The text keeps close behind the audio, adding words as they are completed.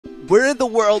We're in the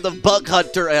world of Bug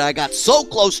Hunter, and I got so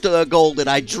close to the gold, and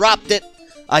I dropped it.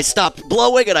 I stopped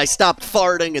blowing, and I stopped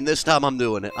farting, and this time I'm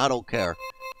doing it. I don't care.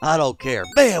 I don't care.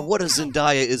 Man, what a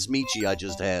Zendaya Izmichi I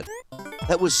just had.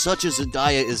 That was such a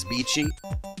Zendaya Izmichi,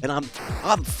 and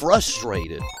I'm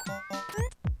frustrated.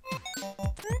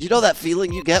 You know that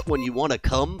feeling you get when you want to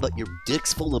come, but your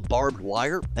dick's full of barbed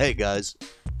wire? Hey, guys.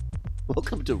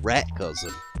 Welcome to Rat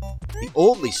Cousin, the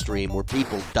only stream where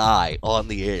people die on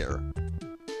the air.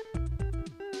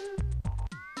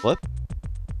 What?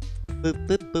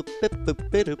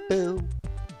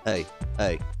 Hey,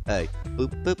 hey, hey. I'm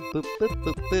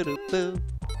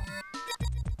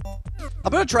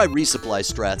gonna try resupply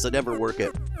strats. I never work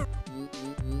it.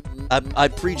 I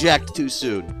pre-jacked too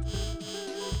soon.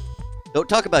 Don't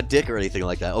talk about dick or anything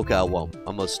like that. Okay, I won't.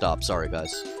 I'm gonna stop. Sorry,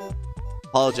 guys.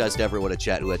 Apologize to everyone in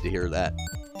chat who had to hear that.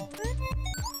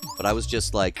 But I was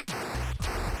just like...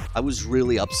 I was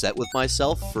really upset with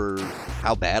myself for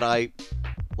how bad I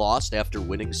lost after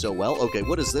winning so well. Okay,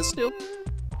 what does this do?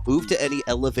 Move to any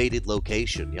elevated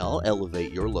location. Yeah, I'll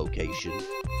elevate your location.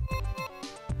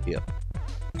 Yeah.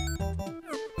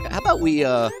 How about we,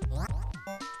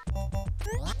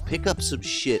 pick up some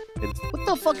shit and... What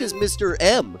the fuck is Mr.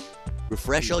 M?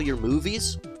 Refresh all your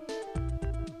movies?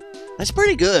 That's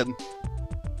pretty good.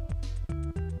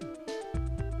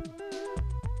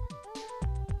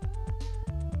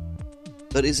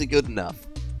 But is it good enough?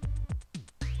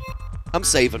 I'm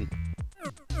saving.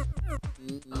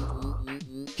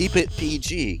 Keep it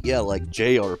PG. Yeah, like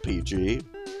JRPG.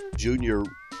 Junior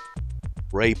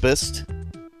Rapist.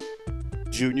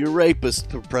 Junior Rapist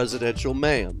Presidential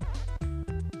Man.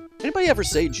 Anybody ever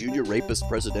say Junior Rapist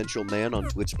Presidential Man on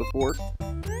Twitch before?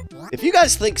 If you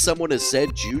guys think someone has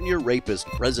said Junior Rapist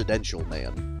Presidential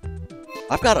Man,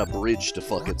 I've got a bridge to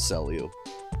fucking sell you.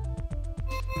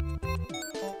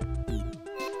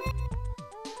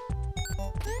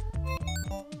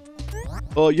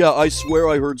 Oh, yeah, I swear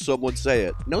I heard someone say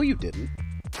it. No, you didn't.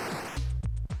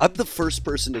 I'm the first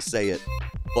person to say it.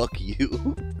 Fuck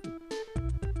you.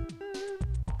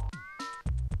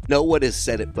 No one has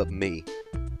said it but me.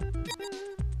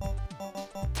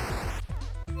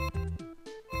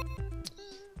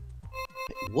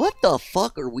 What the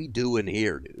fuck are we doing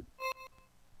here, dude?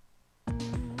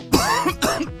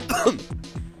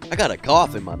 I got a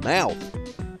cough in my mouth.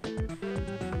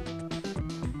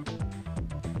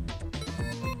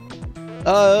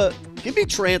 Give me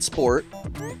transport.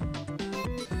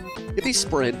 Give me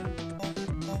sprint.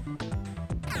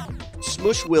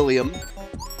 Smush William.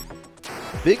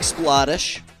 Big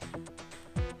Splottish.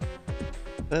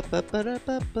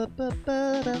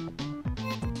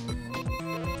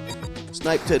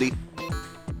 Snipe titty.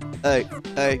 Hey,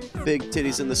 hey, big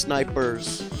titties in the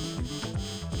snipers.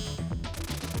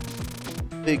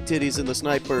 Big titties in the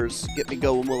snipers. Get me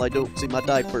going while I don't see my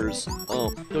diapers.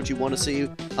 Oh, don't you want to see?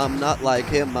 I'm not like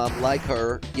him, I'm like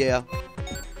her. Yeah.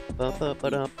 Mother,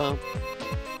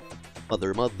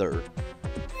 mother.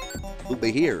 Who'll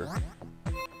be here?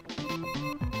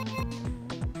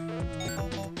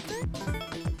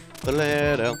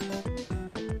 Balado.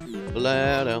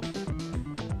 Balado.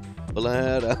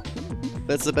 Balado.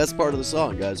 That's the best part of the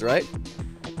song, guys, right?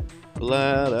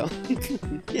 Balado.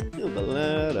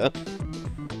 Balado.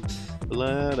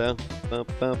 Balado. Bum,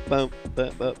 bum, bum,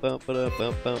 bum, bum, bum,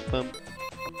 bum, bum, bum.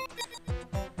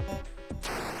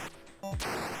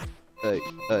 Hey,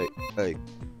 hey, hey.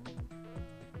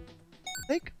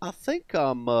 I think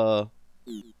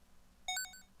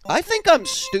I'm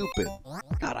stupid.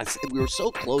 God, we were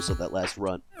so close at that last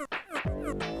run.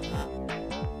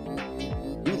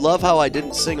 You love how I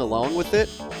didn't sing along with it?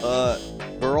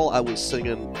 Girl, I was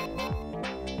singing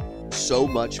so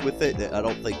much with it that I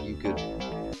don't think you could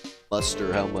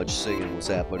muster how much singing was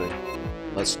happening.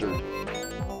 Mustard.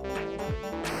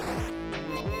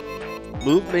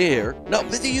 Move me here. No,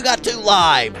 but you got 2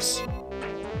 lives!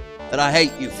 And I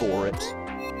hate you for it.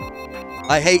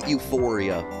 I hate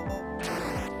Euphoria.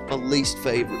 My least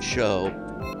favorite show.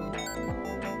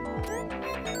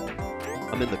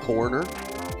 I'm in the corner.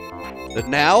 And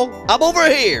now, I'm over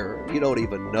here! You don't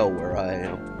even know where I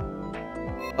am.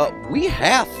 We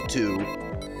have to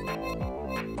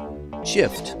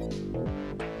shift.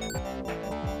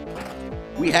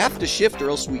 We have to shift or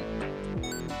else we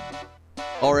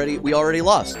already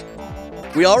lost.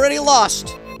 We already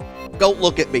lost! Don't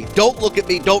look at me. Don't look at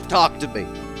me. Don't talk to me.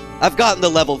 I've gotten to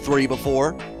level 3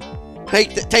 before.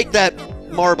 Take that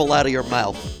marble out of your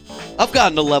mouth. I've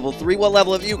gotten to level 3. What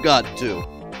level have you gotten to?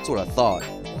 That's what I thought.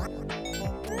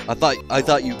 I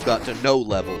thought you got to no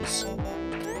levels.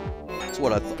 That's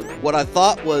what I thought. What I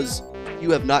thought was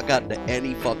you have not gotten to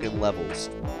any fucking levels.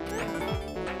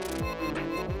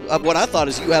 what I thought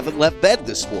is you haven't left bed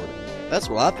this morning. That's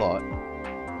what I thought.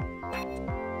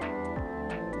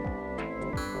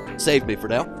 Save me for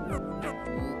now.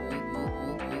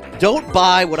 Don't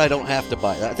buy what I don't have to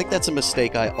buy. I think that's a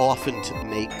mistake I often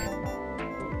make.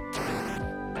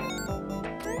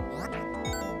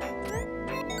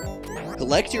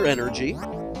 Collect your energy.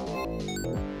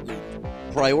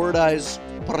 Prioritize.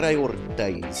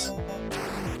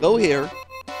 Go here.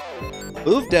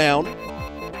 Move down.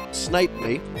 Snipe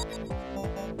me.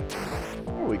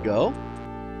 There we go.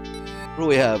 What do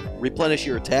we have? Replenish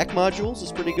your attack modules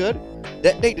is pretty good.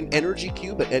 Detonate an energy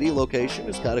cube at any location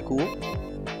is kind of cool.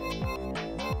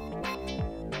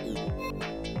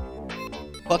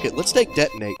 Fuck it, let's take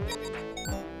detonate.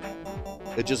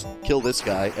 And just kill this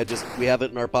guy. And just, we have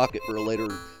it in our pocket for a later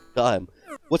time.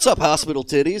 What's up, hospital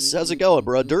titties? How's it going,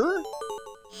 brother?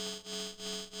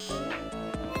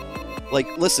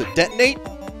 Like, listen, detonate.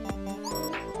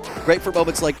 Great for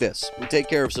moments like this. We take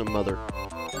care of some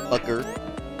motherfucker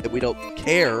that we don't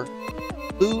care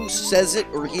who says it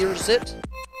or hears it.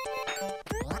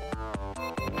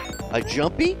 I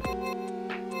jumpy.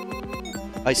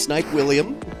 I snipe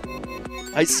William.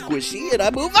 I squishy, and I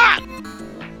move on!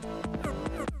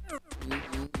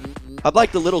 I'm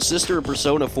like the little sister in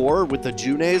Persona 4 with the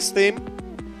Junes theme.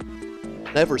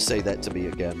 Never say that to me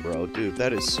again, bro. Dude,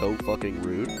 that is so fucking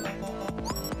rude.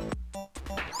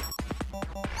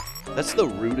 That's the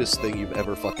rudest thing you've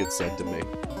ever fucking said to me.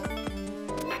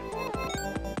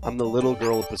 I'm the little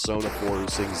girl in Persona 4 who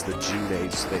sings the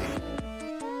Junes theme.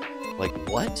 Like,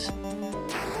 what?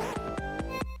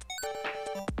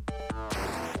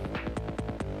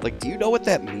 Like, do you know what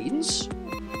that means?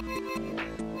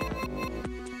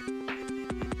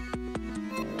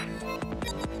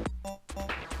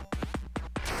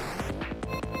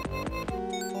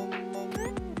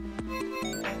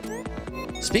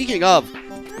 Speaking of,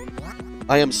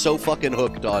 I am so fucking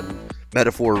hooked on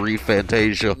Metaphor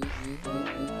Refantasia.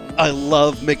 I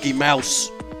love Mickey Mouse.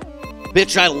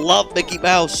 Bitch, I love Mickey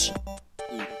Mouse.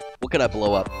 What can I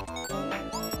blow up?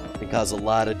 It cause a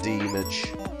lot of damage.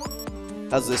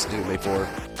 How's this do me for?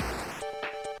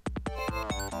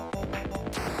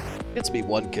 Gets me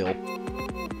 1 kill.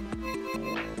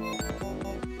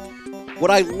 What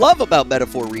I love about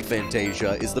Metaphor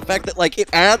Refantasia is the fact that, like, it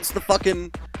adds the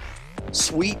fucking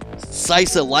sweet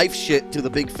slice of life shit to the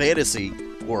big fantasy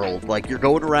world. Like, you're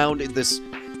going around in this...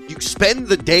 You spend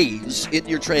the days in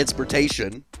your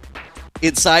transportation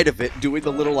inside of it doing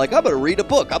the little, like, I'm gonna read a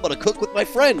book, I'm gonna cook with my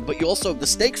friend, but you also have the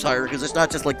stakes higher because it's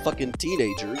not just, like, fucking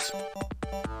teenagers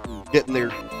getting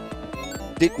their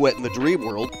dick wet in the dream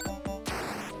world.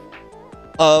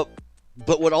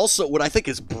 But what I think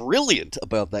is brilliant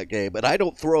about that game, and I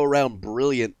don't throw around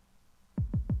brilliant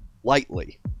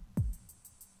lightly,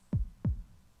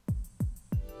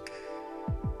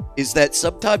 is that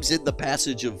sometimes in the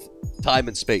passage of time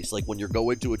and space, like when you're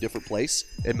going to a different place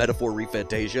in Metaphor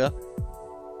Refantasia,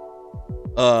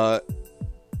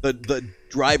 the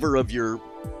driver of your,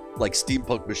 like,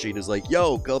 steampunk machine is like,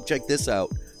 yo, come check this out.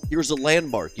 Here's a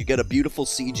landmark. You get a beautiful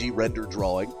CG render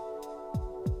drawing.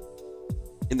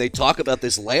 And they talk about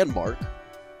this landmark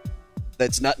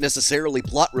that's not necessarily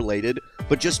plot related,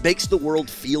 but just makes the world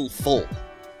feel full.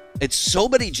 And so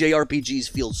many JRPGs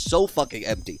feel so fucking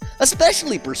empty.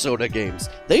 Especially Persona games.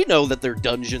 They know that their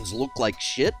dungeons look like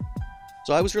shit.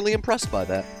 So I was really impressed by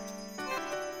that.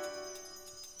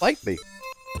 Fight me.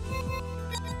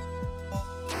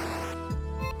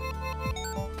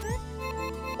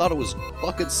 Thought it was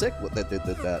fucking sick what that did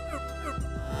that.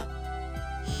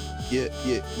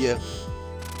 Yeah.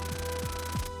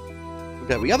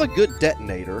 Okay, we have a good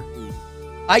detonator.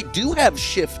 I do have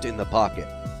shift in the pocket.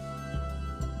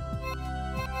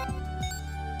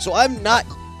 So I'm not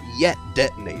yet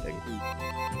detonating.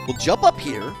 We'll jump up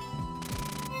here.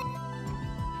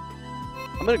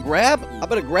 I'm gonna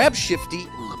grab Shifty,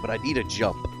 but I need a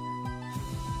jump.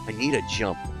 I need a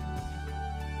jump.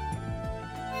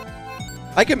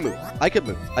 I can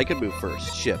move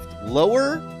first. Shift.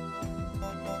 Lower.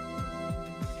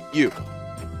 You.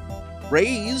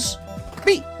 Raise.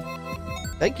 Me.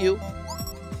 Thank you.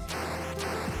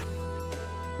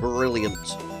 Brilliant.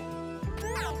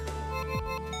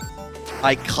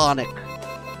 Iconic.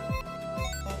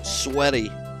 Sweaty.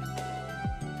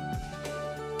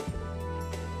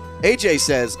 AJ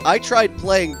says, I tried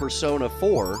playing Persona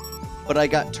 4, but I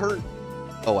got turned...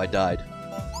 Oh, I died.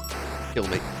 Kill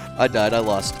me. I died, I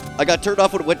lost. I got turned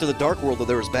off when it went to the Dark World and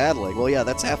there was battling. Well, yeah,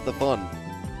 that's half the fun.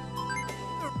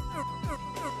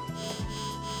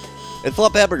 And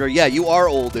Flop Hamburger, yeah, you are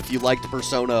old if you liked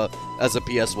Persona as a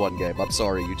PS1 game. I'm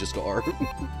sorry, you just are.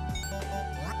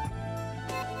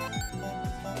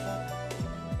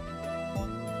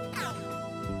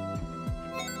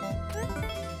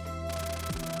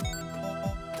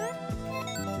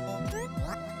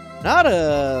 Not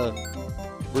a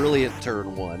brilliant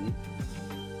turn 1.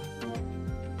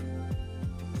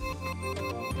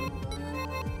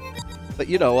 But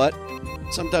you know what?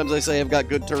 Sometimes I say I've got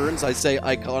good turns, I say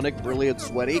iconic, brilliant,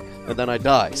 sweaty, and then I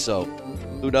die, so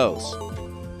who knows?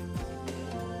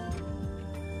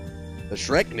 The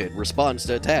Shreknid responds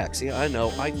to attacks. Yeah, I know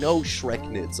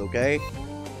Shreknids, okay?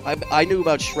 I knew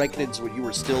about Shreknids when you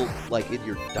were still, like, in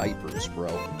your diapers, bro.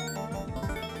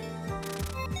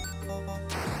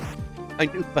 I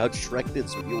knew about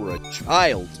Shreknids when you were a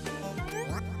child.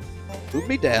 Move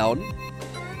me down.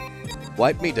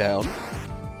 Wipe me down.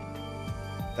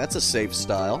 That's a safe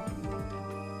style.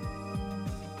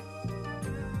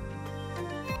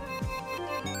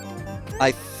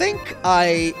 I think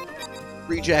I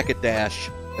pre-jacket dash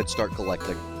and start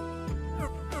collecting.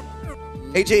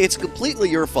 AJ, it's completely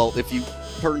your fault if you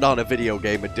turned on a video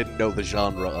game and didn't know the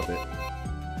genre of it.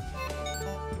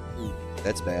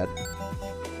 That's bad.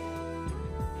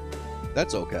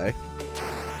 That's okay.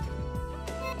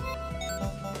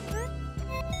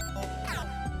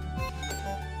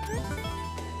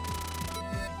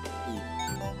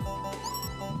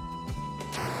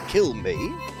 Kill me.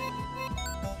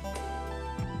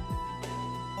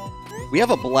 We have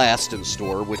a blast in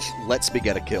store, which lets me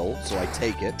get a kill, so I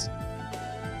take it.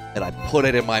 And I put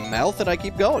it in my mouth, and I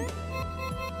keep going.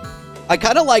 I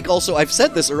kind of like, also, I've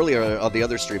said this earlier on the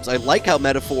other streams, I like how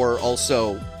Metaphor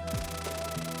also,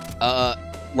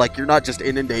 like, you're not just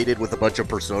inundated with a bunch of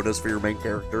personas for your main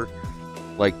character.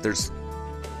 Like, there's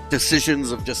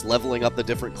decisions of just leveling up the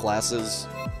different classes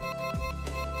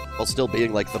while still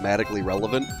being, like, thematically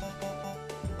relevant.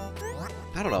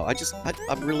 I don't know,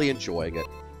 I'm really enjoying it.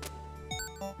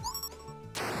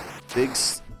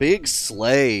 Big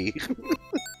slay.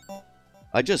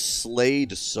 I just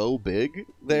slayed so big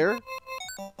there.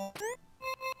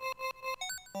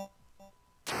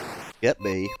 Get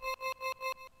me.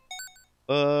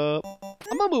 I'm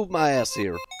gonna move my ass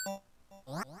here.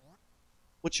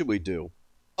 What should we do?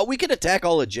 Oh, we can attack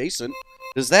all adjacent.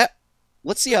 Does that...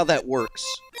 Let's see how that works.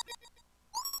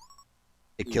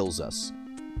 It kills us.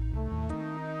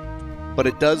 But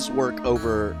it does work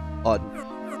over on...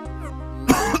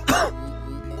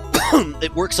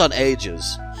 It works on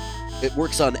ages. It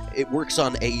works on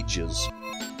ages.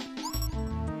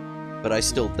 But I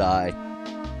still die.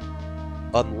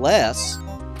 Unless...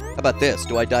 How about this?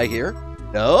 Do I die here?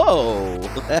 No!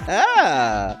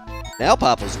 Now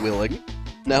Papa's willing.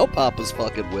 Now Papa's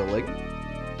fucking willing.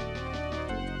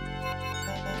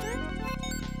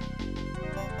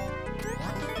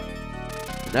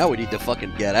 Now we need to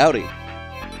fucking get outie.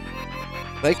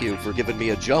 Thank you for giving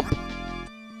me a jump.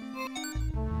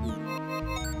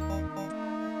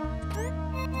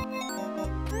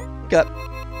 Okay.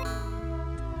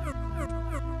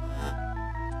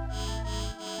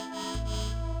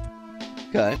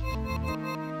 Okay.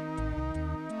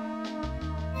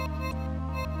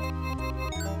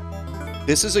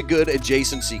 This is a good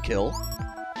adjacency kill.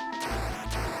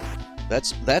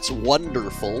 That's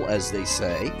wonderful, as they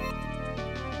say.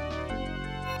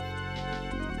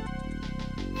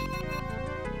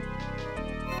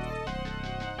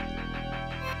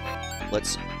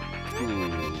 Let's...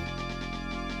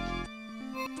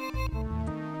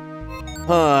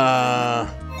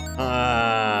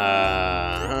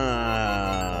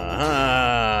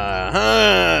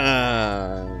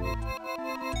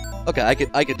 Okay,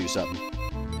 I could do something.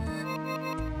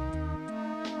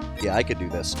 Yeah, I could do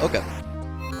this. Okay.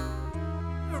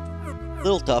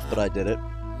 Little tough, but I did it.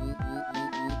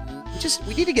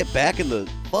 We need to get back in the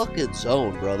fucking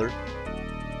zone, brother.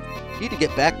 We need to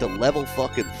get back to level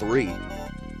fucking 3.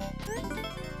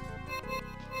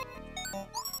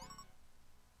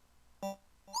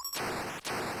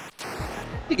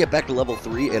 To get back to level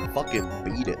 3 and fucking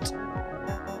beat it.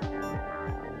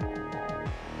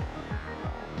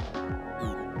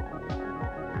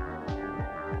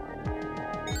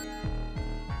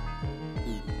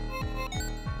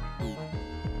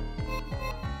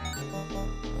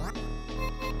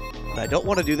 But I don't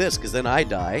want to do this, because then I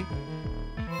die.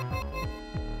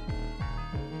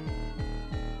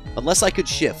 Unless I could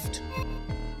shift.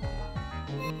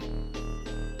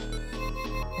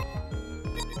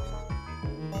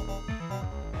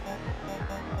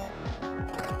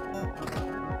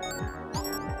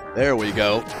 There we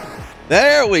go.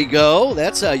 There we go.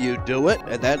 That's how you do it,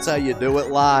 and that's how you do it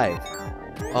live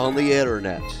on the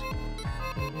internet.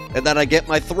 And then I get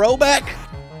my throwback.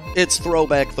 It's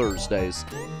Throwback Thursdays.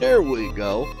 There we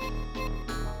go.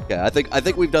 Yeah, I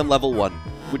think we've done level 1,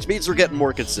 which means we're getting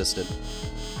more consistent.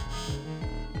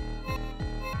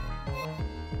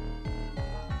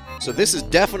 So this is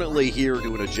definitely here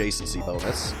to an adjacency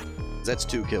bonus. That's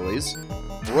 2 killies.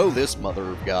 Throw this mother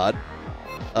of God.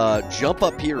 Jump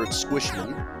up here and squish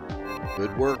them.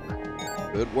 Good work.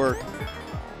 Good work.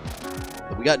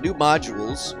 But we got new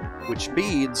modules, which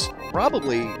means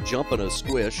probably jump and a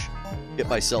squish. Get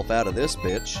myself out of this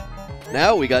bitch.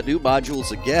 Now we got new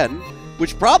modules again,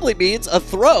 which probably means a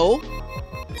throw.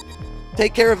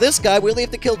 Take care of this guy. We only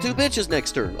have to kill 2 bitches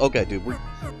next turn. Okay, dude. We're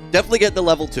definitely getting to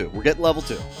level 2. We're getting level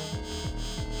 2.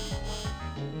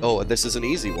 Oh, and this is an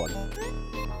easy one.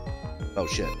 Oh,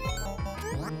 shit.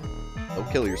 Don't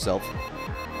kill yourself.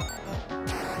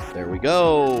 There we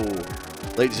go.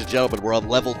 Ladies and gentlemen, we're on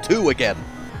level 2 again.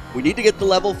 We need to get to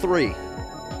level 3.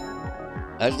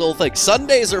 That's the whole thing.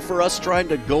 Sundays are for us trying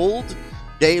to gold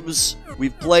games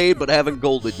we've played but haven't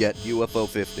golded yet. UFO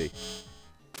 50.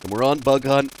 And we're on bug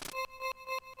hunt.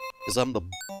 Because I'm the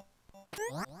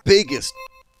biggest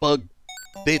bug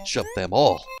bitch of them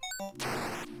all.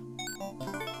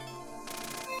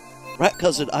 Rat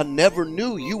Cousin, I never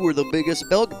knew you were the biggest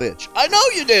bug bitch. I know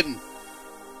you didn't!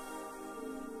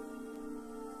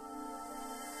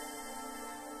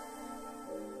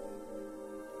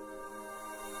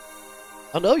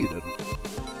 I know you didn't.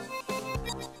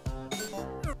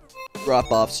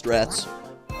 Drop off strats.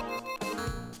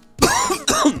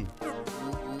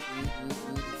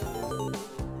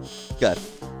 Okay.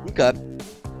 Okay.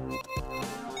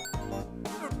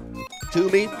 To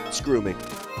me, screw me.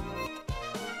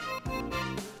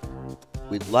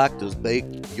 We'd like to make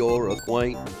your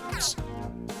acquaintance.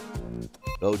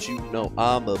 Don't you know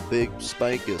I'm a big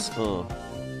spankus, huh?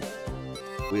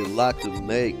 We'd like to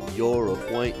make your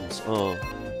acquaintance, huh?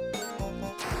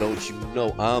 Don't you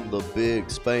know I'm the big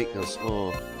spankus,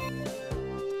 huh?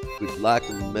 We'd like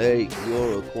to make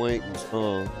your acquaintance,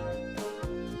 huh?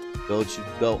 Don't you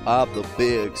know I'm the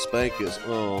big spankus,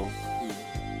 huh?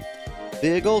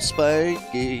 Big ol'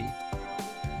 Spanky.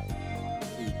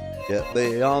 Get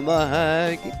me on the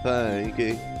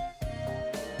hanky-panky.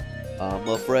 I'm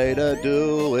afraid of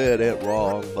doing it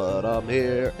wrong, but I'm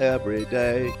here every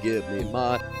day. Give me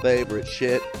my favorite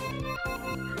shit.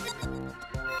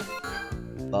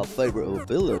 My favorite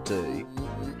ability.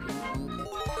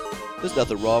 There's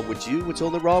nothing wrong with you, it's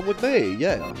only wrong with me,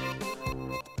 yeah.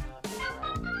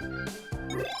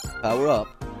 Power up.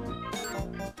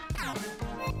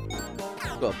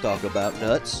 Well, I'm talking about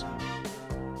nuts.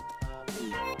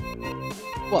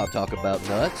 Well, I'm talking about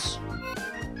nuts.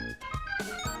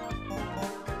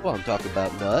 Well, I'm talking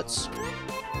about nuts.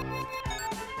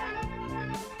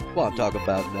 Well, I'm talking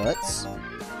about nuts.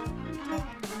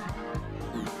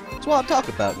 That's why I'm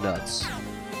talking about nuts.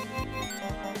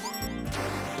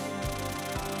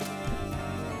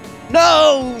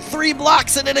 No! 3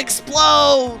 blocks and it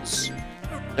explodes!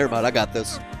 Never mind, I got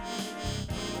this.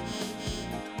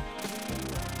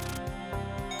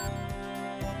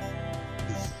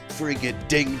 Friggin'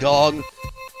 ding-dong.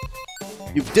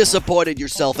 You've disappointed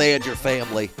yourself and your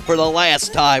family for the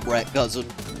last time, Rat Cousin.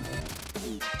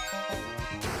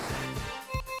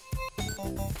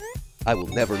 I will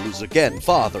never lose again,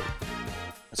 Father.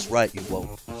 That's right, you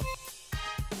won't.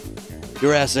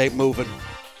 Your ass ain't moving.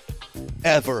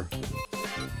 Ever.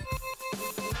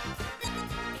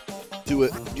 Do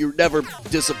it. You're never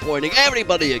disappointing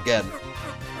everybody again.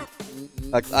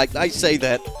 I say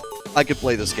that. I could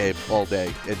play this game all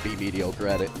day and be mediocre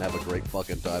at it and have a great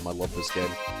fucking time. I love this game.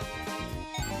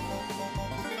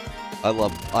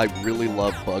 I really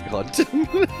love Bug Hunt.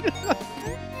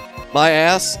 My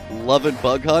ass, loving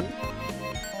Bug Hunt.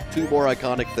 2 more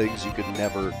iconic things you could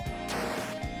never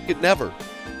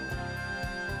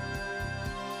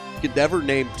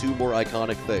name 2 more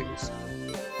iconic things.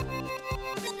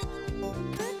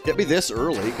 Get me this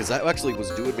early, because that actually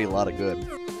was doing me a lot of good.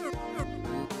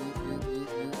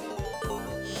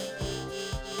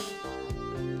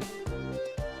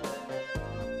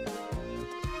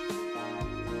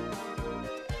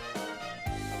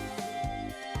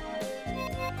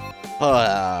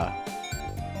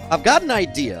 I've got an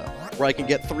idea where I can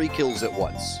get 3 kills at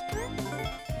once.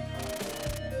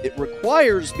 It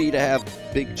requires me to have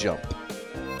big jump.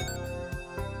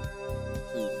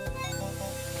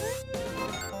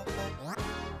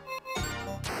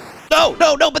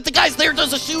 No, but the guy's there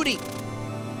does a shooty!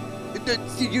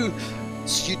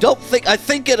 You don't think... I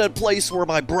think in a place where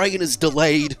my brain is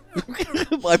delayed.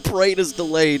 My brain is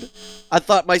delayed. I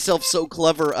thought myself so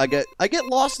clever, I get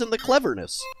lost in the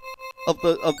cleverness of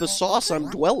the sauce I'm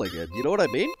dwelling in. You know what I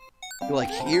mean? You're like,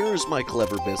 here's my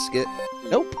clever biscuit.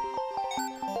 Nope.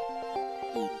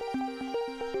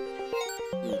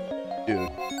 Dude.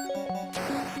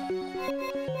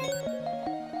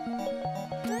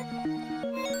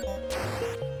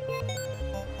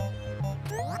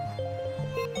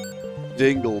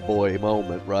 dingle boy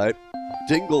moment, right?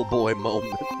 Dingle boy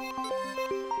moment.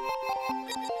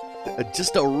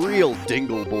 Just a real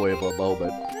dingle boy of a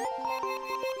moment.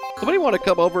 Somebody want to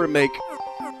come over and make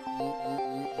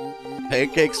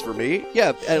pancakes for me?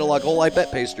 Yeah, analog hole, I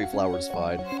bet pastry flour's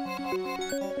fine.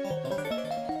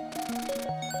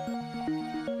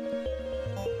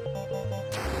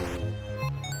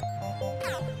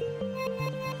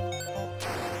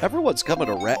 Everyone's coming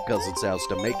to Rat Cousin's house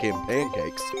to make him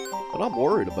pancakes, but I'm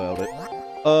worried about it.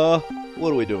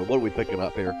 What are we doing? What are we picking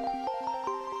up here?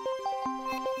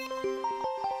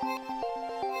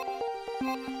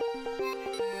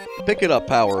 Picking up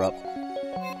power up.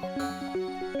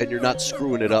 And you're not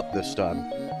screwing it up this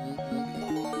time.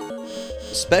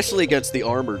 Especially against the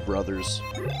Armored Brothers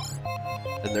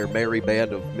and their merry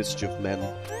band of mischief men.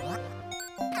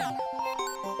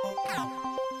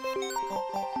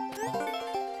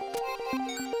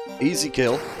 Easy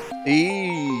kill.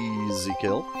 Easy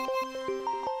kill.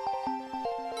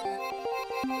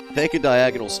 Take a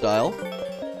diagonal style.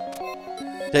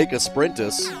 Take a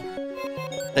sprintus.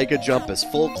 Take a jumpus.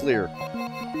 Full clear.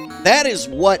 That is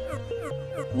what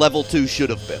level 2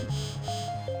 should have been.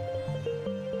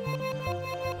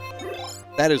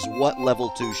 That is what level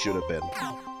 2 should have been.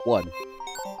 1.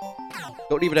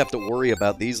 Don't even have to worry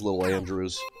about these little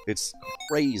Andrews. It's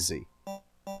crazy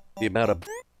the amount of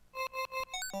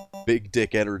big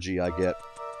dick energy I get.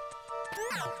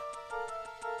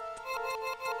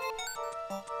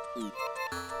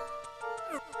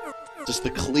 Just the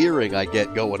clearing I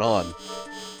get going on.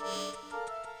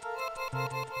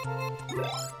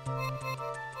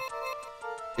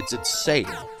 It's insane.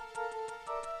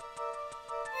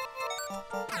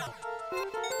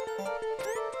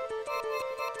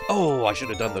 Oh, I should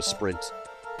have done the sprint.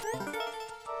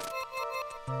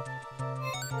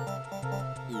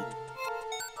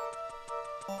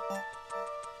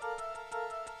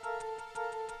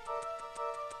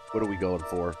 What are we going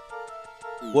for?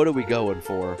 What are we going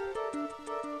for?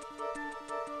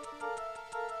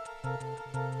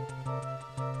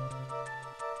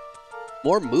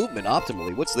 More movement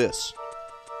optimally. What's this?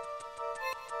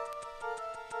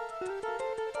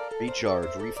 Recharge.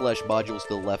 Reflash modules to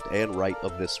the left and right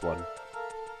of this one.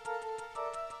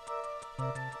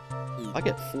 If I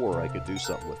get 4, I could do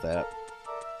something with that.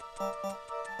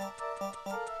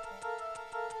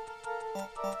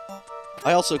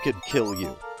 I also could kill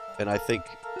you. And I think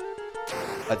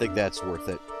that's worth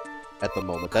it at the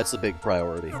moment. That's the big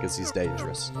priority, because he's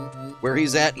dangerous. Where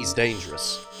he's at, he's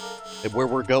dangerous. And where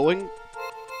we're going,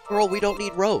 girl, we don't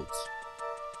need roads.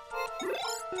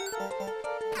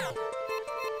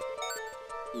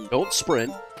 Don't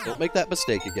sprint. Don't make that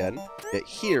mistake again. Get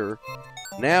here.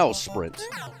 Now sprint.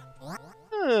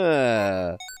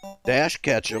 Dash,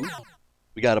 catch him.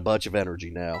 We got a bunch of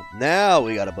energy now. Now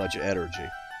we got a bunch of energy.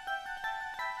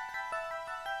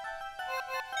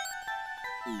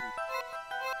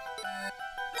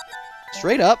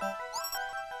 Straight up.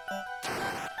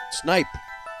 Snipe.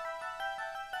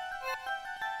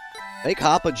 Make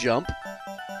hop a jump.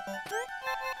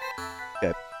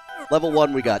 Okay. Level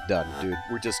 1 we got done, dude.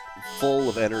 We're just full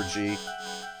of energy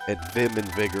and vim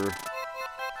and vigor.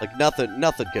 Like nothing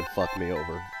can fuck me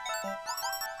over.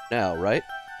 Now, right?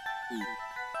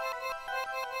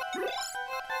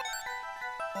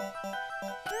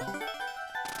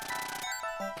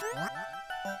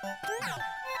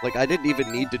 Like, I didn't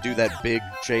even need to do that big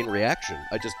chain reaction.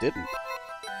 I just didn't.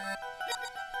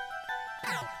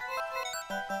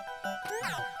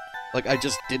 Like, I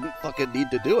just didn't fucking need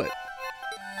to do it.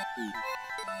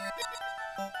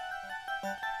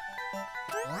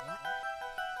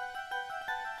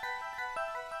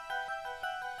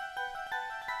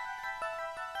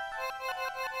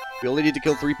 We only need to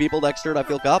kill 3 people next turn, I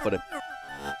feel confident.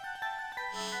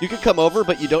 You can come over,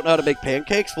 but you don't know how to make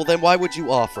pancakes? Well, then why would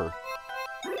you offer?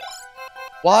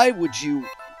 Why would you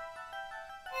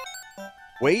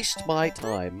waste my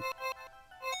time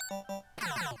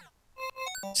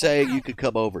saying you could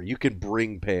come over? You can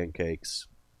bring pancakes.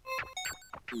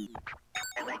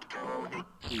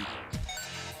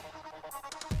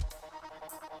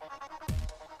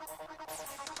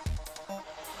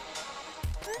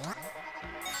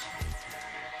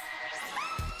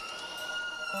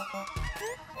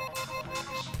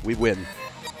 We win.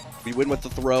 We win with the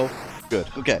throw. Good.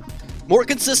 Okay. More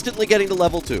consistently getting to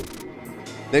level 2.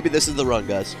 Maybe this is the run,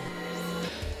 guys.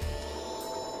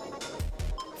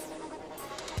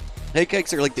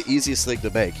 Pancakes are like the easiest thing to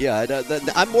make. Yeah,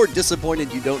 I'm more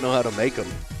disappointed you don't know how to make them.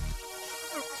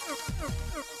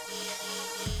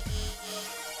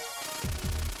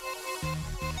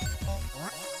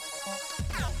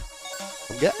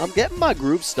 I'm getting my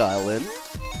groove style in.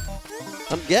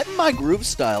 I'm getting my groove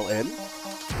style in.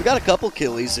 We got a couple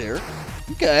killies here.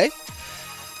 Okay.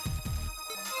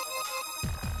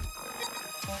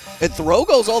 And throw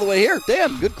goes all the way here.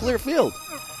 Damn, good clear field.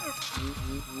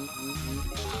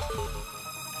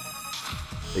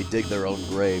 They dig their own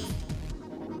grave.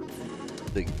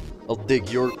 I'll dig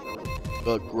your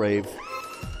grave.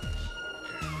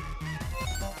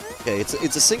 Okay,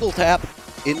 it's a single tap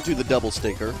into the double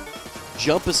stinker.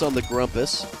 Jump us on the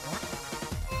grumpus.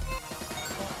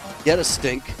 Get a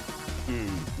stink.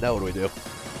 Now what do we do?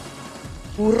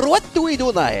 What do we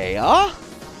do now?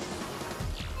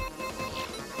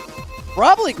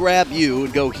 Probably grab you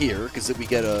and go here, because then we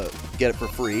get it for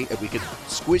free, and we can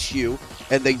squish you,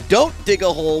 and they don't dig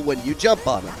a hole when you jump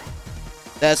on them.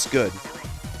 That's good.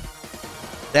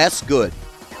 That's good.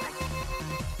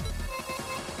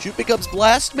 Shoot becomes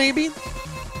blast, maybe?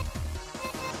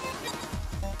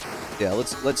 Yeah,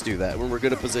 let's do that. We're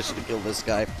in a position to kill this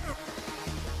guy.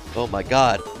 Oh my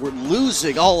god, we're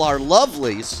losing all our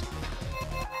lovelies.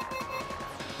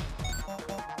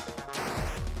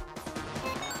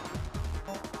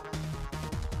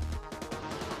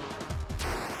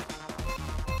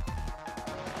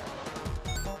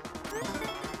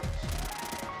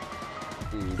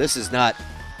 This is not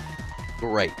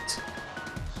great.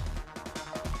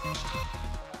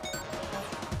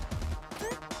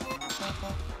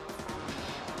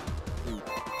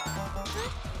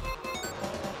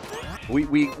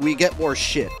 We get more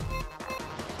shit.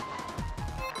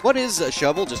 What is a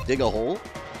shovel? Just dig a hole?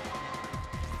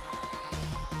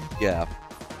 Yeah.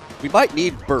 We might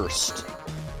need burst.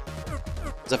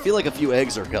 Because I feel like a few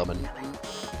eggs are coming.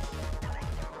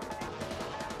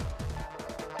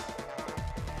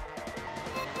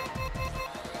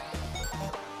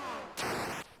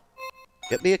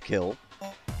 Get me a kill.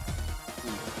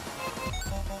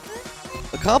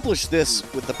 Accomplish this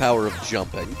with the power of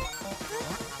jumping.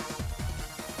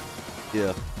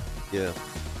 Yeah.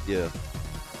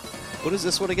 What is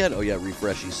this one again? Oh yeah,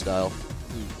 refreshy style.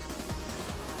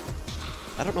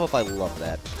 I don't know if I love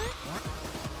that.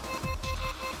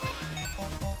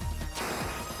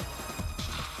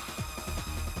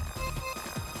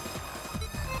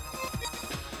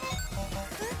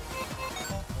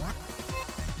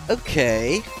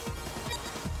 Okay.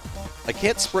 I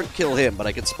can't sprint kill him, but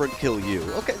I can sprint kill you.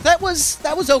 Okay, that was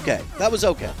okay. That was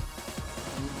okay.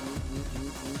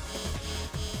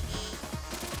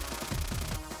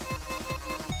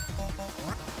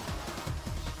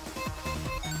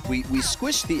 We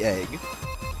squish the egg.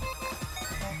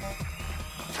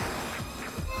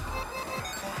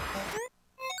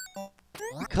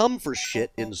 We come for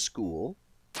shit in school.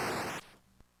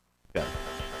 Okay.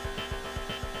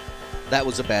 That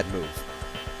was a bad move.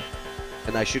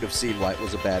 And I should have seen why it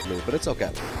was a bad move, but it's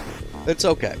okay. It's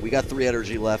okay. We got 3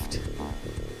 energy left.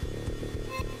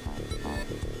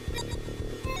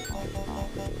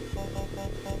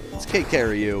 Let's take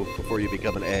care of you before you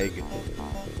become an egg.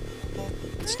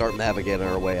 Start navigating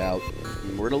our way out.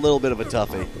 We're in a little bit of a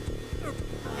toughie.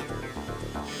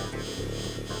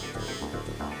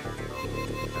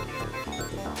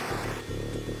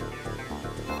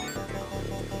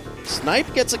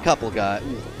 Snipe gets a couple guys.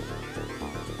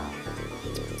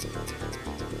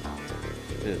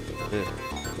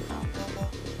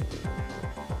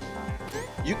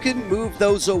 You can move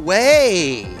those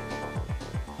away.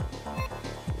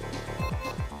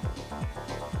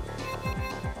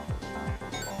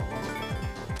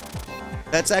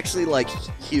 That's actually, like,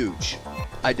 huge.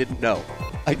 I didn't know.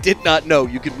 I did not know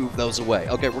you could move those away.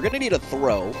 Okay, we're gonna need a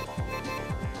throw.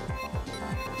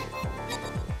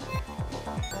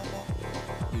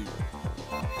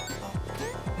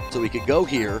 So we could go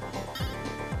here.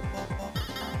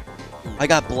 I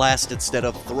got blast instead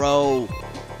of throw.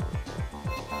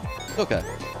 Okay.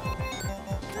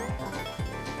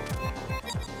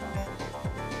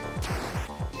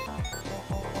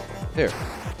 Here.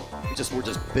 We're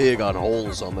just big on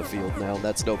holes on the field now.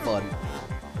 That's no fun.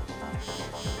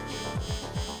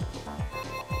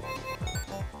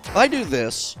 If I do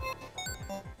this,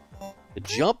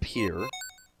 jump here,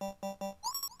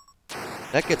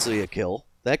 that gets me a kill.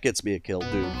 That gets me a kill,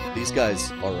 dude. These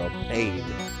guys are a pain.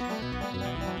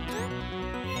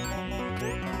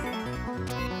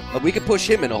 But we can push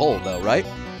him in a hole, though, right?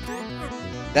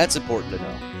 That's important to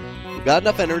know. We've got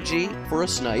enough energy for a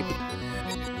snipe,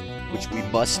 which we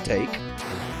must take.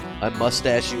 I must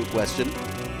ask you a question.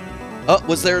 Oh,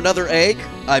 was there another egg?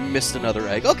 I missed another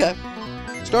egg. Okay.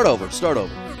 Start over. Start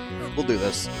over. We'll do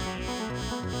this.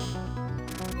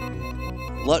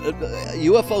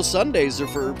 UFO Sundays are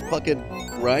for fucking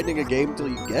grinding a game until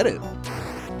you get it.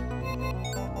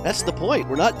 That's the point.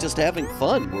 We're not just having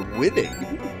fun. We're winning.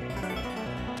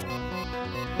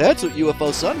 That's what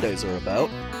UFO Sundays are about.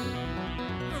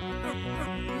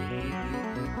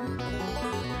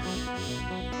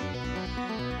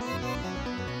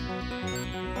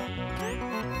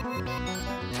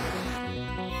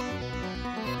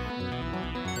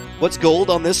 What's gold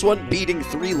on this one? Beating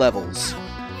 3 levels.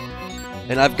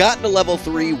 And I've gotten to level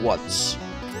 3 once.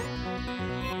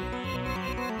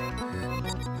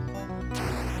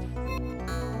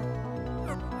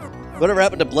 Whatever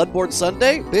happened to Bloodborne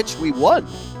Sunday? Bitch, we won.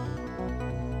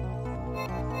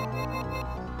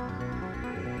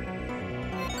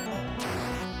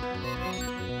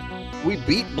 We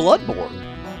beat Bloodborne.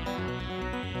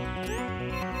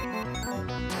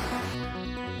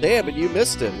 Damn, and you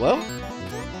missed it. Well,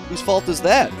 whose fault is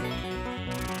that?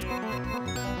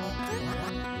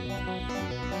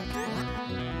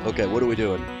 Okay, what are we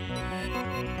doing?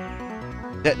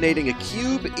 Detonating a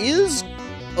cube is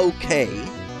okay.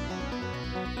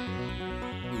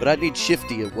 But I need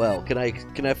Shifty as well. Can I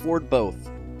afford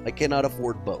both? I cannot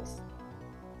afford both.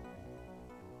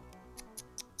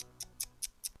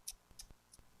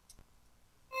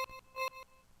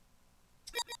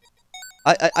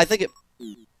 I think it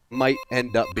might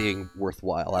end up being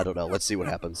worthwhile. I don't know. Let's see what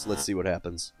happens. Let's see what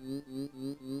happens.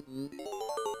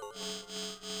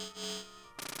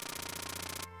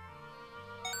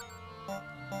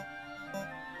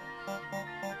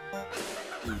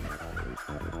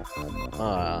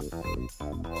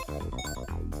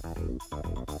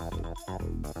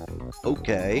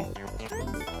 Okay.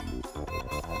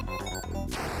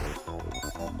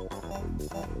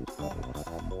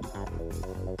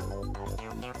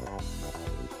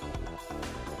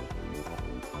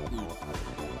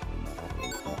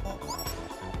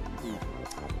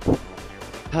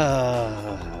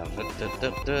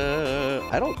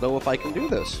 I don't know if I can do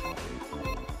this.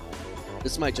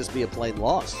 This might just be a plain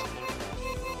loss.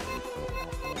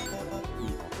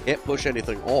 Can't push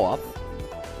anything off.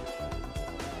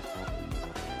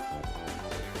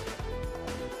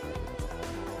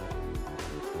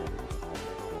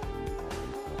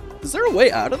 Is there a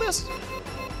way out of this?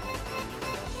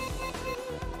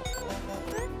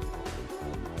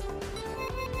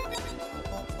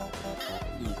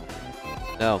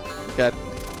 No. Okay.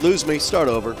 Lose me, start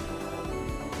over.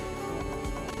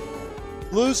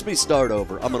 Lose me, start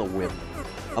over. I'm gonna win.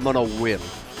 I'm gonna win.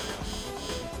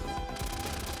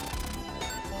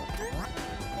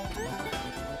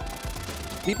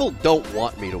 People don't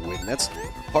want me to win. That's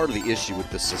part of the issue with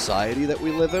the society that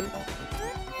we live in.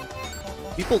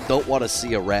 People don't want to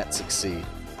see a rat succeed.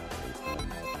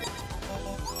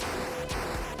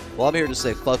 Well, I'm here to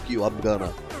say, fuck you, I'm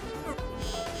gonna.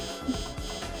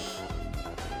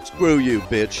 Screw you,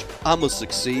 bitch. I'ma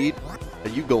succeed,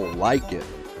 and you gonna like it.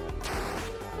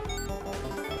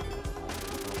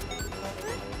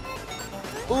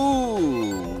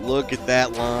 Ooh, look at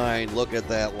that line. Look at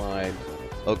that line.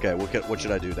 Okay, what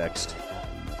should I do next?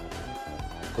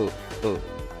 Ooh, ooh.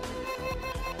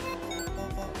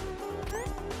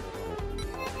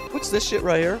 What's this shit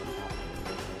right here?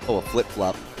 Oh, a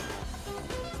flip-flop.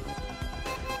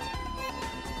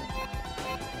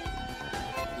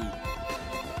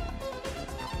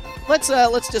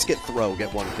 Let's just get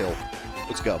one kill.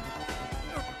 Let's go.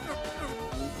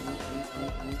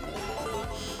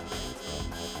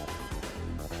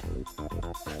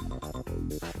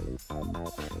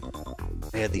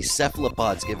 Man, these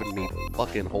cephalopods giving me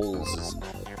fucking holes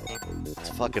it's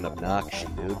fucking obnoxious,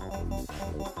 dude.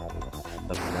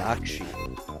 Obnoxious.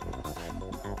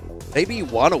 Maybe you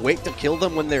want to wait to kill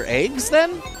them when they're eggs,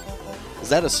 then? Is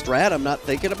that a strat I'm not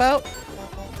thinking about?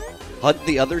 Hunt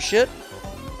the other shit?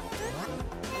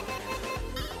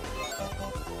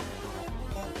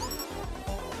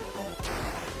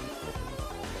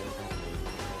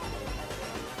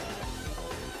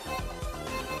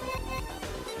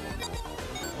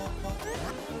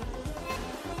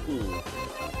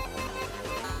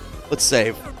 Let's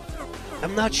save.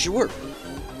 I'm not sure.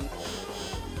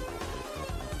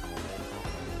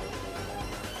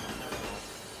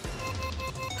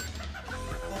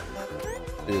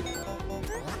 Dude,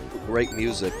 great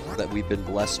music that we've been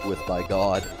blessed with by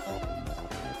God.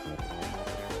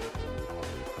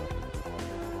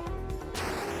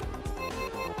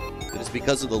 It is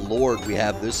because of the Lord we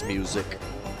have this music.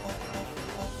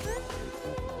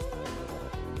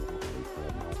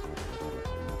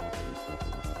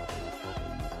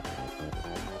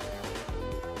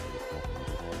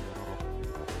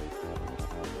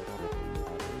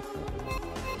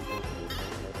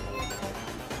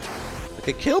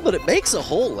 A kill, but it makes a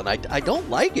hole, and I don't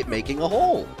like it making a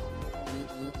hole.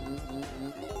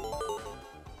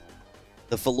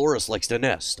 The Phaloris likes to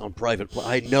nest on private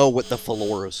I know what the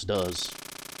Phaloris does.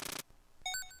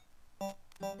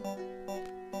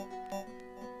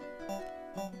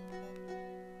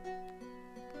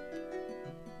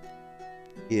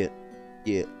 Yeah,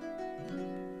 yeah.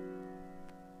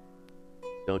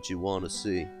 Don't you want to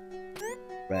see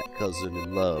rat cousin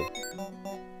in love?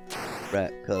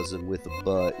 Rat cousin with a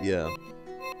butt, yeah.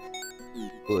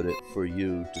 Put it for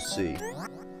you to see.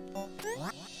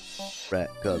 Rat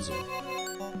cousin.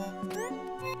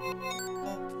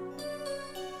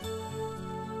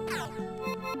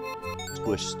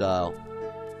 Squish style.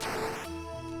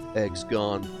 Egg's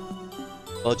gone.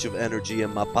 Bunch of energy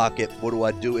in my pocket.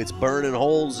 What do? It's burning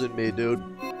holes in me, dude.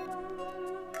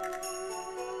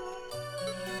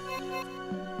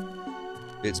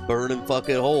 It's burning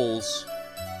fucking holes.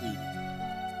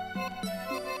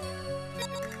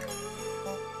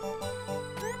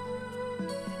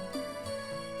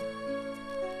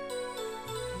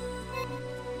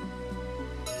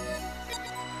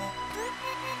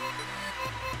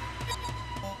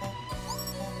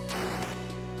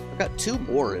 I've got 2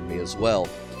 more in me as well.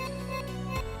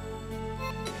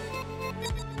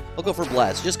 I'll go for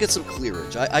blast. Just get some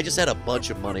clearage. I just had a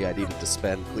bunch of money I needed to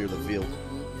spend, clear the field.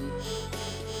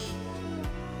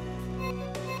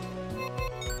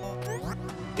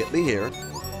 Get me here.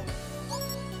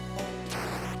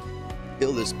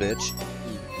 Kill this bitch.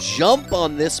 Jump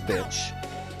on this bitch.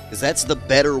 Because that's the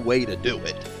better way to do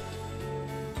it.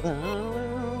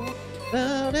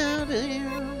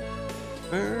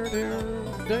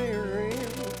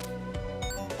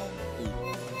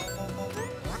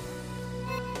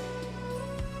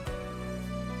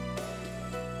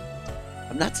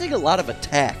 I'm not seeing a lot of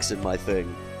attacks in my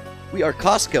thing. We are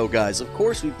Costco guys. Of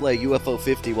course we play UFO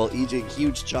 50 while eating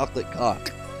huge chocolate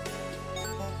cock.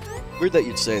 Weird that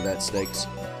you'd say that, Snakes.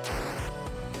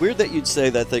 Weird that you'd say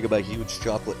that thing about huge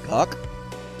chocolate cock.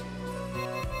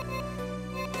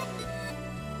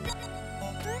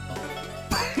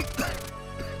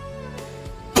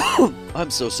 I'm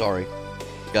so sorry.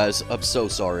 Guys, I'm so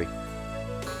sorry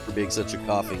for being such a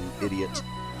coughing idiot.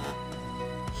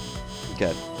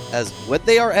 Okay. When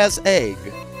they are as egg,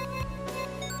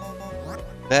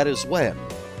 that is when.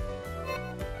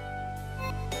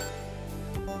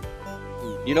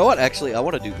 You know what? Actually, I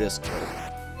want to do this.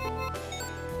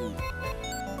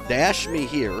 Dash me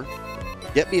here.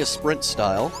 Get me a sprint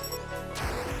style.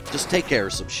 Just take care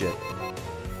of some shit.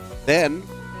 Then,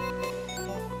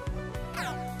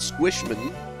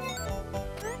 Squishman.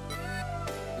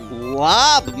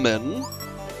 Lobman.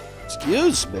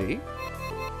 Excuse me.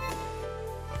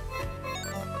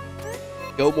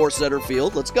 Go more center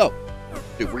field. Let's go.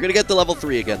 Dude, we're going to get to level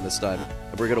 3 again this time.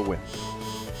 And we're going to win.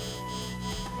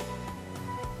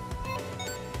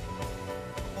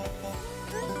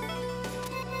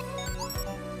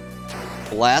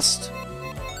 Blast.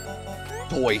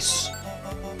 Toys.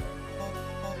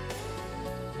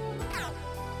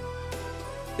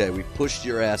 Okay, we pushed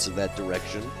your ass in that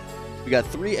direction. We got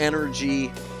 3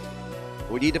 energy.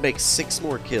 We need to make 6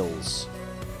 more kills.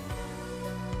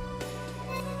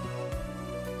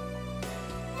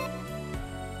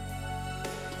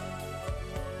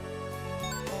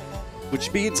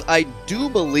 Which means I do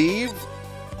believe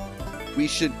we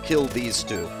should kill these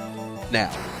 2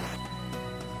 now.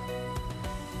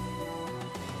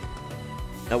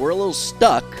 Now we're a little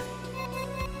stuck.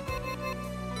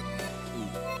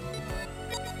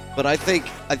 But I think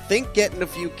getting a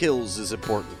few kills is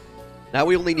important. Now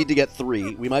we only need to get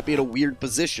 3. We might be in a weird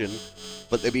position,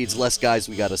 but that means less guys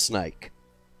we gotta snike.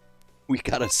 We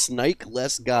gotta snike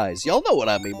less guys. Y'all know what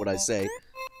I mean when I say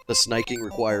the sniking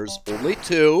requires only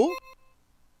 2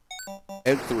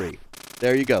 and 3.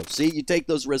 There you go. See, you take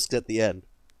those risks at the end.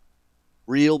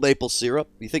 Real maple syrup.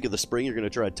 You think of the spring, you're going to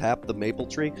try to tap the maple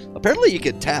tree? Apparently you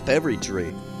can tap every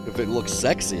tree if it looks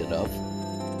sexy enough.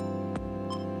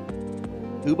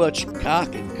 Too much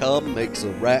cock and cum makes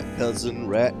a rat cousin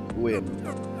rat win.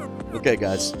 Okay,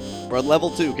 guys. We're on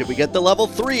level 2. Can we get to level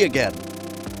 3 again?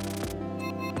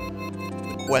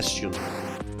 The question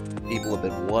people have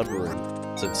been wondering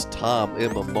since time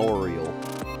immemorial.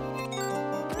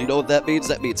 You know what that means?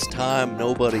 That means time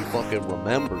nobody fucking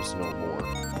remembers no more.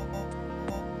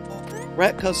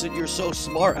 Rat cousin, you're so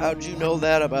smart. How'd you know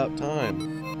that about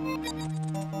time?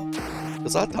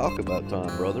 Because I talk about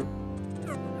time, brother.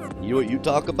 You know what you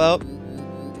talk about?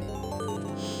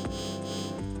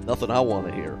 Nothing I want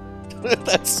to hear.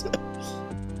 That's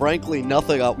frankly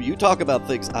nothing. You talk about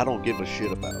things I don't give a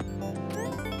shit about.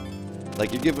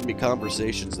 Like, you're giving me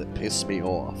conversations that piss me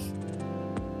off.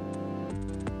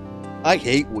 I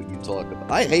hate what you talk about.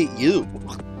 I hate you.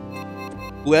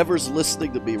 Whoever's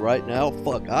listening to me right now,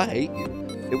 fuck, I hate you.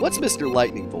 And what's Mr.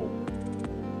 Lightning Bolt?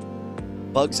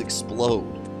 Bugs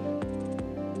explode.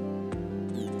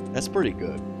 That's pretty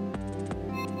good.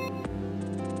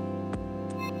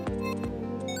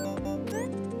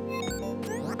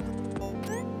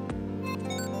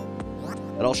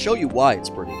 And I'll show you why it's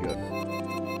pretty good.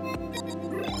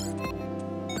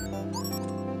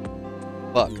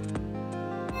 Fuck.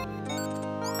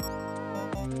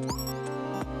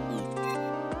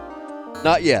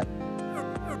 Not yet.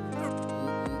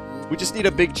 We just need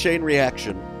a big chain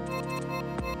reaction.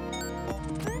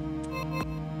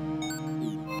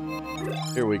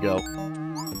 Here we go.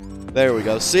 There we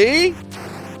go. See?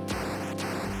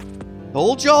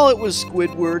 Told y'all it was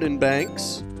Squidward and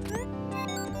Banks.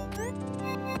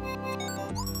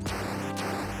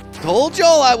 Told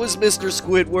y'all I was Mr.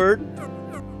 Squidward.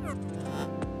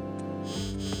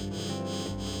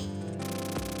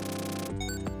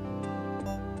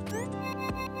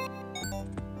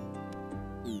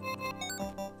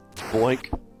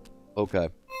 Boink. Okay.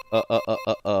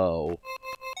 Oh.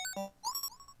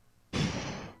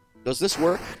 Does this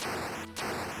work?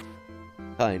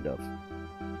 Kind of.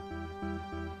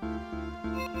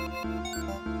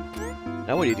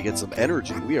 Now we need to get some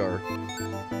energy. We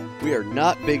are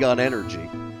not big on energy.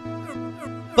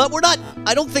 But we're not...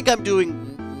 I don't think I'm doing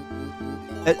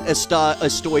a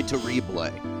stoy to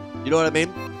replay. You know what I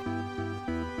mean?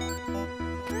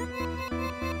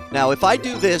 Now, if I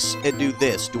do this and do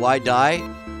this, do I die?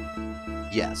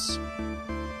 Yes.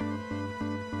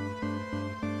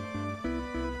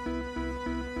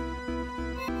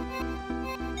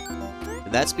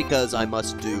 And that's because I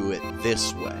must do it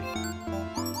this way.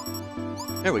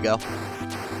 There we go.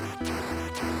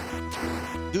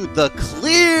 Dude, the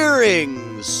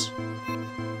clearings!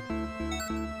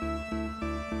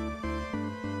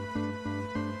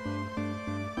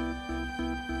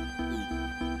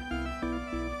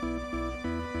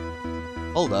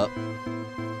 Hold up.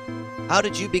 How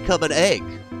did you become an egg?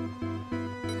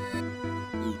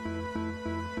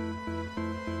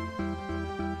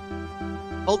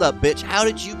 Hold up, bitch. How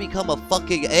did you become a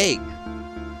fucking egg?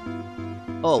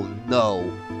 Oh,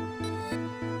 no.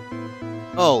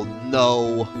 Oh,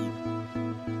 no.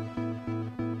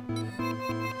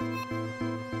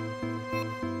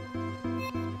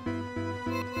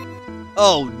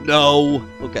 Oh, no.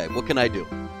 Okay, what can I do?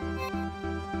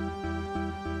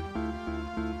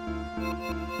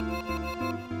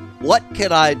 What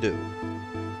can I do?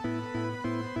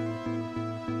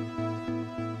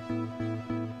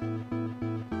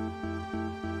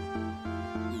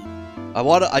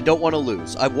 I don't want to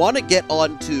lose. I want to get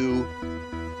onto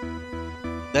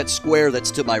that square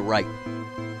that's to my right.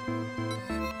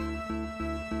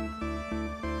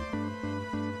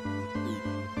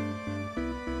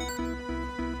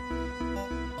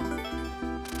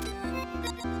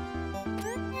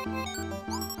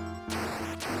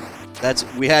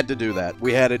 We had to do that.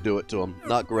 We had to do it to him.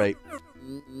 Not great.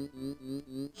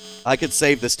 I could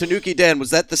save this. Tanuki Dan,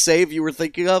 was that the save you were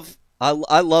thinking of? I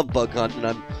love Bug Hunt, and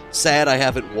I'm sad I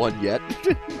haven't won yet.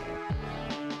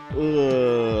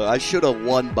 I should have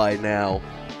won by now.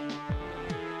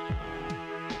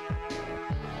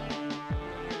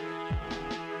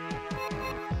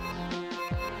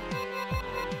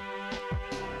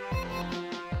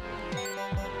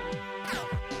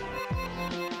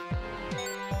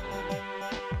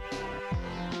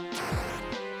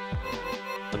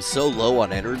 I'm so low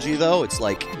on energy, though. It's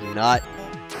like not...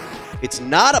 It's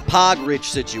not a Pog-rich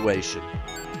situation.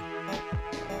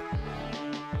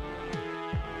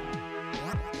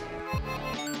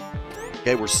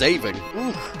 Okay, we're saving.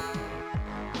 Oof.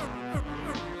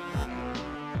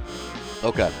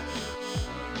 Okay.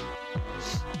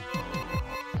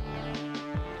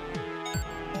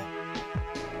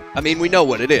 I mean, we know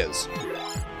what it is.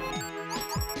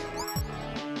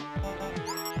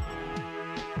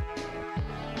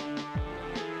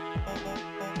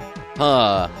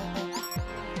 Huh.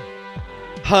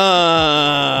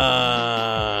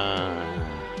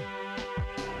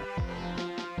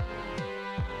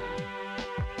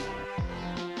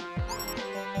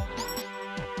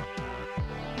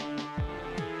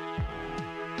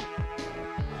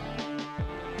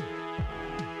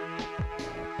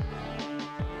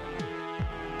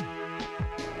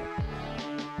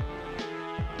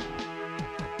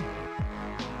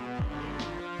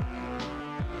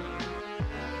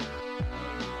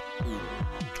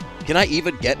 Can I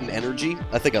even get an energy?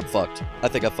 I think I'm fucked. I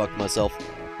think I fucked myself.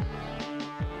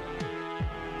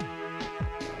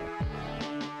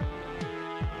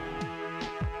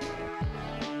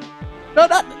 No,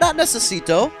 not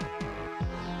necesito.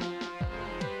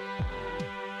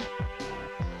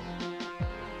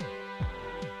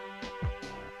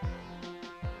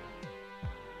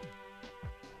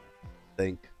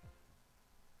 Think.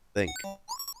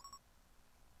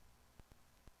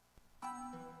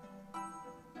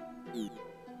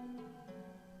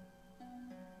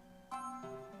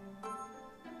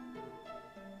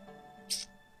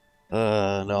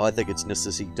 No, I think it's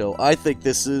Necesito. I think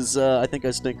this is, I think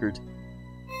I stinkered.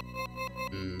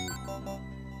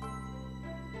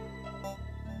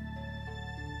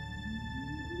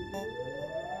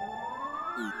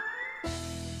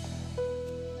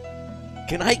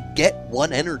 Can I get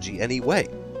one energy anyway?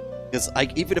 Because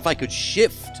even if I could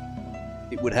shift,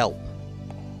 it would help.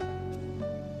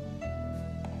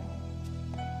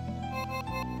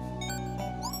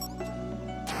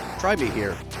 Try me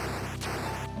here.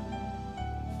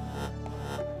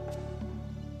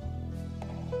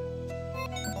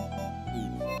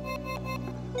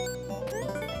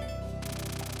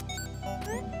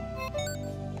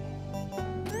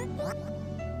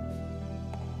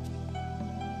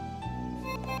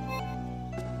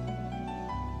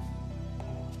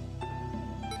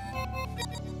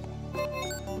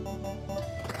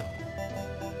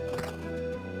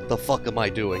 The fuck am I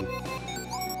doing?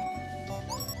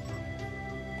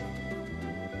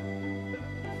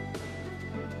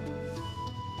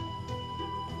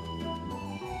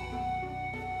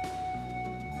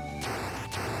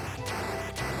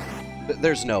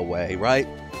 There's no way, right?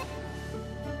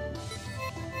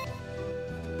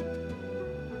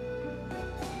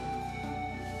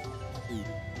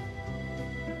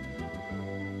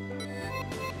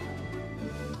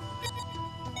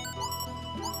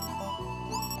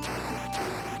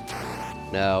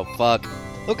 No, fuck.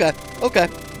 Okay, okay.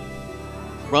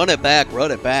 Run it back,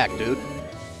 dude.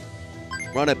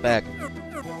 Run it back.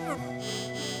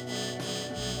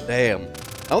 Damn.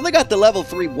 I only got to level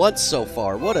 3 once so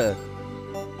far. What a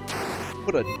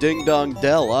ding-dong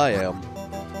dell I am.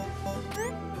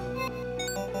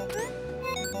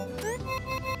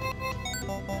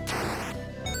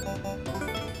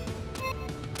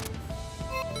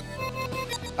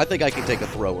 I think I can take a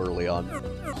throw early on.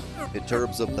 In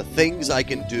terms of the things I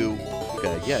can do.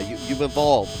 Okay, yeah, you've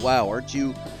evolved. Wow, aren't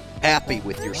you happy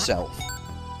with yourself?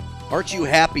 Aren't you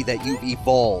happy that you've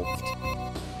evolved?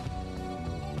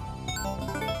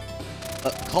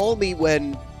 Call me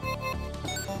when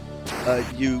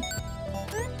you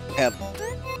have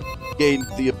gained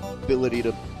the ability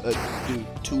to do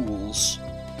tools.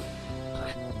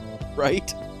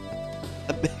 Right?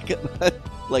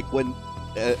 Like when...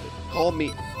 call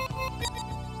me...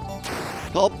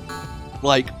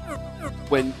 Like,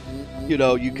 when, you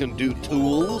know, you can do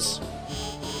tools?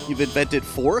 You've invented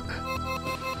fork?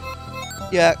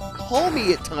 Yeah, call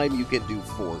me at time you can do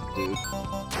fork, dude.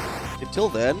 Until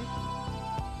then,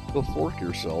 go fork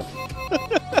yourself.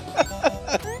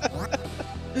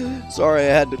 Sorry,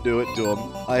 I had to do it to him.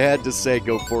 I had to say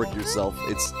go fork yourself.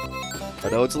 I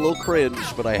know it's a little cringe,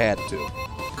 but I had to.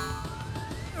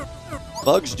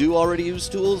 Bugs do already use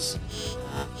tools?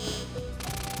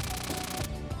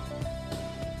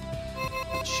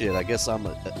 Shit, I guess I'm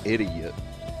an idiot.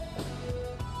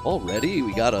 Already?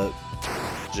 We got a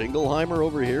Jingleheimer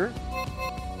over here?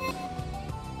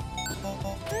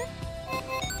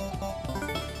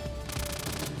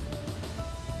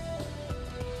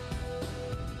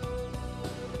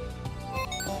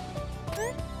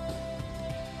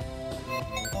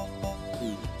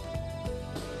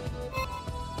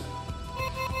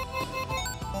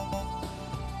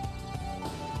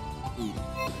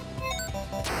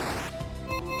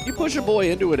 You push a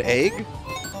boy into an egg?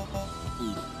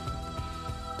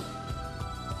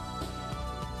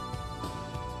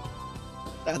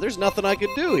 There's nothing I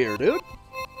can do here, dude.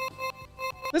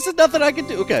 This is nothing I can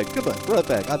do. Okay, goodbye. Right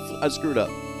back. I screwed up.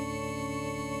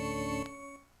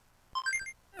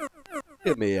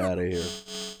 Get me out of here.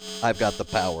 I've got the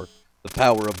power. The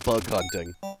power of bug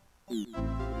hunting.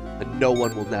 And no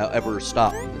one will now ever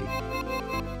stop me.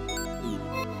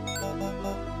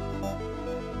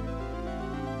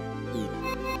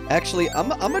 Actually,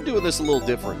 I'm doing this a little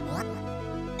different.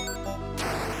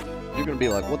 You're gonna be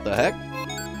like, what the heck?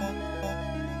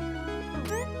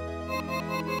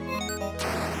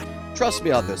 Trust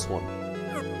me on this one.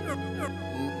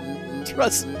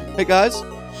 Hey guys,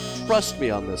 trust me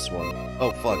on this one.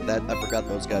 Oh fuck, I forgot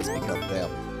those guys become them.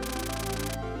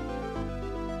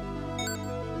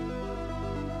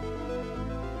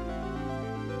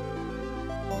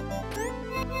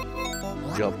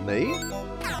 Jump me.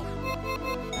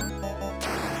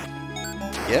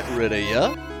 Get rid of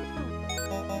ya.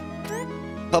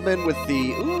 Come in with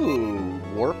the, ooh,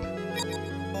 warp.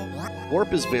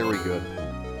 Warp is very good.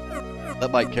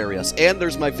 That might carry us. And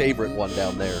there's my favorite one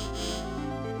down there.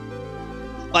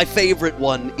 My favorite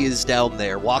one is down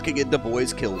there. Walking into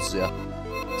boys kills ya.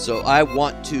 So I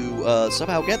want to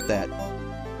somehow get that.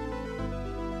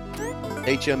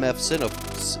 HMF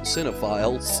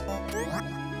cinephiles.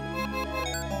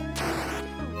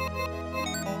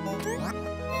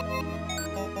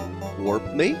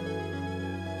 Warp me?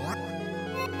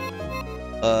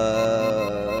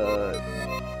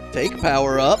 Take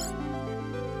power up.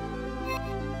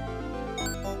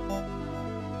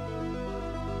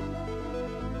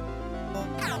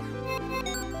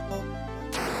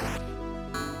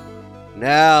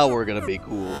 Now we're gonna be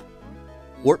cool.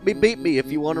 Warp me, beat me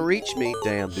if you want to reach me.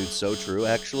 Damn, dude, so true,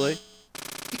 actually.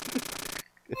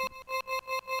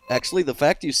 Actually, the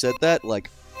fact you said that, like,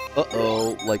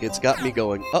 uh-oh, like, it's got me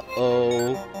going,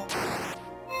 uh-oh.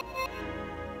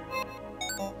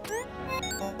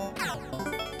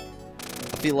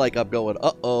 I feel like I'm going,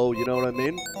 uh-oh, you know what I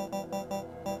mean?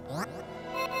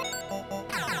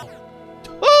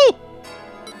 Oh!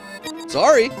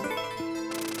 Sorry!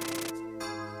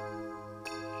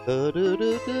 You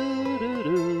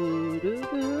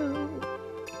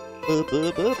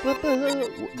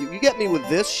get me with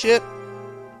this shit?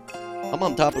 I'm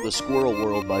on top of the squirrel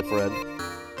world, my friend.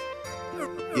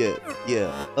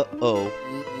 Yeah, uh-oh.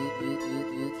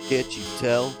 Can't you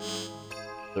tell?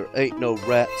 There ain't no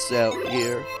rats out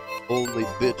here, only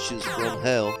bitches from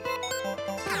hell.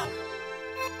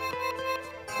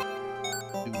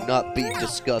 Do not be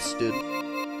disgusted.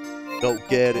 Don't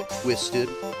get it twisted.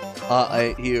 I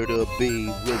ain't here to be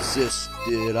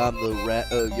resisted. I'm the rat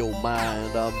of your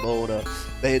mind. I'm gonna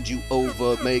bend you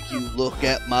over, make you look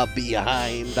at my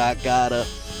behind. I got a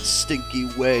stinky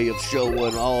way of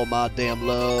showing all my damn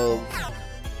love.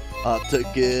 I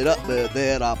take it up and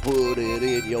then I put it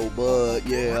in your butt,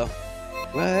 yeah.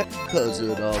 Right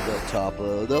cousin on the top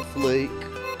of the flake.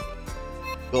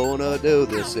 Gonna do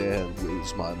this and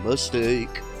lose my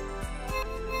mistake.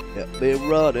 Get me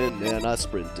running and I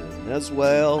sprinting as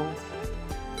well.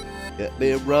 Get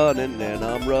me running and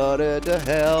I'm running to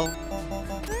hell.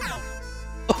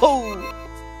 Oh,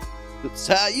 that's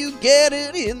how you get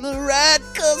it in the right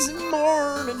cousin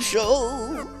morning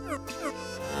show.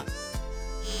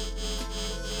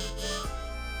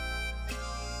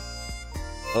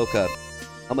 Okay,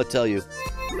 I'm gonna tell you.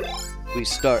 We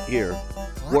start here.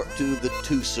 Work to the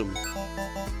twosome.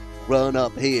 Run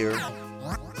up here.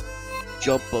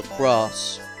 Jump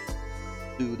across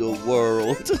to the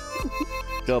world.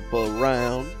 Jump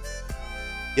around.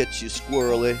 Get you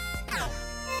squirrely.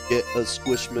 Get a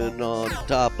squishman on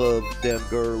top of them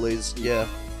girlies. Yeah.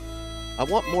 I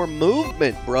want more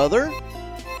movement, brother.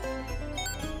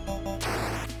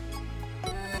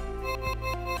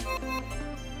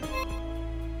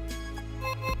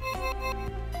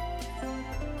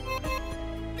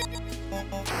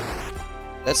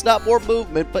 That's not more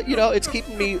movement, but you know, it's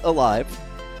keeping me alive.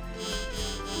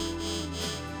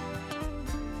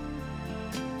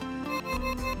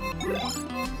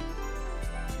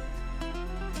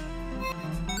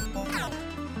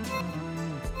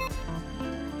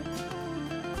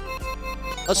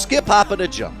 A skip, hop, and a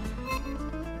jump.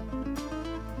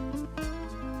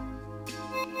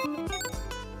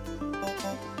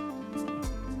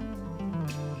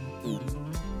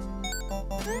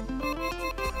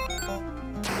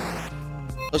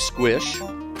 A squish,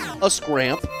 a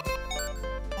scramp.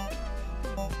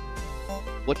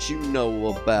 What you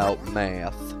know about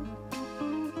math?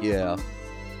 Yeah.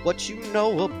 What you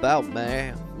know about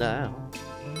math now?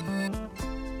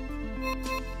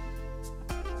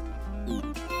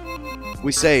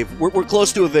 We save. We're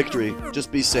close to a victory.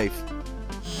 Just be safe.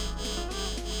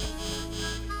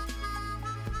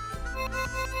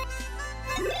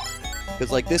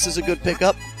 Because, like, this is a good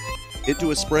pickup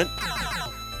into a sprint.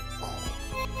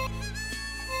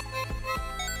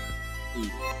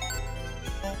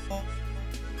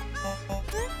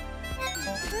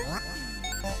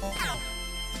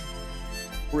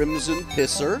 Crimson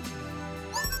Pisser.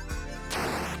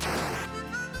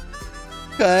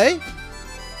 Okay.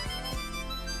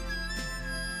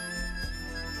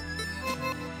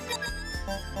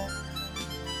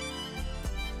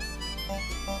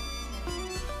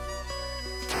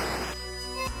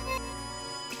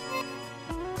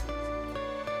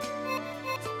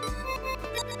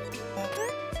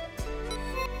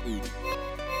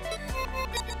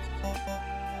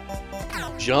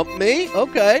 Jump me?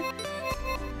 Okay.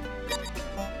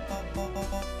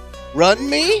 Run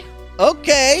me?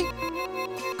 Okay.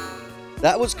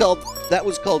 That was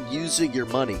called using your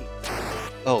money.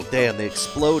 Oh, damn, they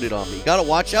exploded on me. Gotta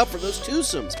watch out for those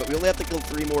twosomes, but we only have to kill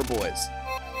 3 more boys.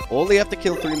 Only have to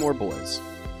kill 3 more boys.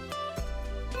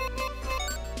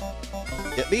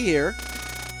 Get me here.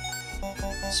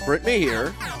 Sprint me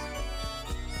here.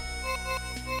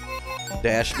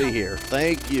 Dash me here.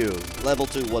 Thank you. Level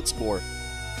 2, what's more?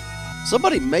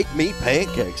 Somebody make me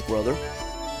pancakes, brother.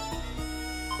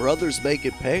 Brother's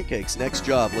making pancakes. Next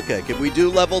job. Okay, can we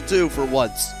do level 2 for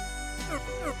once?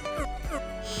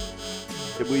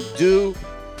 Can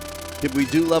we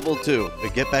do level 2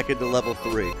 and get back into level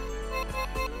 3?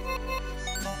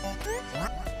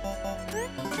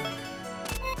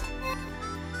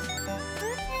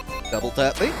 Double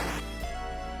tap me.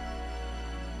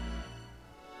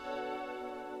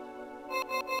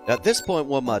 At this point,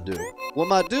 what am I do?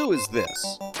 What I do is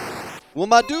this.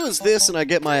 What I do is this, and I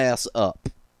get my ass up.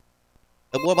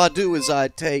 And what I do is I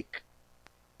take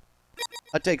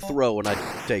throw, and I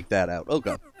take that out.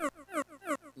 Okay.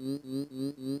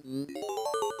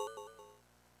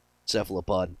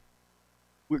 Cephalopod.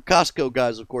 We're Costco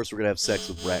guys, of course we're gonna have sex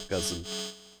with Rat Cousin.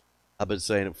 I've been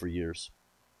saying it for years.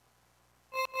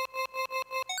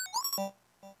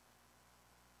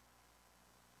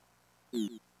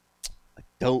 I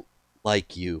don't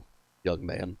like you, young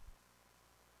man.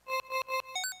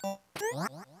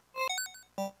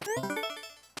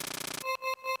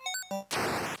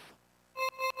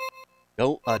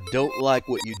 I don't like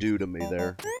what you do to me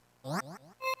there.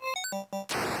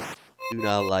 Do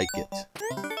not like it.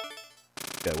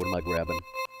 Okay, what am I grabbing?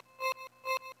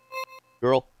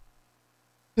 Girl.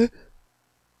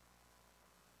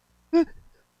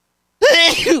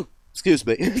 Excuse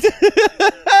me.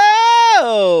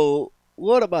 Oh,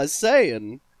 what am I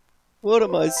saying? What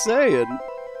am I saying?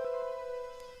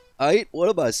 What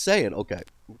am I saying? Okay,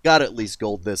 gotta at least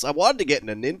gold this. I wanted to get in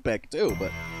an Ninpeck too,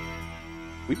 but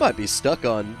we might be stuck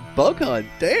on Bug Hunt.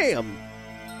 Damn.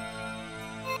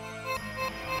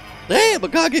 Damn, I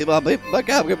gotta get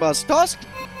my stuff.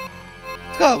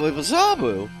 Gotta leave a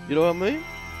Zabu. You know what I mean?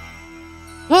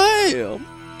 Damn.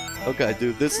 Okay,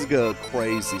 dude, this is a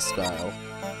crazy style.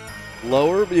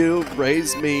 Lower you,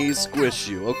 raise me, squish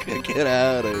you. Okay, get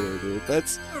out of here, dude.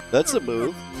 That's a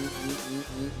move.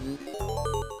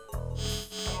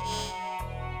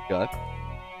 Okay.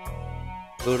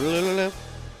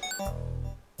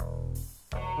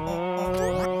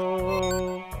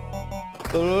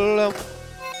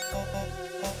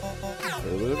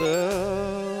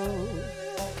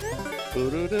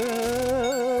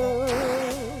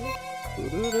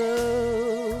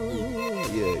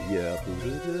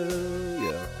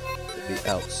 Yeah. The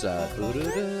outside.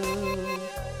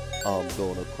 I'm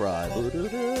gonna cry.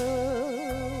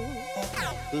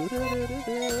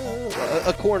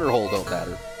 A corner hole don't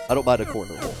matter. I don't mind a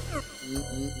corner hole.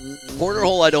 Corner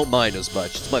hole I don't mind as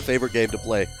much. It's my favorite game to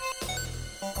play.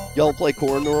 Y'all play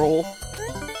corner hole?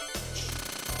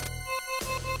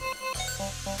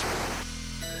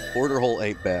 Corner hole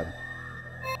ain't bad.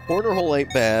 Corner hole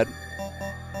ain't bad.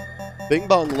 Bing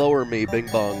bong lower me, bing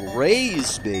bong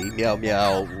raise me. Meow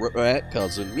meow rat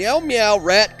cousin. Meow meow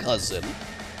rat cousin.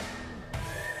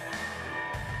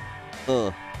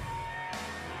 I'm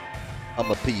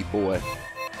a pea boy.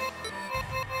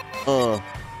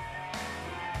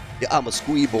 Yeah, I'm a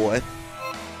squee boy.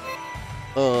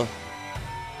 I'm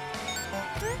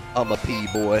a pea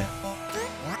boy.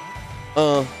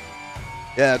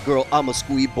 Yeah, girl, I'm a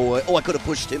squee boy. Oh, I could have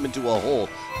pushed him into a hole.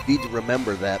 Need to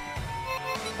remember that.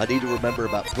 I need to remember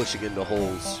about pushing into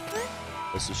holes.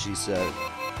 That's what she said.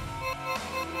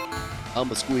 I'm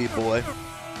a squee boy.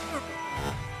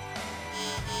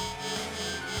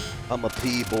 I'm a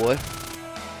pea boy.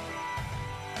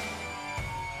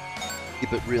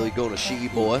 Keep it really going to she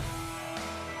boy.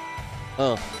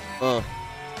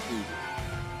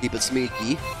 Keep it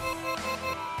sneaky.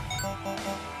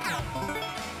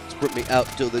 Sprint me out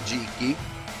till the G-key.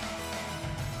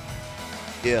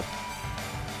 Yeah.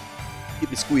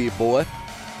 Keep me squee boy.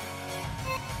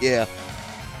 Yeah.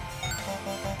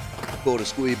 Go to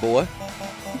squee boy.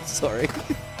 Sorry.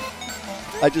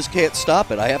 I just can't stop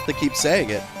it. I have to keep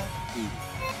saying it.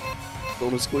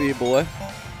 Go to squee boy.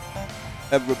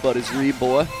 Everybody's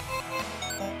boy.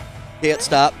 Can't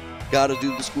stop. Gotta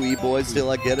do the squee boys till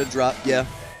I get a drop. Yeah.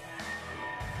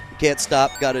 You can't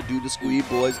stop. Gotta do the squee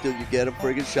boys till you get a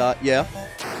friggin' shot. Yeah.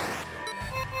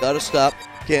 Gotta stop.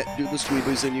 Can't do the squee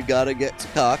boys and you gotta get to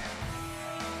cock.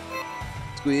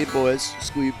 Squee boys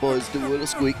doing a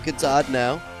squeak. It's odd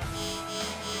now.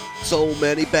 So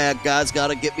many bad guys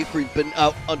gotta get me creeping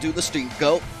out onto the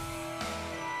stinko.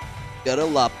 Got a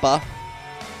lappa.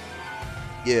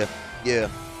 Yeah.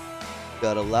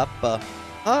 Got a lappa.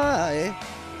 Hi.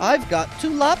 I've got to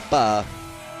lappa.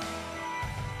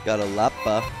 Got a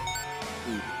lappa.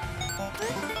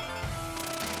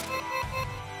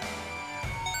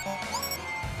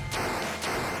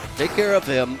 Take care of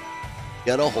him.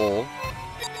 Get a hole.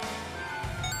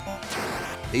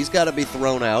 He's got to be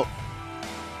thrown out.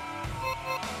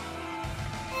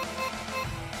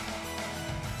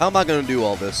 How am I going to do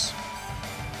all this?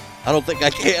 I don't think I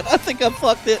can. I think I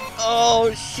fucked it.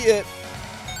 Oh, shit.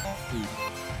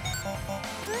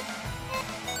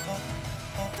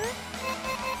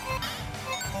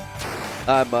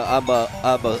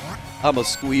 I'm a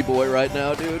squee boy right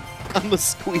now, dude. I'm a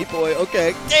squee boy.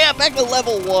 Okay. Damn, back to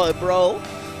level 1, bro.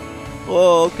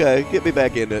 Oh, okay. Get me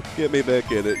back in it. Get me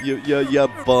back in it. You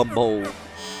bumhole.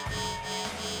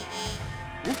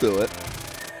 We'll do it.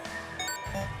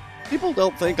 People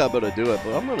don't think I'm gonna do it,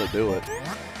 but I'm gonna do it.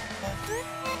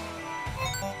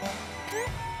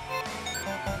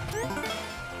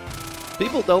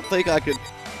 People don't think I could...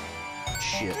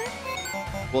 Shit.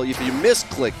 Well, if you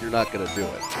misclick, you're not gonna do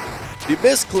it. If you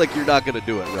misclick, you're not gonna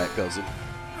do it, rat cousin.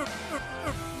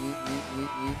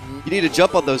 You need to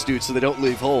jump on those dudes so they don't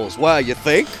leave holes. Wow, you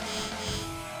think?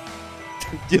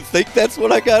 You think that's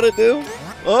what I gotta do?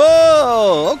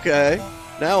 Oh, okay.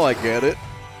 Now I get it.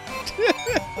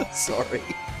 Sorry.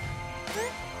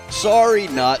 Sorry,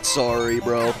 not sorry,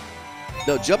 bro.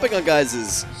 No, jumping on guys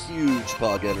is huge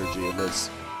pog energy in this.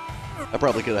 I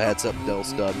probably could have had something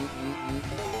else done.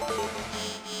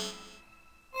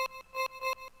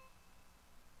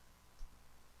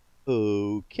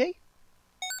 Okay.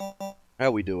 How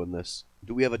are we doing this?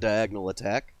 Do we have a diagonal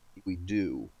attack? We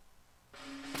do.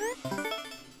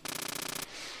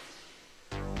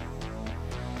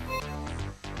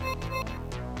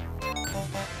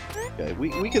 Okay,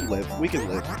 we can live. We can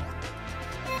live.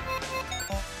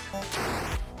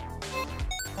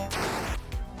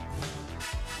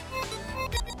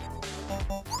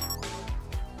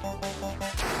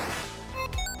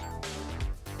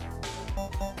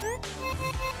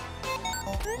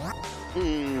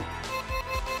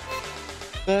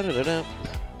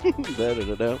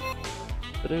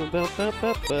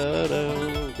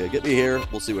 Okay, get me here.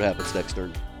 We'll see what happens next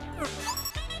turn.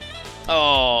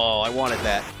 Oh, I wanted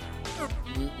that.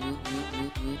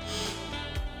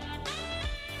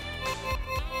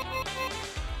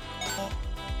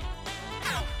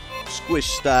 Squish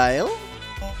style.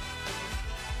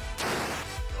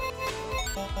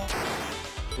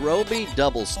 Roby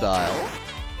double style.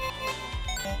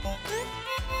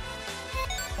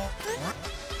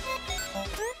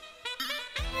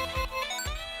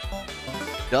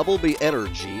 Double B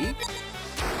energy.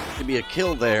 Give me a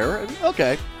kill there.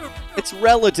 Okay. It's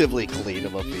relatively clean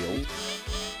of a field.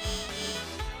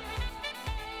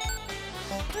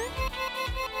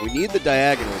 We need the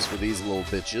diagonals for these little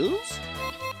bitches.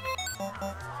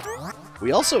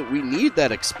 We need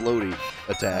that exploding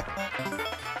attack.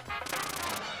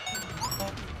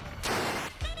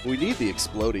 We need the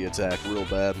exploding attack real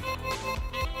bad.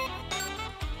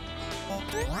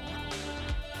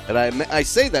 And I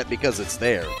say that because it's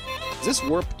there. Is this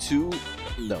warp to...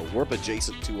 No, warp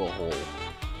adjacent to a hole,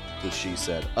 as she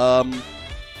said.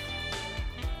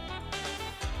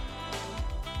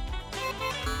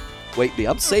 Wait me,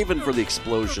 I'm saving for the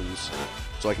explosions,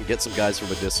 so I can get some guys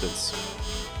from a distance.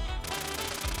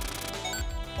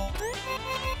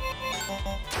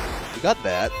 We got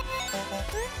that.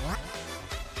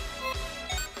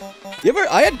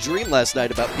 I had a dream last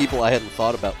night about people I hadn't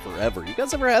thought about forever. You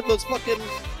guys ever had those fucking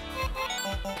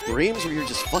dreams where you're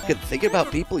just fucking thinking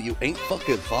about people you ain't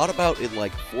fucking thought about in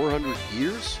like 400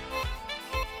 years?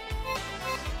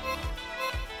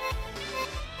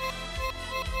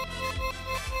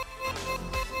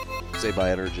 Save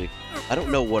my energy. I don't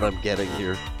know what I'm getting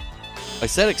here. I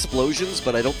said explosions,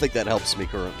 but I don't think that helps me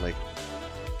currently.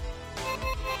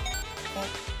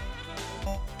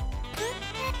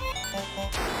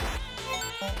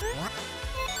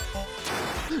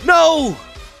 No!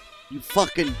 You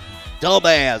fucking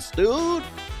dumbass, dude!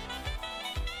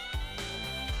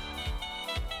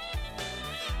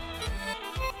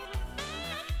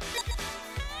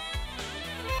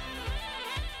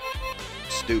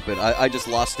 Stupid. I just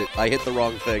lost it. I hit the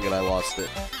wrong thing and I lost it.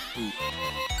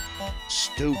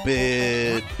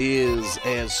 Stupid is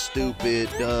as stupid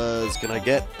does. Can I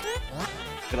get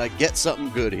something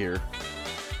good here?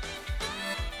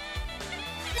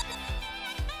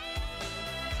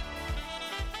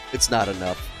 It's not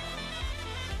enough.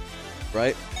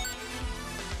 Right?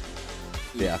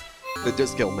 Yeah. It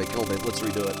just killed me. Kill me. Let's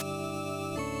redo it.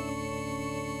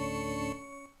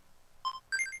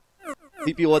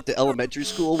 People you went to elementary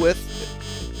school with?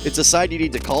 It's a sign you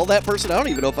need to call that person? I don't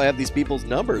even know if I have these people's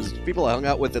numbers. People I hung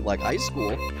out with in, like, high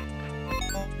school.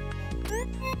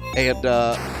 And,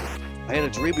 I had a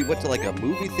dream we went to, like, a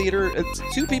movie theater. It's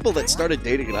two people that started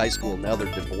dating in high school, and now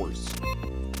they're divorced.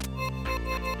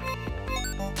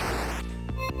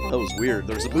 That was weird.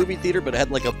 There was a movie theater, but it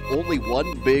had like only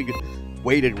one big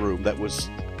waiting room that was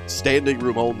standing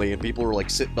room only, and people were like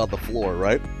sitting on the floor,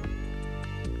 right?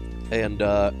 And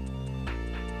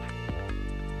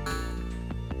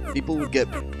people would get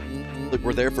like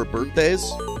were there for birthdays,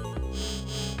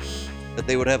 that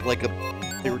they would have like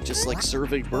they were just like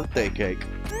serving birthday cake.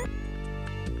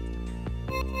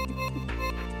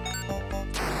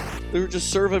 They were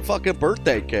just serving fucking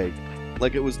birthday cake.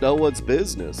 Like it was no one's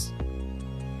business.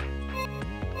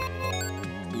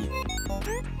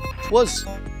 It was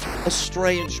a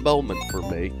strange moment for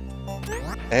me.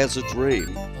 As a dream.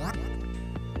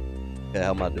 Yeah,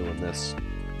 how am I doing this?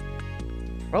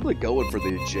 Probably going for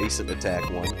the adjacent attack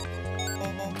one.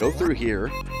 Go through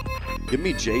here. Give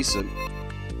me Jason.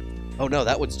 Oh no,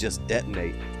 that one's just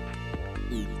detonate.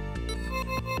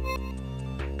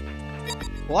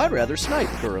 Well, I'd rather snipe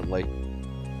currently.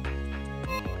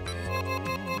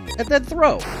 And then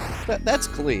throw. That's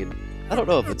clean. I don't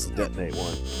know if it's the detonate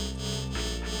one.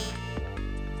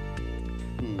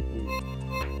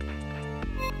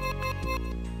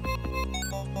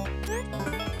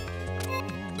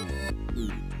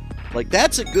 Like,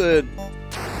 that's a good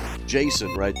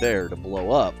Jason right there to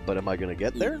blow up, but am I going to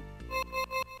get there?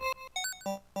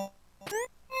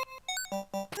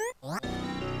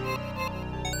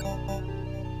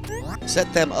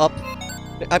 Set them up.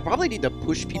 I probably need to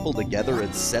push people together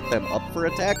and set them up for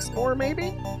attacks more,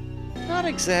 maybe? Not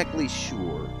exactly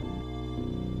sure.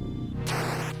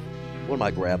 What am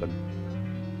I grabbing?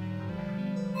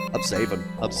 I'm saving.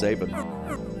 I'm saving.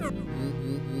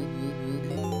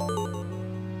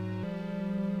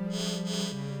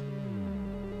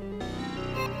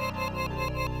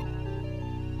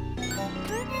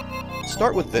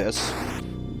 Start with this.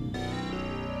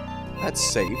 That's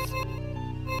safe.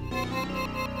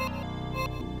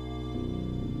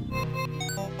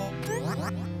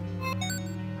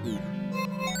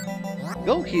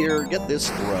 Go here, get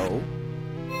this throw.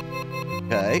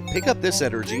 Okay, pick up this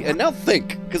energy, and now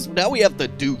think, because now we have to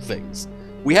do things.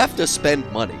 We have to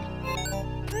spend money.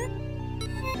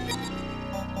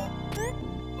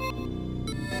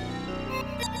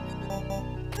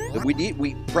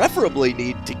 We preferably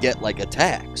need to get, like,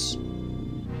 attacks.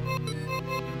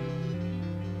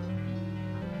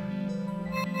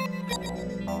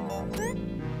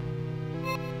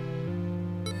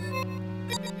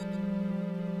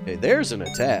 Okay, there's an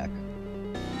attack.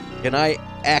 Can I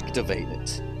activate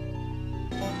it?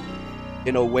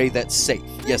 In a way that's safe?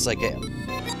 Yes, I can.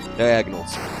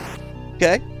 Diagonals.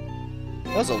 Okay.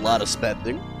 That was a lot of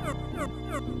spending.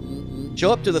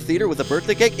 Show up to the theater with a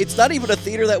birthday cake? It's not even a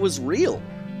theater that was real.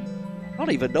 I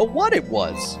don't even know what it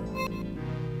was.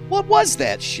 What was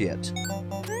that shit?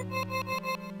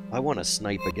 I want to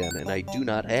snipe again, and I do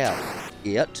not have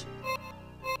it.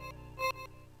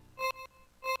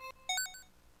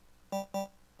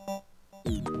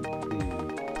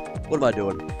 What am I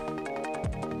doing?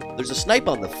 There's a snipe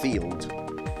on the field.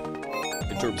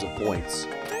 In terms of points.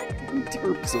 In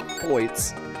terms of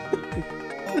points.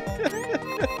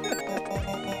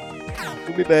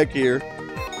 Put me back here.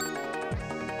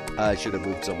 I should have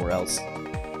moved somewhere else.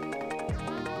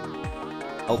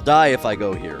 I'll die if I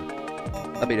go here.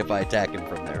 I mean, if I attack him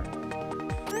from there.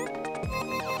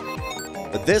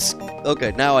 But this...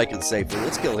 Okay, now I can safely.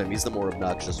 Let's kill him. He's the more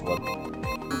obnoxious one.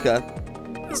 Okay.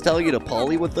 It's telling you to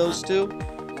poly with those two?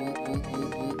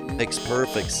 Makes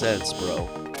perfect sense, bro.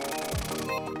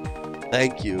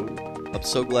 Thank you. I'm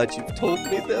so glad you've told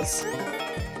me this.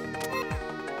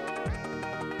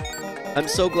 I'm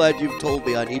so glad you've told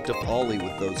me I need to poly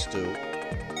with those two.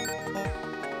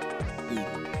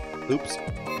 Oops.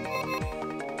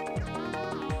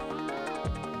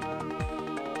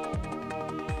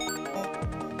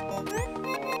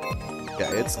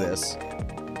 Okay, it's this.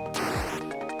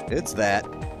 It's that.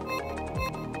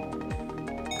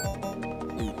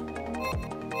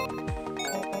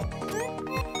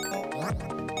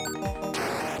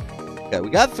 Okay, we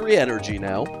got 3 energy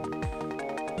now.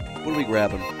 What are we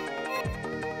grabbing?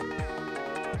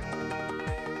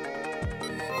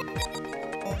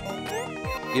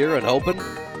 Here and hoping.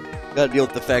 Gotta deal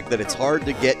with the fact that it's hard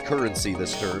to get currency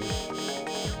this turn.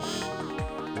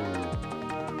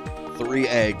 3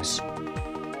 eggs.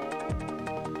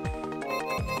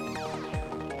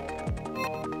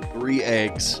 3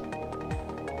 eggs.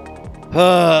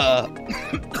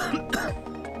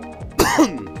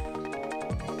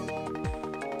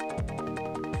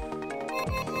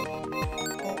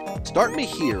 Start me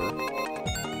here.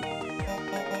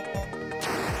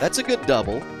 That's a good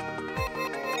double.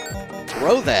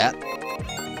 Throw that.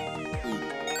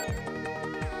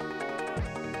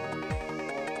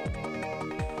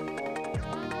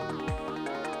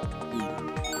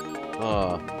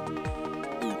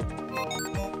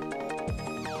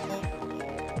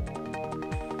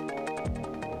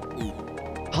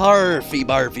 Barfy,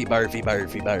 barfy, barfy,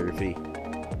 barfy, barfy.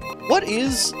 What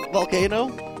is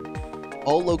volcano?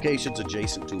 All locations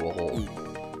adjacent to a hole.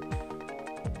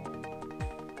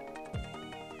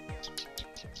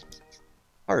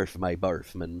 Barf, my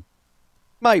barfman.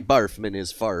 My barfman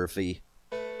is farfy.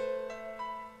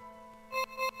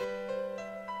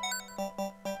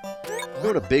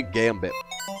 Doing a big gambit.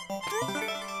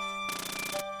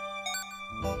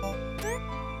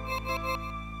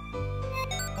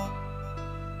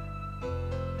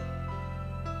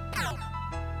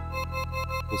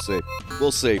 We'll see.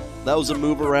 We'll see. That was a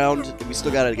move around. We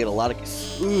still gotta get a lot of...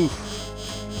 Ooh.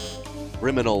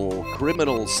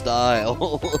 Criminal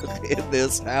style in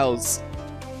this house.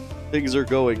 Things are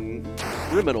going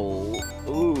criminal.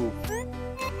 Ooh.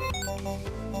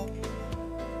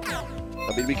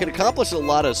 I mean, we can accomplish a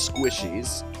lot of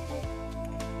squishies.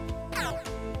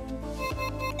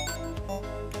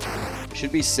 We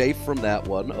should be safe from that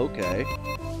one. Okay.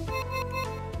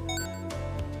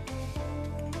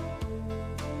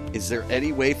 Is there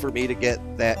any way for me to get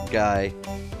that guy?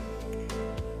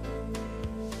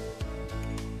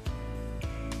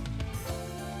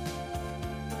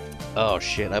 Oh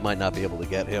shit, I might not be able to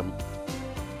get him.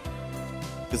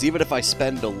 Because even if I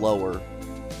spend a lower...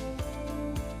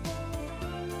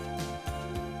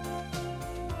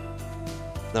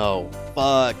 No,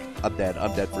 fuck. I'm dead.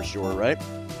 I'm dead for sure, right?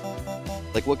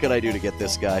 Like, what can I do to get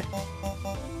this guy?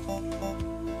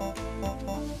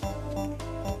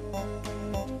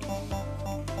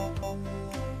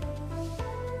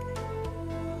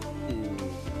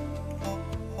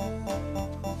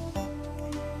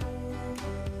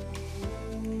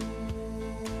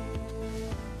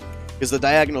 Because the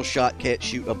diagonal shot can't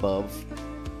shoot above.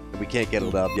 And we can't get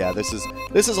it up. Yeah, this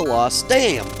is a loss.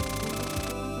 Damn!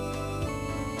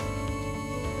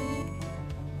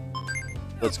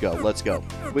 Let's go, let's go.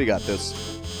 We got this.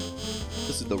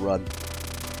 This is the run.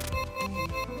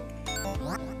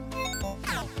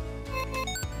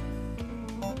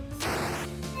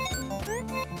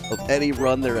 Of any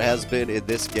run there has been in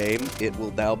this game, it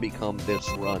will now become this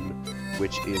run,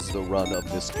 which is the run of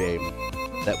this game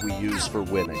that we use for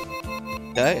winning.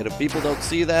 Okay, and if people don't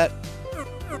see that,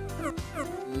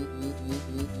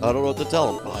 I don't know what to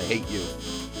tell them. Oh, I hate you.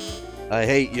 I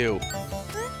hate you.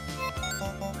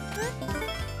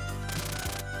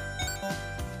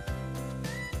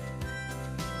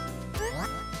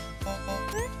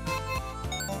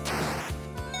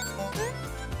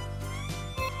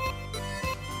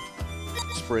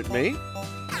 Sprint me.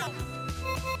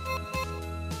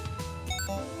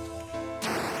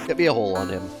 Get me a hole on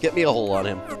him. Get me a hole on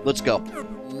him. Let's go.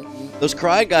 Those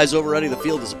crying guys overrunning the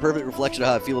field is a perfect reflection of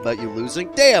how I feel about you losing.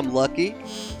 Damn, Lucky.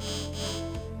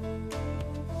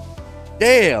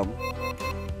 Damn.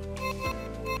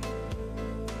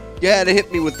 You had to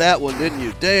hit me with that one, didn't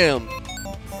you? Damn.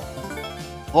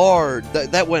 Hard.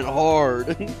 That went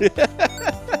hard.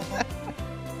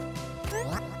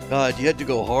 God, you had to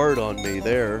go hard on me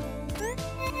there.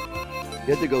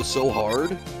 You had to go so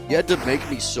hard. You had to make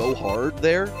me so hard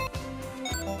there.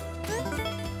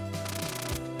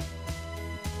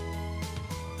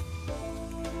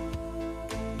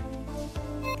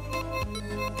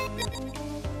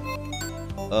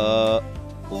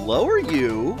 Lower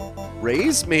you,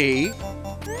 raise me,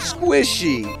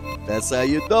 squishy. That's how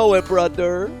you know it,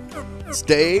 brother.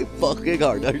 Stay fucking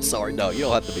hard. I'm sorry, no, you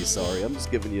don't have to be sorry. I'm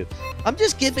just giving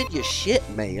you shit,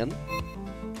 man.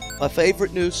 My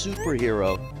favorite new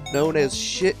superhero, known as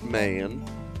Shit Man.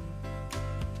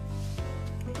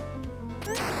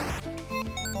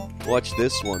 Watch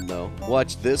this one, though.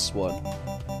 Watch this one.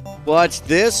 Watch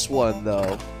this one,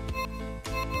 though.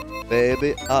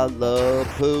 Baby, I love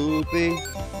pooping.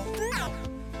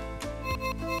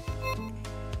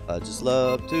 I just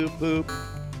love to poop.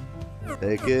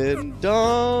 Taking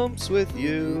dumps with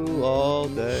you all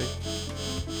day.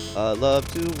 I love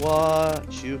to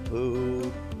watch you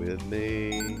poop with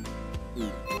me.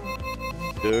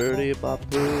 Dirty my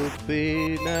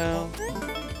poopy now.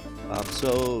 I'm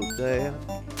so damn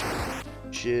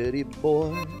shitty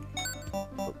boy.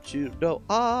 Don't you know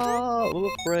I'm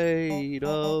afraid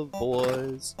of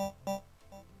boys.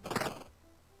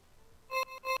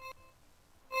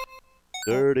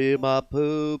 Dirty my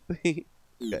poopy.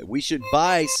 Okay, we should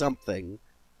buy something.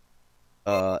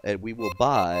 And we will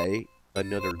buy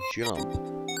another jump.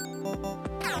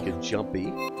 Like a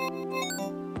jumpy.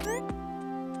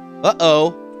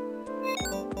 Uh-oh.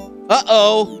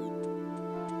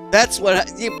 Uh-oh. That's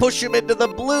what you push them into the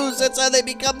blues. That's how they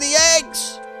become the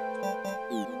eggs.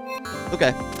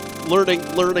 Okay.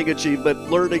 Learning achievement.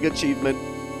 Learning achievement.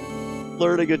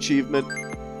 Learning achievement.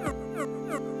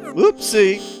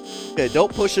 Whoopsie. Okay,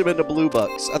 don't push him into blue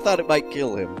bucks. I thought it might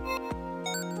kill him.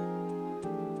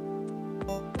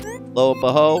 Lo and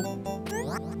behold,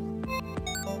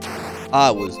 I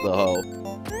was the hoe.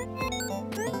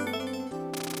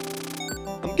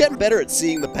 I'm getting better at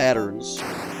seeing the patterns.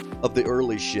 of the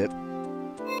early shit.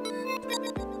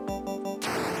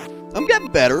 I'm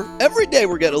getting better. Every day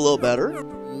we're getting a little better.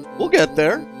 We'll get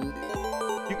there.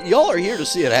 Y'all are here to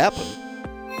see it happen.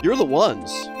 You're the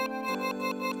ones.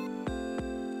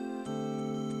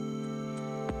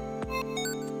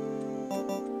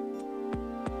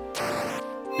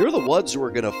 You're the ones who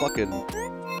are gonna fucking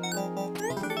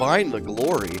find the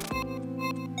glory.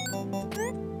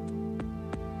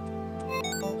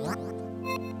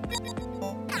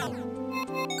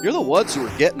 You're the ones who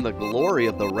are getting the glory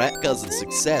of the Rat Cousin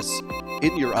success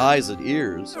in your eyes and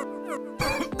ears.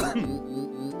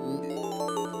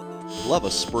 Love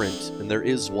a sprint, and there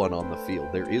is one on the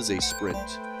field. There is a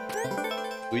sprint.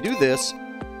 We do this,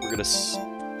 we're gonna...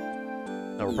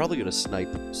 No, we're probably gonna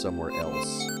snipe somewhere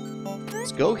else.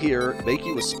 Let's go here, make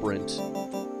you a sprint.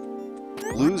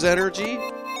 Lose energy?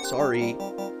 Sorry.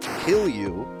 Kill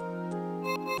you.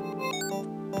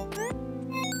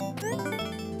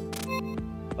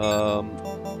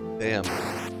 Damn.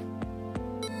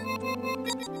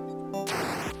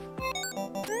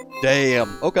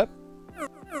 Damn. Okay.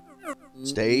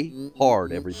 Stay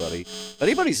hard, everybody. If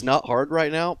anybody's not hard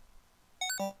right now,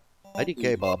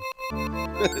 IDK, Bob.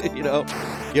 You know,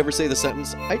 you ever say the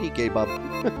sentence, IDK, Bob?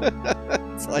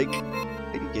 It's like,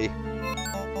 IDK.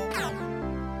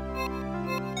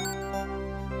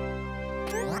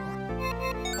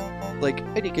 Like,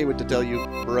 IDK what to tell you,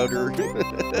 brother.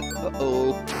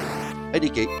 Uh-oh.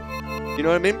 IDK. You know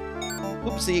what I mean?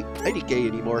 Oopsie, IDK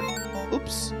anymore.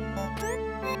 Oops.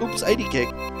 Oops, IDK.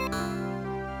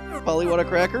 Polly want a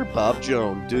cracker? Bob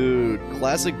Joan. Dude,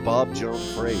 classic Bob Joan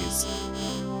phrase.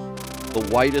 The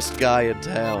whitest guy in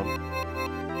town.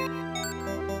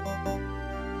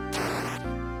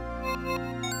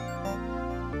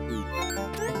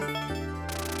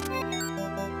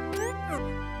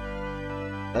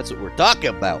 That's what we're talking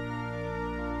about.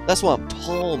 That's what I'm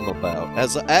talking about.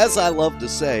 As I love to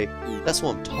say, that's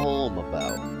what I'm talking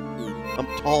about. I'm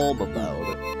talking about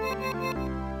it.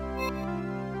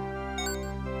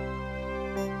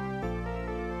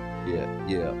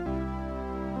 Yeah.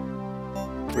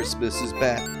 Christmas is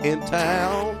back in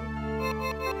town.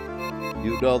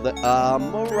 You know that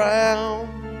I'm around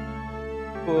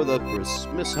for the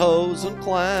Christmas hoes and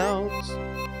clowns.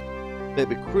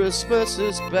 Baby, Christmas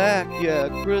is back, yeah,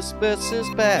 Christmas is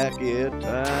back in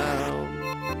town.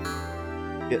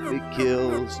 Get me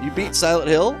kills. You beat Silent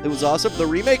Hill? It was awesome. The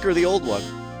remake or the old one?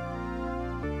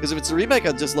 Because if it's a remake,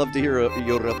 I'd just love to hear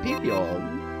your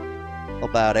opinion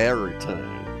about everything.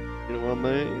 You know what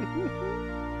I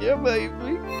mean? Yeah,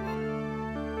 baby.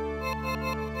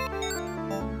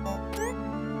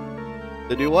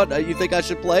 The new one? You think I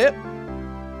should play it?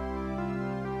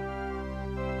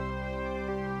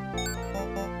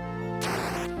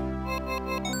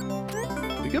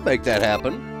 We could make that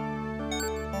happen.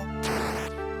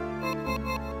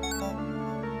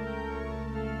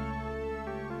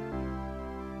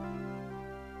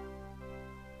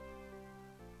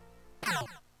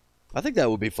 I think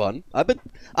that would be fun. I've been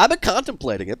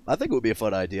contemplating it. I think it would be a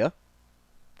fun idea.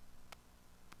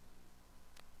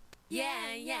 Yeah.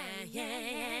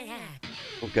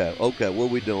 Okay. What are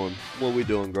we doing? What are we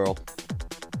doing, girl?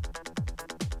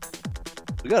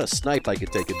 We got a snipe I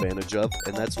could take advantage of,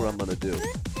 and that's what I'm gonna do.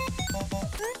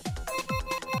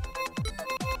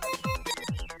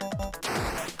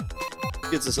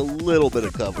 Gets us a little bit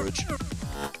of coverage.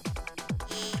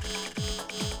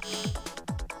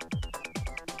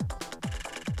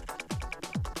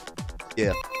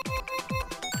 Yeah.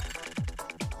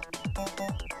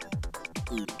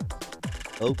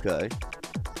 Okay.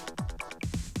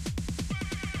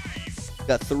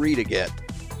 Got 3 to get.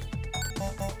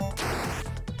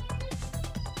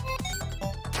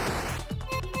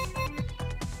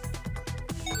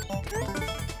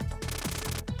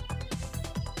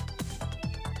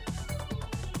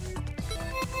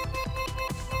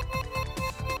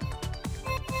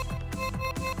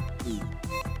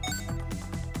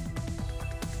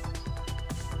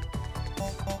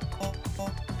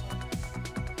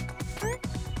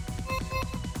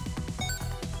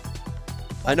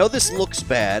 I know this looks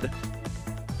bad,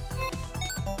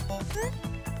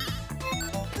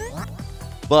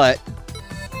 but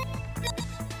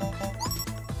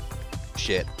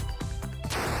shit,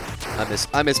 I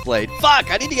misplayed.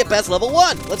 Fuck! I need to get past level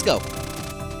 1. Let's go.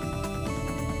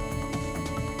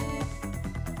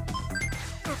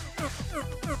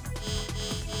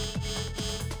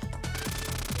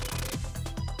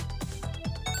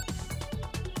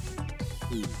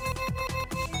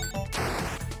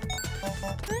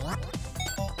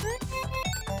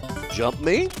 Jump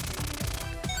me?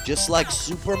 Just like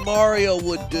Super Mario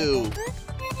would do.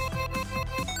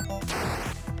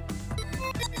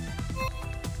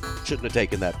 shouldn't have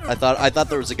taken that. I thought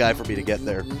there was a guy for me to get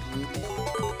there.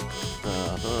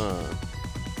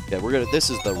 Yeah, this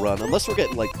is the run. Unless we're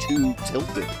getting, like, too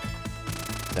tilted.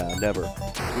 Nah, never.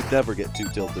 We'd never get too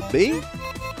tilted. Me?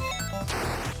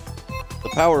 The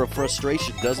power of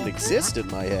frustration doesn't exist in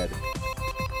my head.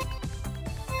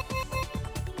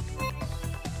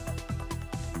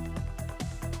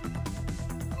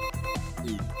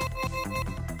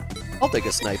 I'll take a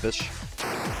snipish.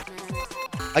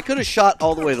 I could have shot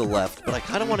all the way to the left, but I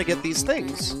kind of want to get these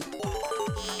things.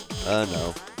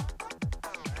 No.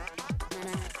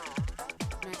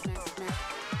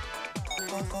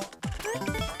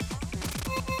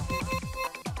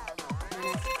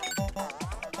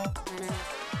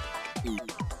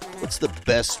 What's the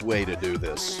best way to do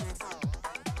this?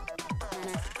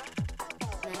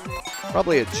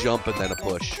 Probably a jump and then a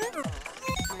push.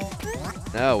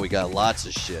 Now we got lots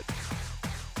of shit.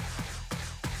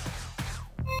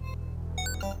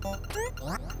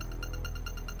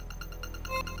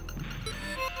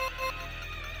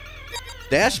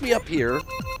 Dash me up here.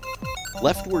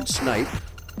 Leftward snipe.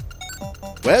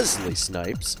 Wesley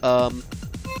snipes.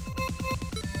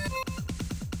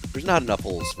 There's not enough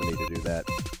holes for me to do that.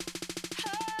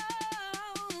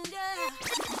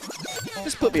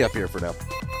 Just put me up here for now.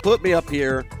 Put me up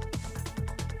here.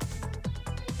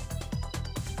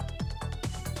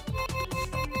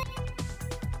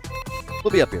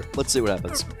 Put me up here. Let's see what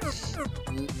happens.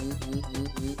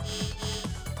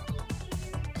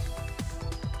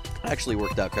 Actually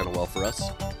worked out kind of well for us.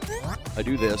 I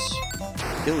do this.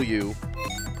 Kill you.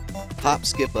 Hop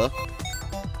skippa.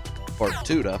 Or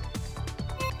tuta.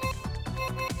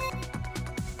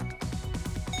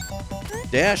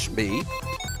 Dash me.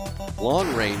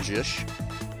 Long range-ish.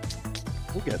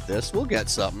 We'll get this. We'll get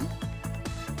something.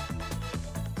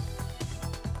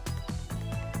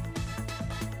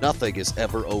 Nothing is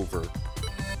ever over.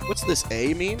 What's this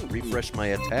A mean? Refresh my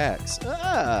attacks.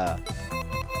 Ah!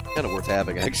 Kind of worth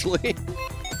having, actually.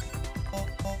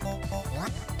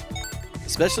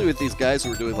 Especially with these guys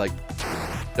who are doing, like,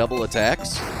 double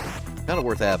attacks. Kind of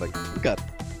worth having. We got...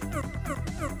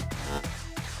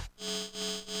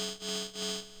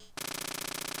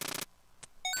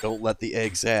 Don't let the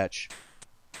eggs hatch.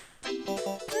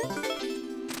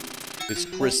 It's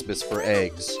Christmas for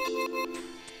eggs.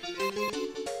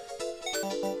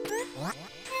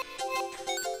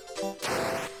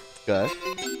 Okay.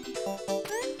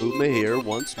 Move me here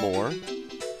once more.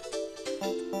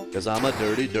 Because I'm a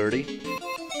dirty, dirty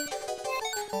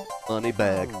money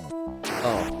bag.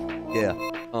 Oh, yeah.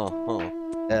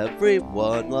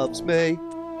 Everyone loves me.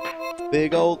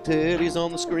 Big old titties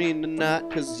on the screen tonight,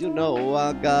 'cause you know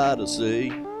I gotta see.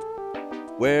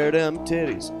 Where them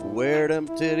titties, where them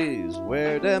titties,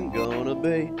 where them gonna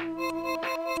be?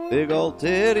 Big old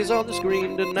titties on the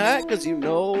screen tonight, 'cause you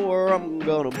know where I'm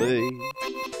gonna be.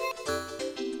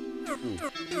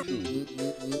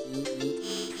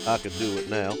 I can do it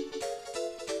now.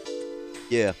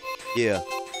 Yeah, yeah.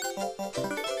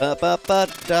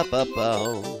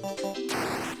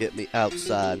 Get me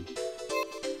outside.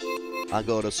 I'm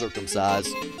going to circumcise.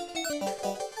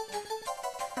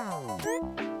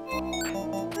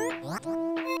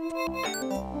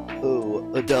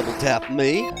 Ooh, a double tap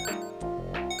me.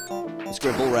 A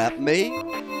scribble wrap me.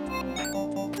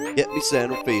 Get me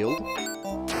center field.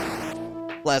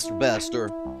 Blaster Baster.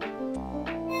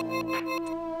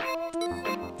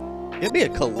 Give me a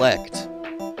collect.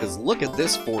 Because look at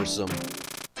this foursome.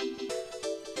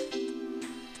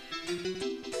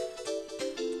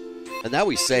 And now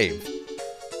we save.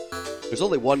 There's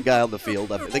only one guy on the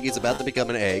field. I think he's about to become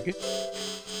an egg.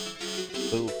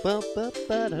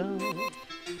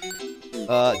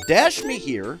 Dash me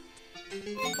here.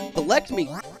 Collect me,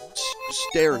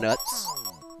 stare nuts.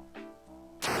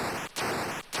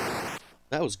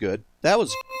 That was good. That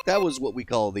was what we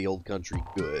call the old country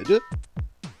good.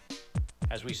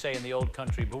 As we say in the old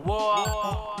country,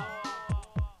 whoa.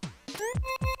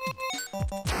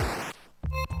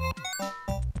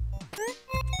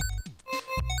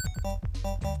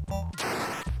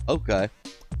 Okay.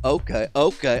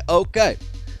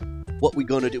 What we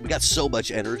gonna do? We got so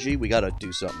much energy, we gotta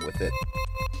do something with it.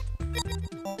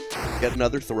 Get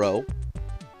another throw.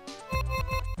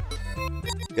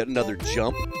 Get another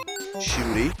jump.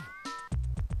 Shooty.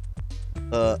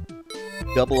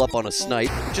 Double up on a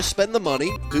snipe. Just spend the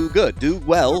money. Do good. Do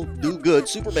well. Do good.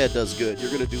 Superman does good.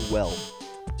 You're gonna do well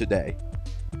today.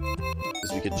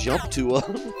 Because we can jump to a...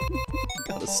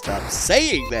 Gotta stop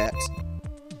saying that.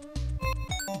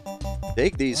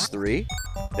 Take these three.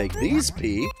 Take these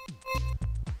P.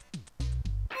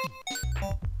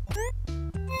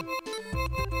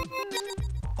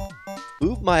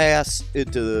 Move move my ass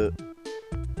into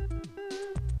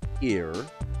here.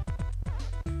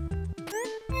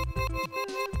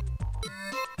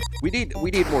 We need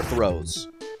more throws.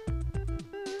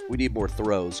 We need more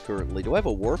throws currently. Do I have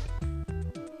a warp?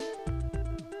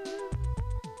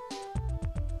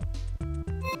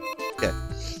 Okay.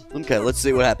 Okay, let's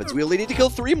see what happens. We only need to kill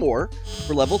 3 more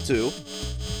for level 2.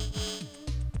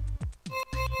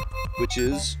 Which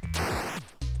is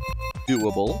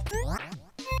doable.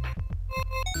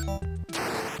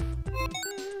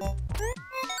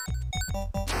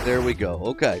 There we go.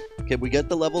 Okay. Can we get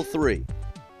the level 3?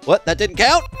 What? That didn't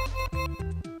count?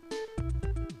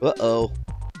 Uh-oh.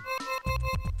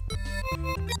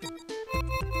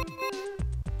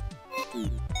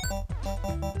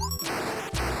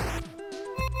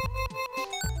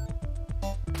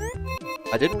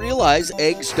 I didn't realize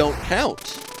eggs don't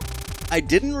count. I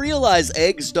didn't realize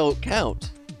eggs don't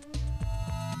count.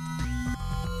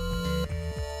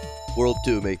 World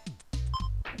to me.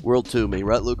 World to me,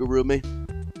 right, Lugarumi?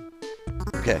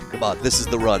 Okay, come on, this is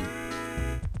the run.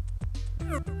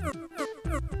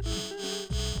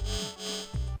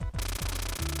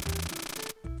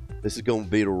 This is gonna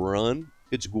be the run.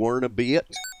 It's gonna be it.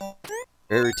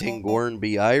 Everything gonna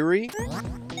be irie.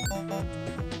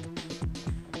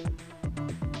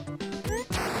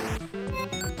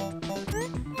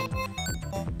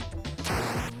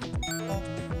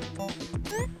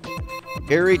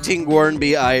 Everything gonna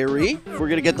be irie. We're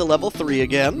gonna get to level 3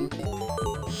 again.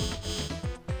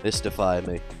 Mystify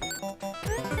me.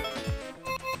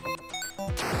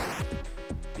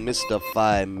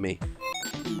 Mystify me.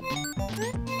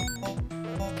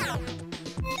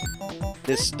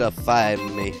 Mystify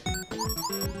me.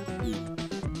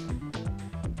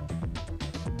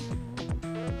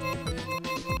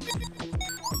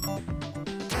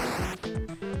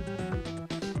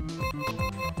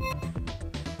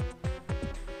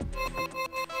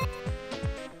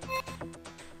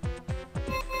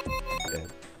 Okay.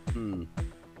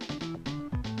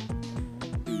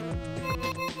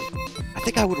 I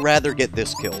think I would rather get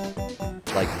this kill.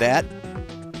 Like that.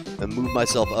 And move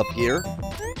myself up here.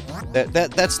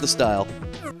 That's the style.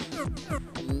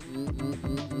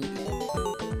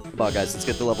 Come on, guys, let's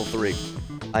get to level 3.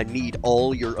 I need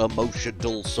all your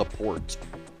emotional support.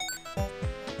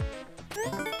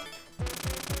 I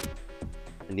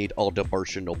need all the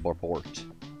emotional support.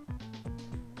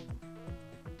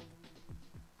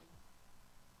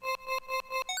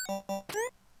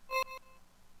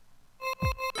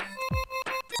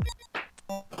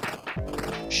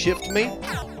 Shift me.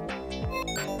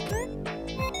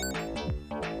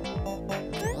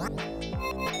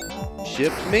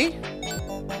 Shift me?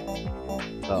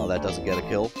 Oh, that doesn't get a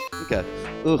kill. Okay.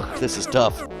 Ugh, this is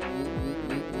tough.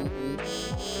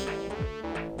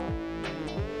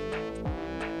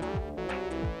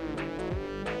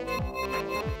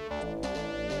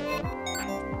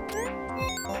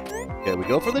 Okay, we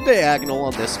go for the diagonal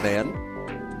on this man.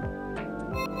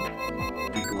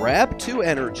 We grab 2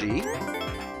 energy.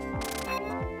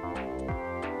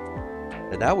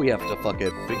 And now we have to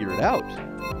fucking figure it out.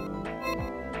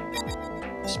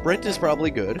 Sprint is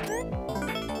probably good.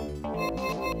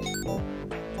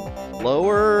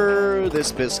 Lower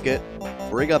this biscuit.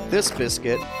 Bring up this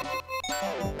biscuit.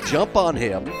 Jump on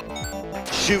him.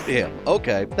 Shoot him.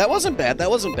 Okay. That wasn't bad. That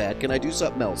wasn't bad. Can I do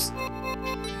something else?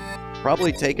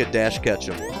 Probably take a dash catch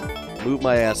him. Move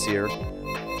my ass here.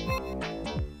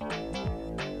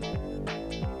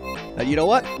 And you know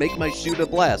what? Make my shoot a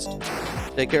blast.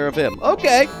 Take care of him.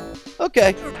 Okay.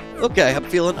 Okay. Okay. I'm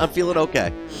feeling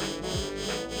okay.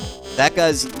 That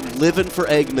guy's living for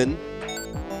Eggman.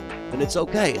 And it's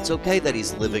okay. It's okay that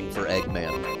he's living for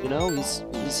Eggman. You know,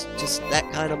 he's just that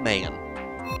kind of man.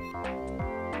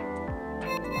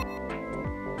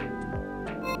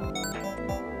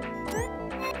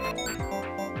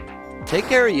 Take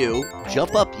care of you.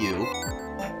 Jump up you.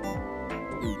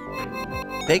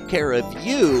 Take care of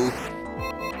you.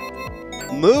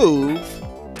 Move.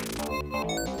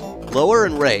 Lower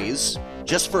and raise.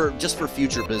 Just for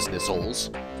future business holes.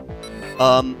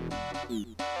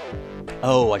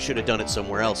 Oh, I should have done it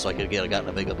somewhere else so I could have gotten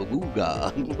a big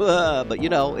babooga. But, you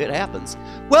know, it happens.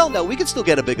 Well, no, we can still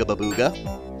get a big babooga.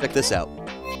 Check this out.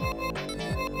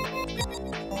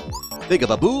 Big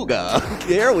babooga.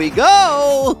 There we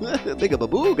go. Big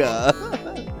babooga.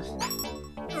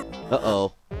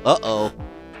 Uh-oh. Uh-oh.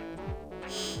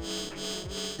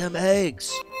 Them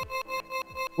eggs.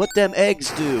 What them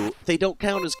eggs do? They don't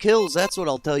count as kills, that's what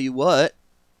I'll tell you what.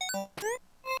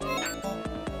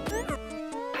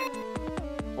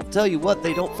 Tell you what,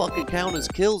 they don't fucking count as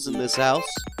kills in this house.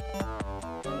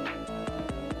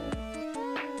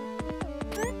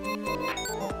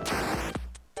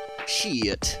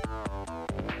 Shit.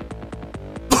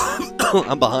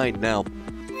 I'm behind now.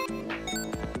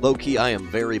 Low-key, I am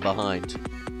very behind.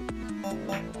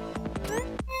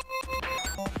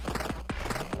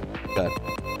 Okay.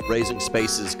 Raising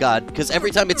spaces. God, because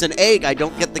every time it's an egg, I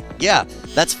don't get the... Yeah,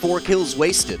 that's 4 kills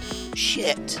wasted.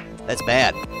 Shit. That's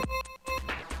bad.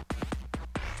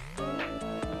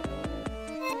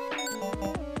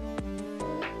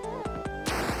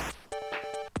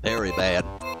 Very bad.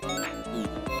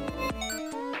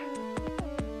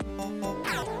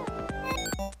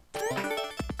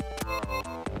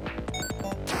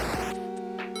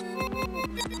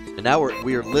 And now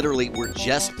we're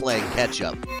just playing catch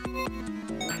up.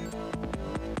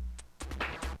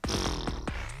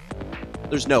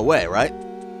 There's no way, right?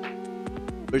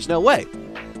 There's no way.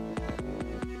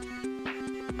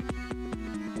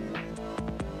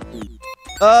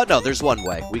 No, there's one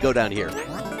way. We go down here.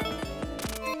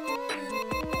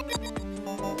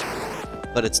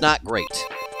 But it's not great.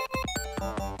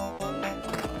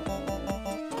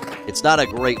 It's not a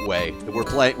great way. We're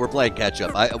playing catch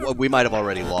up. We might have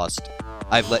already lost.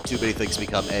 I've let too many things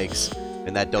become eggs,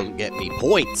 and that doesn't get me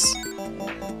points.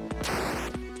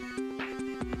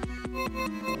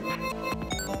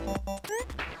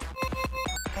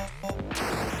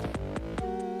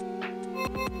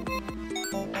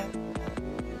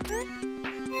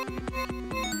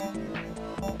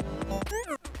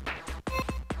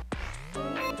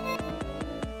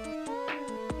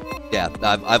 Yeah,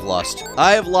 I've lost.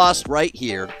 I have lost right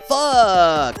here.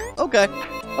 Fuck! Okay.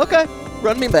 Okay.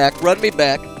 Run me back. Run me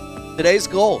back. Today's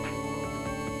goal.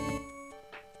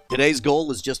 Today's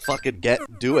goal is just fucking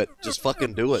do it. Just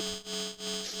fucking do it.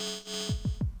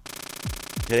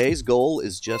 Today's goal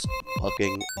is just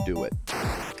fucking do it.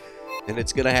 And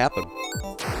it's gonna happen.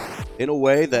 In a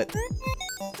way that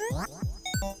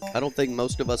I don't think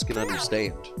most of us can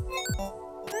understand.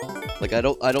 Like, I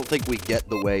don't think we get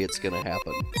the way it's gonna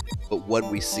happen. But when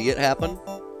we see it happen,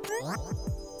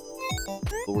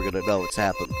 we're gonna know it's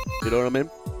happened. You know what I mean?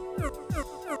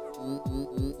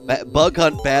 Bug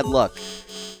hunt, bad luck.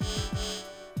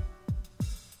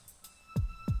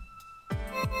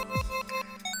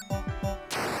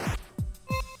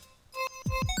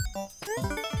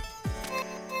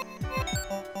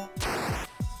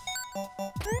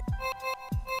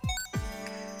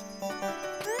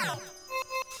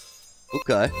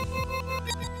 Okay.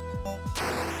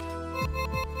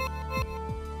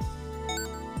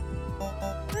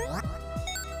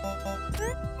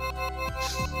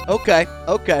 Okay,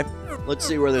 okay. Let's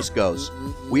see where this goes.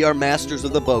 We are masters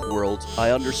of the bug world.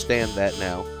 I understand that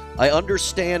now. I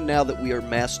understand now that we are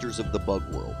masters of the bug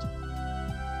world.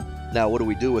 Now, what do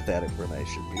we do with that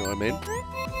information? You know what I mean?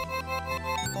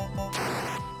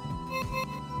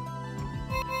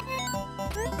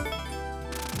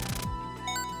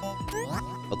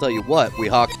 I'll tell you what, we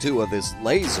hawk 2 of this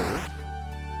laser.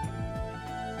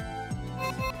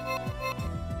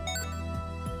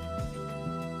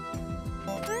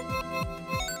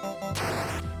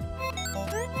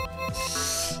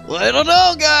 Well, I don't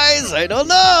know, guys. I don't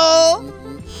know.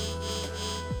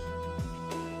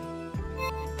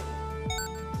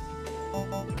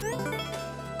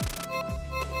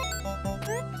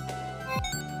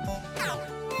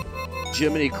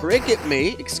 Jiminy Cricket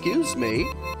me. Excuse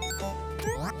me.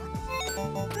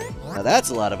 Now that's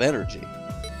a lot of energy.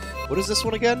 What is this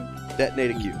one again?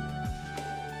 Detonate a cube.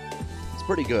 It's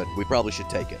pretty good. We probably should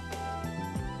take it.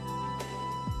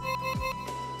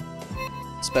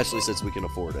 Especially since we can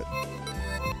afford it.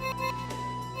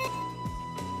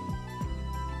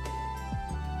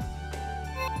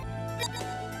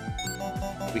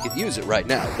 We could use it right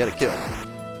now. Get a kill.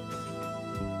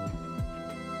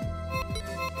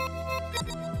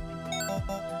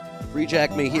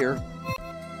 Rejack me here.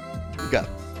 Go.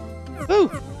 Woo!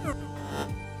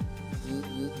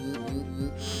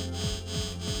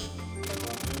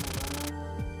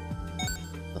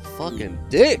 The fucking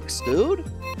dicks, dude.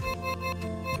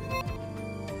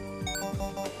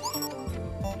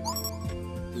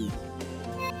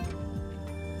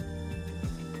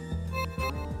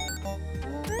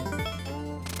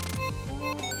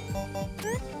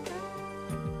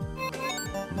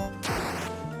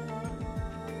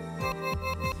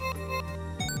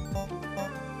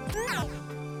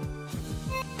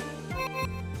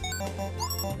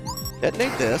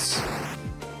 Detonate this.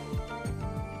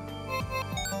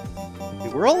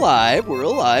 We're alive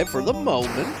for the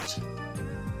moment.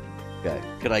 Okay,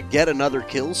 can I get another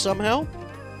kill somehow?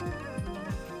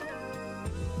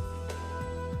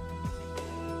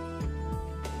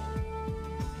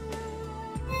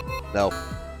 No,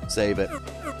 save it.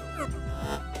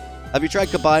 Have you tried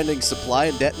combining supply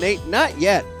and detonate? Not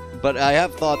yet. But I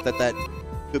have thought that that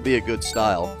could be a good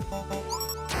style.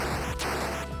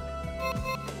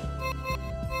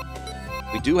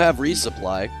 We do have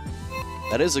resupply.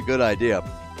 That is a good idea.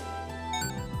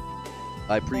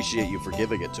 I appreciate you for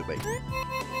giving it to me.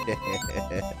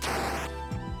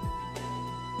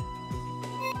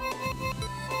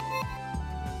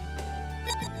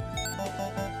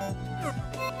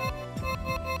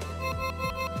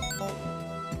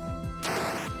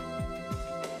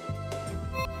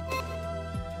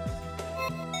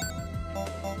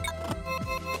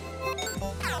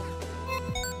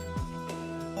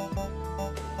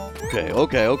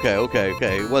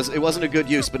 Okay. It wasn't a good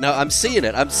use, but now I'm seeing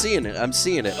it. I'm seeing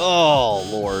it. Oh,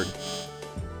 Lord.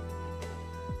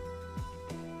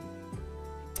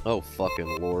 Oh,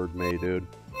 fucking Lord me, dude.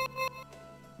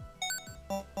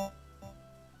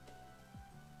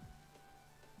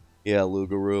 Yeah,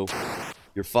 Lugaroo.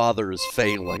 Your father is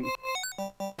failing.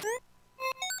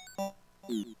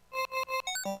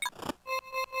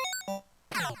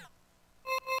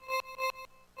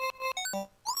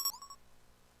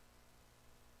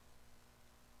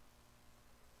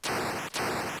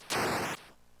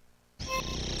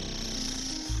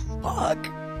 Fuck.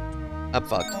 I'm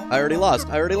fucked. I already lost.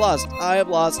 I have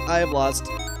lost.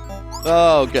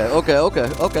 Oh,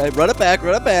 okay. Run it back.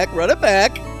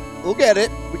 We'll get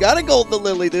it. We got a golden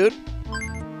lily, dude.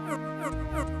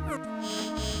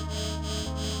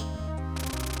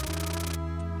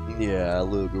 Yeah,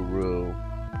 Lugaroo.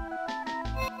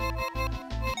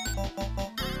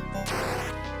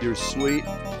 You're sweet,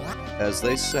 as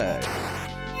they say.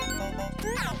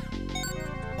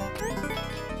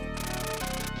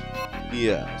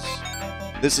 Yes.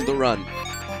 This is the run.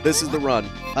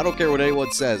 I don't care what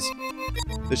anyone says.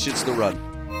 This shit's the run.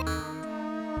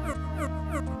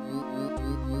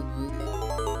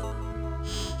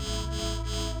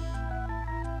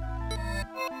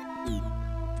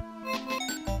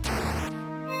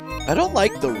 I don't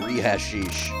like the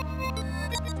rehashish.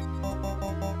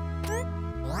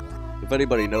 If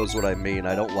anybody knows what I mean,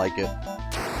 I don't like it.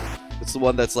 It's the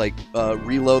one that's like,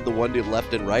 reload the one to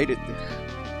left and right.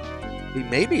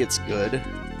 Maybe it's good.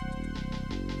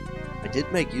 I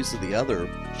did make use of the other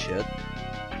shit.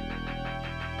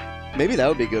 Maybe that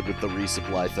would be good with the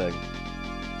resupply thing.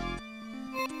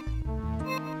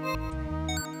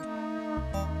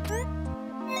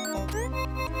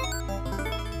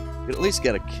 Could at least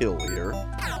get a kill here.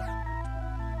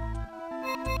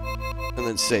 And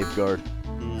then safeguard.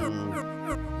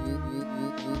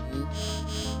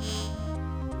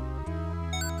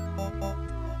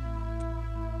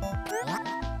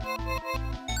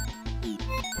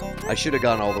 I should have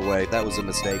gone all the way. That was a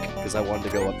mistake, because I wanted to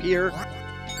go up here,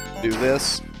 do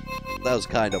this. That was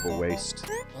kind of a waste.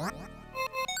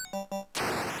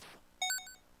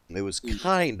 It was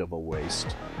kind of a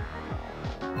waste.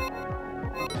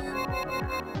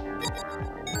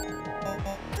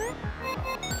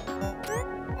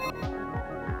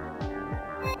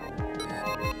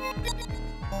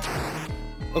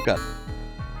 Okay.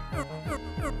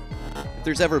 If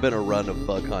there's ever been a run of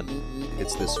Bug Hunt,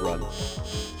 it's this run.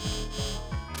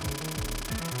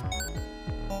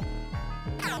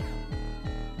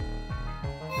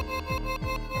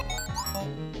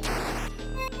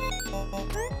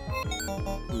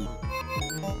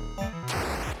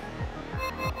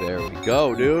 There we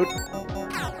go, dude.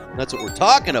 That's what we're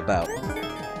talking about.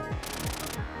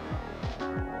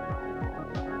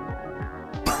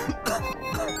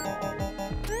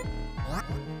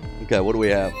 Okay, what do we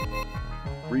have?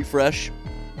 Refresh.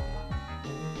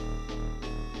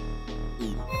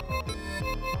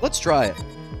 Let's try it.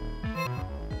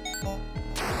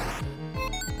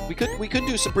 We could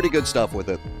do some pretty good stuff with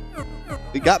it.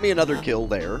 It got me another kill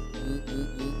there.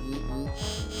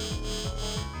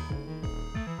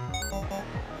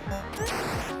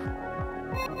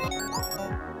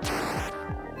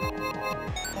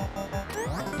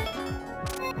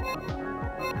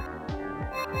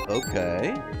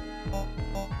 Okay.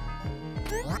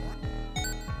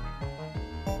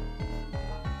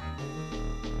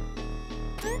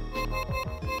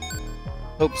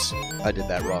 Oops, I did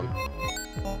that wrong.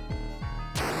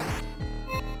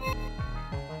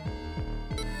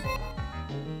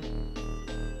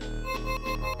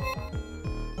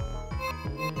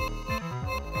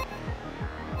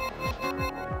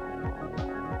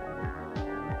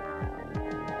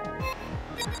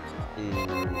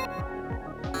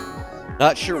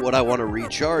 Not sure what I want to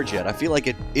recharge yet. I feel like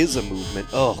it is a movement.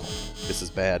 Oh, this is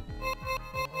bad.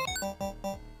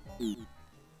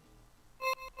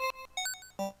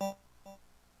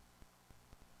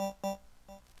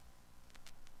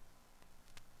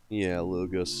 Yeah,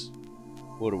 Lugus.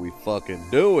 What are we fucking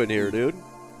doing here, dude?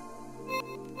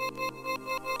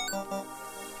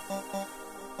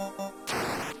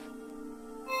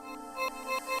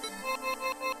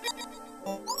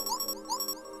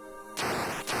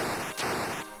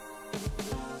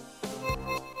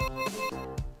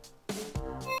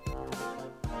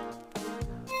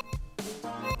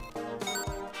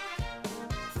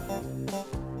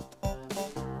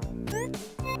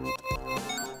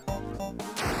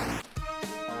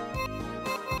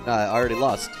 I already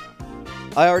lost.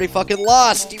 I already fucking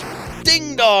lost, you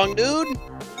ding-dong, dude!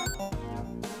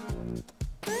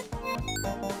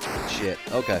 Shit.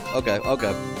 Okay.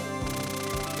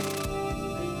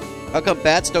 How come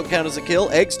bats don't count as a kill?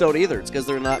 Eggs don't either. It's because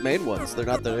they're not main ones. They're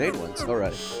not the main ones.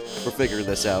 Alright. We're figuring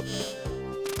this out.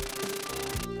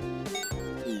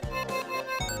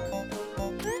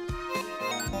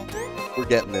 We're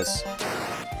getting this.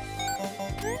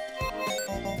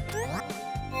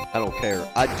 I don't care.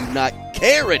 I do not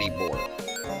care anymore.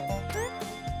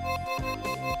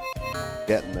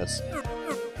 Getting this.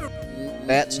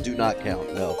 Bats do not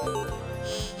count, no.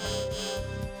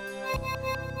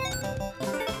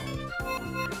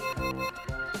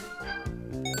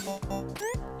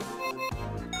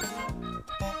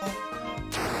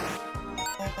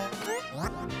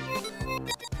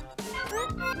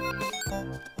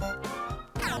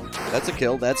 That's a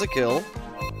kill, that's a kill.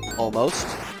 Almost.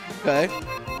 Okay.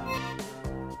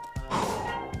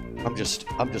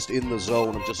 I'm just in the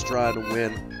zone. I'm just trying to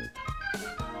win.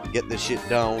 Get this shit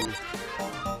down.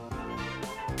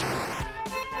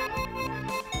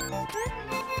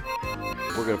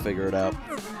 We're gonna figure it out.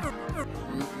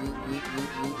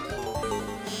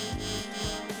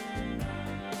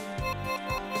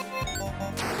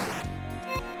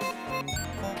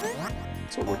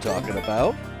 That's what we're talking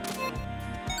about.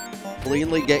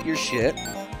 Cleanly get your shit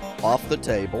off the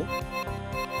table.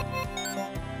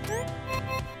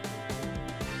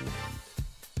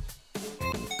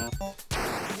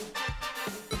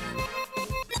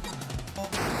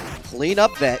 Clean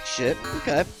up that shit.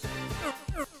 Okay.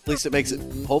 At least it makes it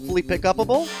hopefully pick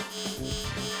upable.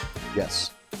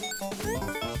 Yes.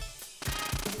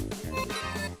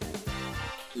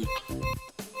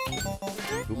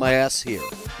 Move my ass here.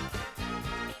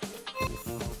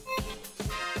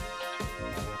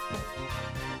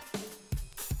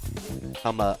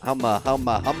 Humma.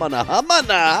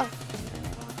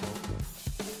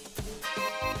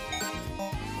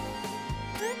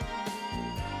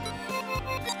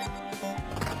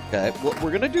 Okay, well,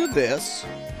 we're gonna do this.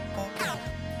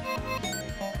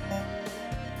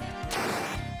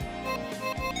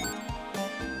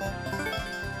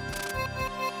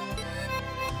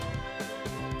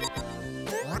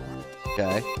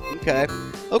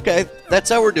 Okay. That's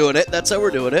how we're doing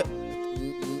it.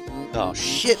 Oh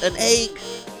shit, an egg!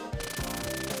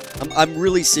 I'm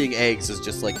really seeing eggs as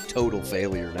just like total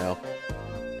failure now.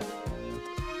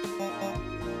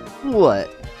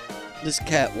 What? This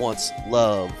cat wants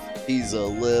love. He's a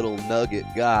little nugget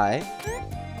guy.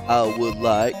 I would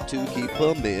like to keep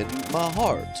him in my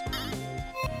heart.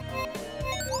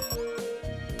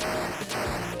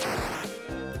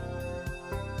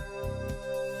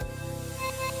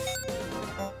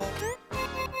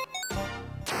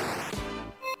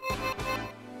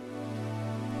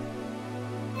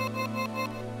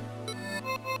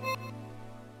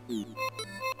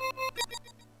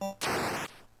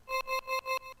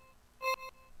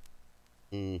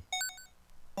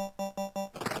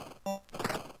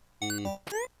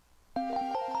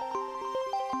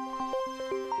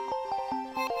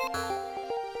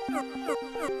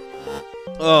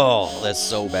 Oh, that's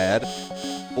so bad.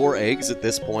 4 eggs at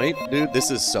this point? Dude,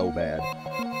 this is so bad.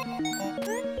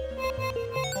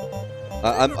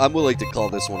 I'm willing to call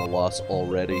this one a loss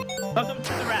already. Welcome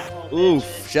to the rat hole.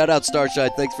 Oof. Shout out Starshine.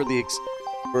 Thanks for the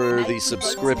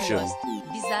subscription.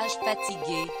 Visage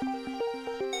fatigué.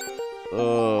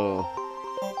 Oh.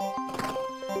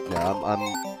 Yeah,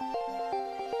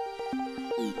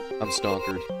 I'm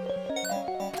stonkered.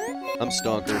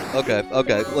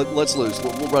 Okay. Let's lose.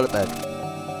 We'll run it back.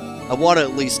 I want to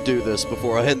at least do this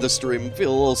before I end the stream. I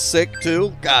feel a little sick,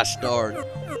 too. Gosh darn.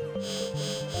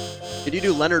 Can you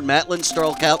do Leonard Matlin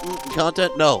style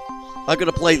content? No. I'm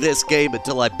gonna play this game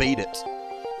until I beat it.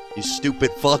 You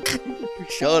stupid fuck.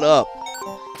 Shut up.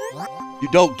 You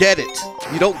don't get it.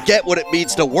 You don't get what it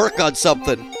means to work on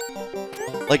something.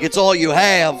 Like it's all you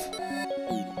have.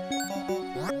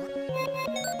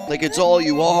 Like it's all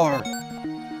you are.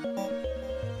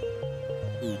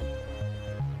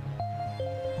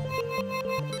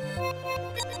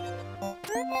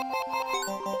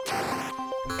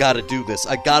 Gotta do this.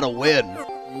 I gotta win.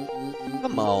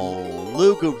 Come on.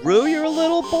 Lugaroo, you're a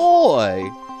little boy.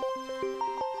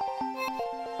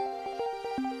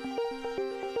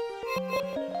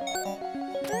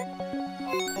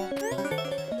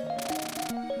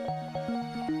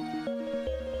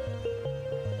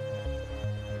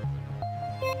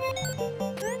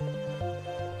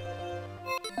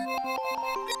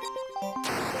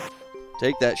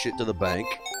 Take that shit to the bank.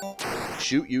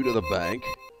 Shoot you to the bank.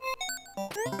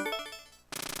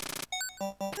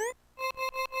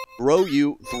 Throw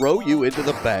you into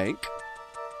the bank.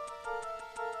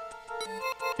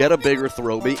 Get a bigger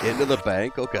throw me into the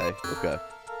bank. Okay, okay.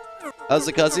 How's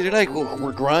the cutscene today?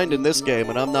 We're grinding this game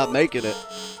and I'm not making it.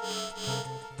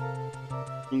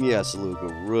 Yes,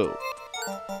 Lugaroo.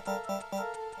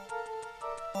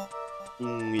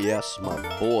 Yes,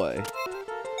 my boy.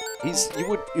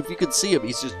 If you could see him,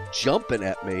 he's just jumping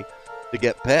at me to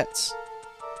get pets.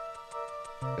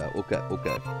 Okay, okay,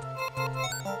 okay.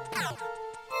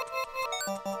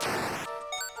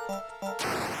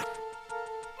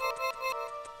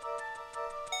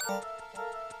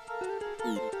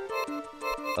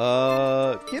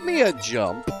 Give me a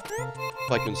jump.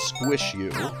 If I can squish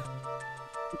you.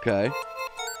 Okay.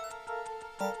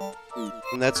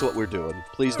 And that's what we're doing.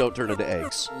 Please don't turn into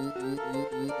eggs.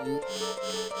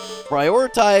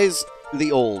 Prioritize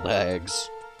the old eggs.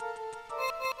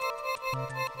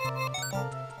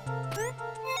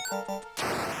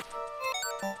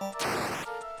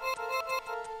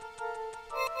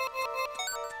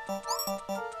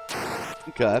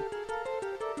 Okay.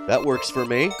 That works for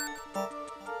me.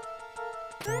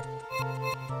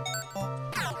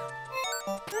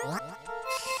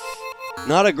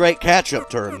 Not a great catch-up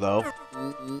turn, though.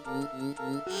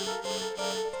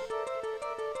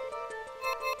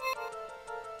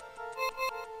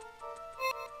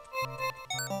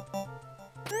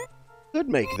 Could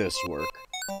make this work.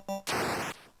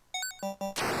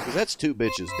 Because that's two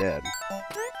bitches dead.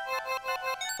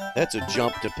 That's a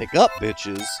jump to pick up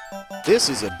bitches. This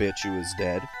is a bitch who is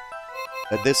dead.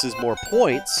 And this is more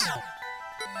points.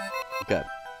 Okay.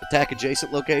 Attack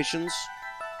adjacent locations.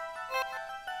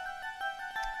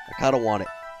 I kind of want it.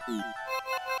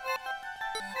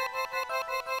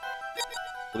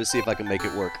 Let me see if I can make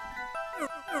it work.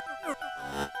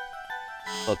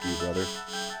 Fuck you, brother.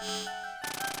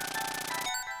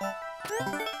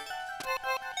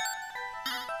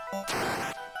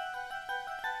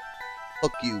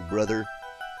 Fuck you, brother.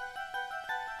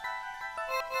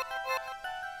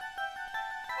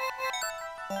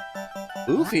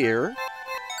 Move here.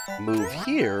 Move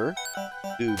here.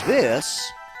 Do this.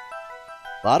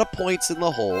 A lot of points in the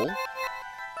hole.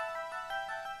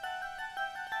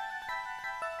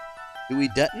 Do we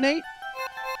detonate?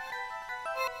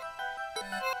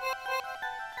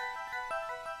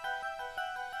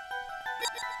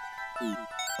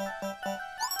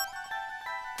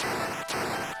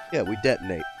 Yeah, we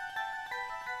detonate.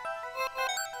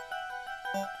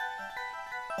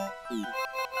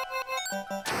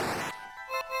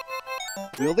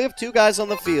 We only have two guys on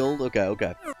the field. Okay,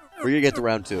 okay. We're gonna get to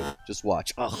round two. Just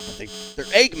watch. Oh, they're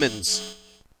Eggmans.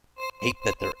 Hate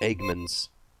that they're Eggmans.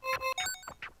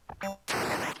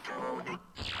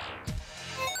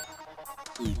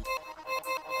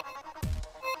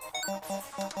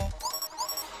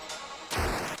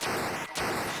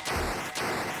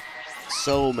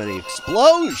 So many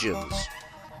explosions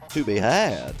to be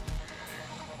had.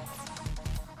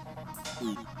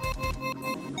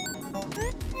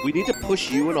 We need to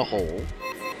push you in a hole.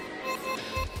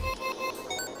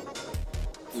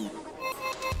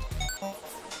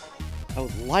 I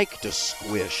would like to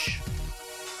squish.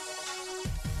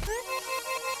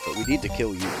 But we need to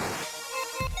kill you.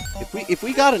 If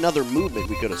we got another movement,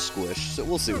 we could have squished, so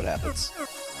we'll see what happens.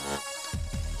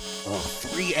 Oh,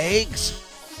 3 eggs?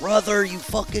 Brother, you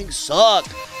fucking suck!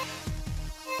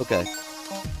 Okay.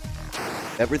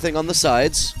 Everything on the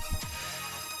sides.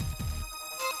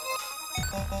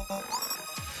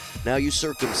 Now you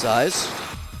circumcise.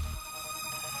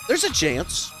 There's a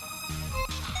chance.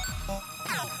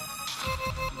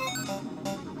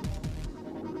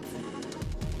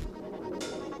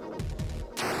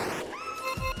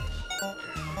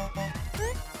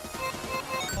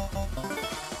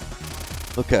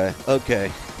 Okay,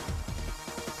 okay.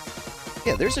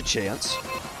 Yeah, there's a chance.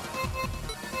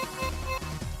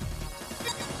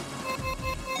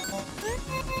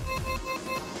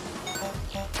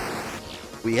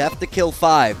 We have to kill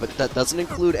 5, but that doesn't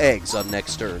include eggs on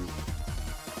next turn.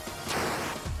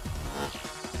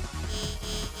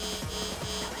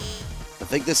 I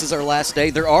think this is our last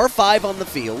day. There are 5 on the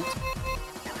field.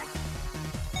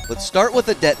 Let's start with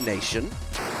a detonation.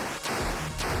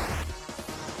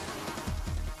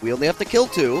 We only have to kill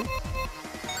 2.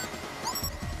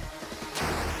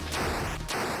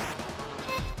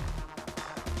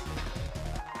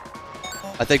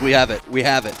 I think we have it. We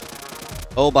have it.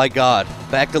 Oh my god.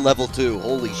 Back to level 2.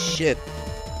 Holy shit.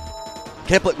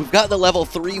 Can't believe we've gotten to level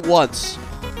 3 once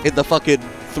in the fucking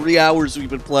 3 hours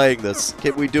we've been playing this.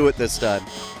 Can we do it this time?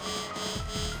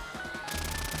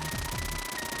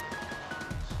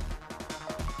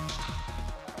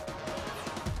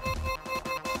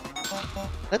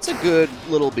 That's a good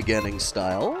little beginning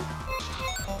style.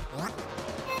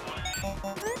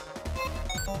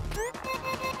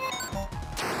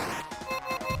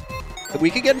 We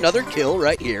could get another kill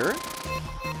right here.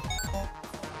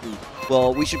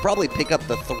 Well, we should probably pick up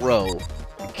the throw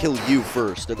and kill you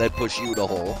first, and then push you to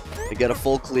hole and get a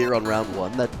full clear on round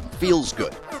 1. That feels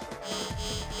good.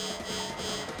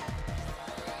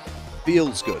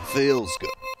 Feels good. Feels good.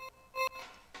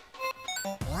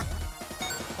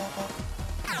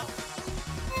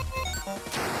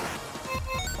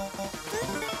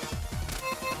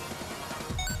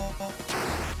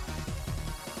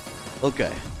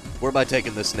 Okay. Where am I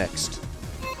taking this next?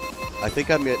 I think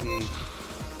I'm getting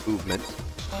movement.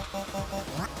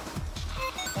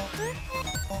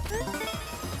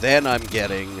 Then I'm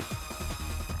getting...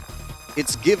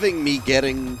 It's giving me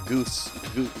getting goose...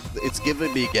 It's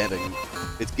giving me getting...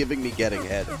 It's giving me getting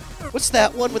head. What's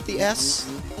that one with the S?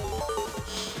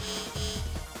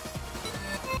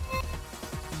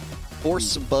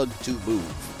 Force a bug to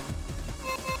move.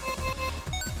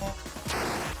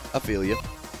 I feel you.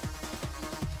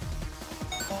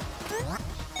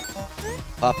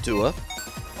 Hop Tua.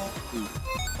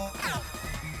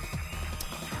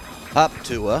 Hop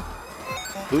Tua.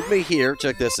 Move me here.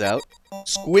 Check this out.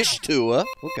 Squish Tua.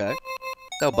 Okay.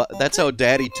 That's how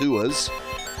Daddy Tua's.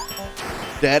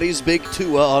 Daddy's big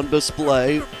Tua on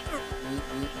display.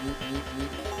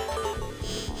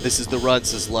 This is the run,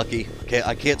 says Lucky. Okay,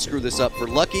 I can't screw this up for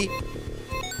Lucky.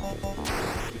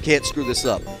 You can't screw this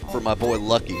up for my boy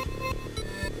Lucky.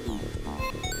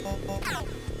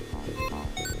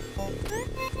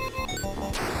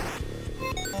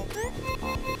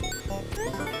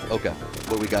 Okay,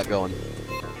 what we got going?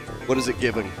 What is it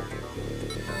giving?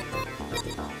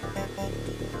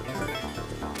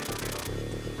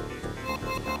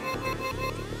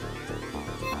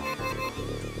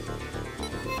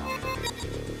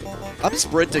 I'm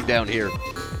sprinting down here.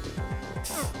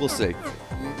 We'll see.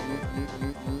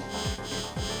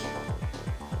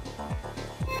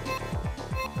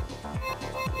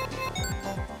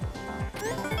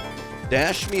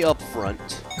 Dash me up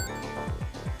front.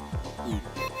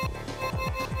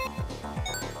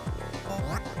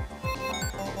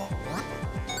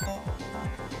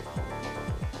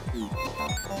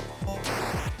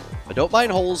 I don't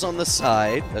mind holes on the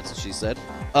side. That's what she said.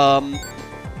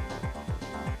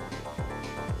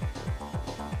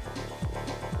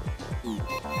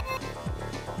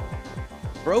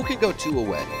 Bro can go 2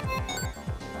 away.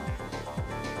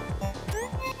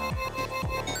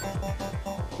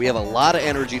 We have a lot of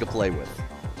energy to play with.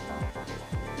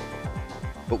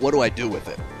 But what do I do with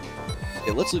it?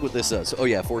 Okay, let's look what this does. Oh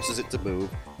yeah, forces it to move.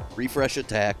 Refresh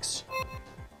attacks.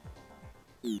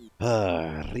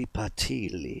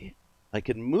 Ripatili. I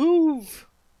can move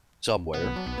somewhere.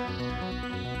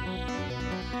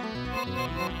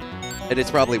 And it's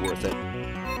probably worth it.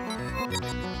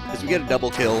 Because we get a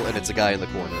double kill and it's a guy in the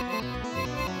corner.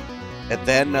 And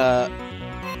then,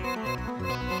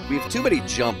 we have too many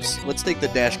jumps. Let's take the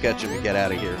dash catch and get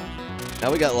out of here.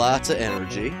 Now we got lots of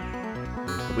energy.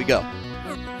 Here we go.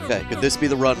 Okay, could this be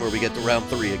the run where we get to round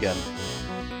 3 again?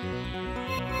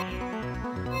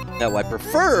 Now, I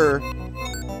prefer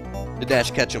to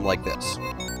dash catch him like this.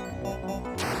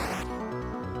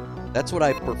 That's what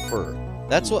I prefer.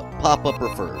 That's what Papa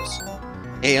prefers.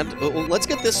 And let's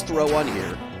get this throw on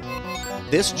here.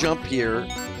 This jump here.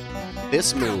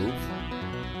 This move.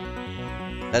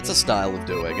 That's a style of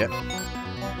doing it.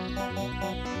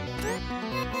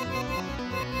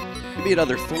 Give me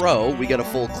another throw. We get a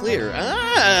full clear.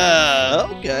 Ah,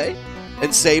 okay.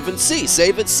 And save and see.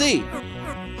 Save and see.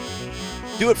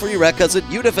 Do it for you, Rat Cousin.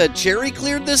 You'd have had Cherry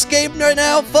cleared this game right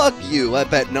now? Fuck you. I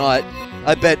bet not.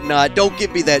 I bet not. Don't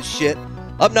give me that shit.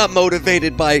 I'm not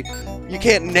motivated by... You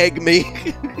can't neg me.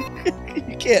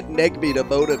 You can't neg me to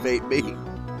motivate me.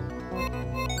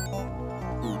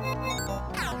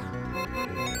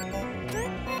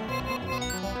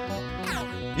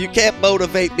 You can't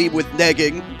motivate me with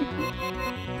negging.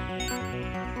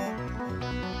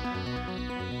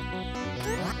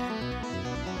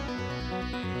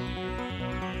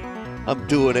 I'm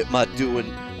doing it, my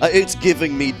doing. It's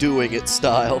giving me doing it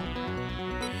style.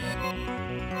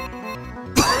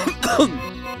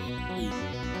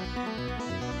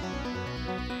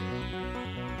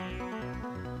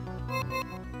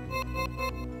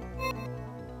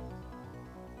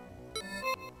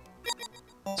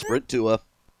 Sprint to a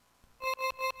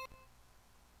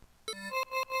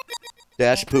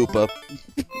dash poopa.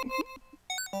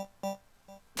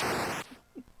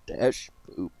 Dash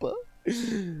poopa.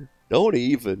 Don't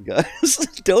even, guys.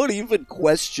 Don't even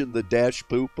question the dash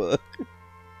poopa.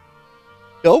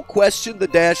 Don't question the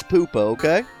dash poopa,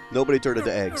 okay? Nobody turned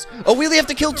into eggs. Oh, we only have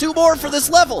to kill 2 more for this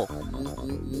level!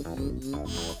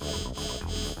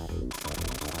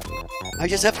 I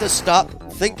just have to stop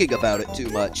thinking about it too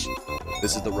much.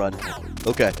 This is the run.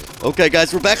 Okay. Okay,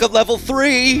 guys, we're back on level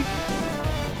 3!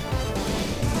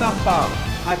 Sympa,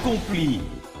 accompli.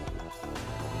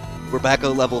 We're back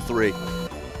on level 3.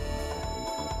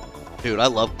 Dude, I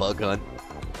love Bug Hunt.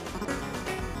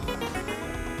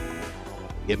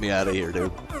 Get me out of here,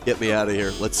 dude. Get me out of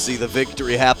here. Let's see the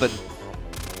victory happen.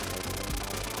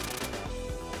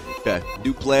 Okay,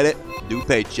 new planet, new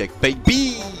paycheck,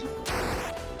 baby!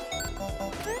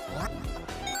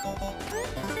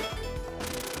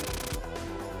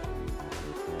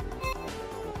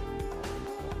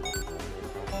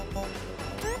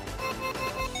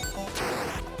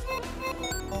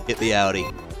 Get me outie.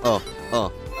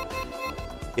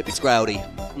 Get me scrouty.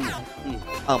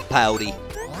 I'm pouty.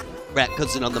 Rat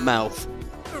cousin on the mouth.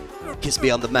 Kiss me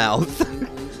on the mouth.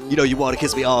 You know you want to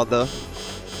kiss me on the...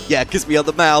 Yeah, kiss me on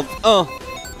the mouth.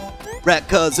 Rat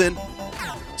cousin.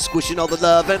 Squishing all the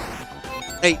lovin'.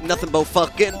 Ain't nothing but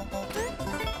fucking.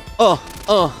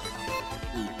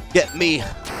 Get me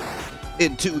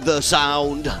into the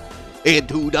sound.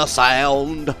 Into the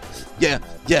sound. Yeah,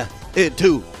 yeah.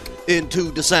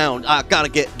 Into the sound. I gotta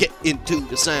get into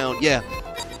the sound. Yeah.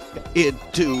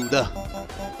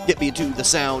 Get me into the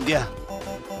sound. Yeah.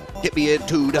 Get me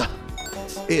into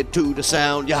the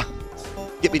sound. Yeah.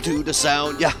 Get me to the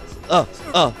sound. Yeah.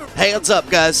 Hands up,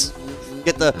 guys.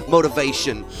 Get the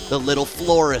motivation. The little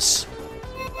florist.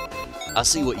 I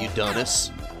see what you done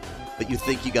us. But you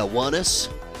think you got won us?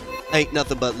 Ain't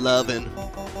nothing but lovin'.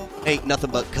 Ain't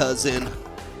nothing but cousin.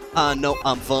 I know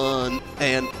I'm fun,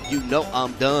 and you know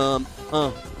I'm dumb.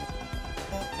 Come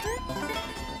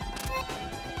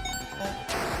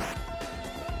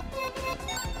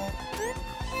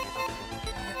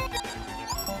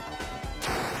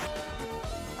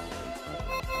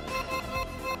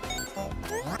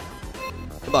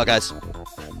on, guys.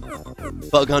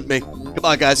 Bug hunt me. Come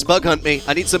on, guys. Bug hunt me.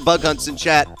 I need some bug hunts in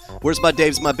chat. Where's my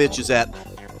Dave's my bitches at?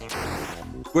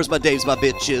 Where's my Dave's my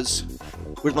bitches?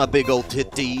 Where's my big old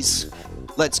titties?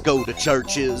 Let's go to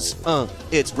churches.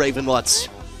 It's Ravenwatch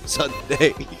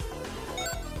Sunday.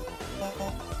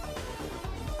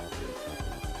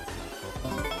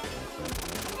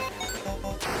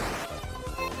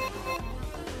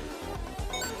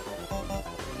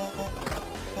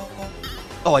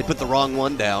 Oh, I put the wrong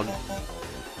one down.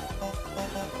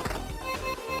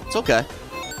 It's okay.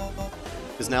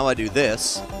 Because now I do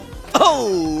this.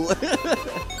 Oh!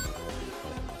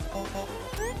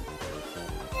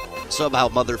 Somehow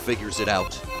Mother figures it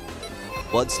out.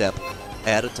 One step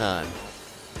at a time.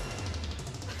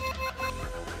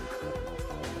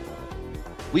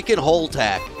 We can hold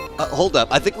tack. Hold up.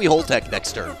 I think we hold tack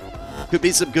next turn. Could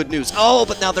be some good news. Oh,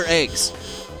 but now they're eggs.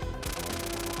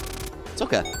 It's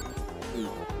okay.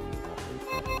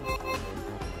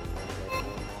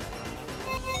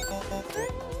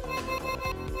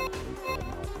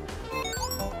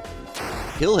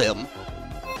 Kill him.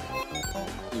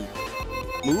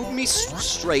 Move me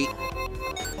straight.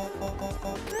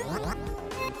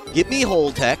 Give me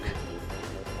hold tech.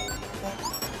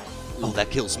 Oh, that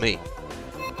kills me.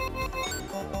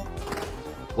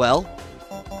 Well,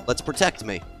 let's protect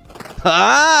me.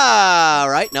 Ah,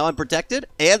 right, now I'm protected.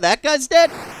 And that guy's dead.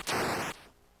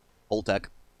 Hold tech.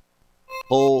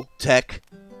 Whole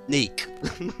technique.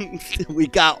 We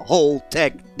got whole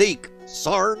technique,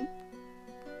 Sarn.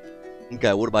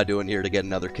 Okay, what am I doing here to get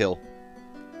another kill?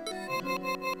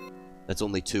 That's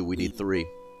only 2. We need 3.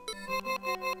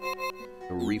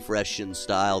 Refreshing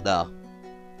style, nah.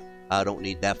 I don't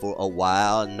need that for a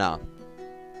while, nah.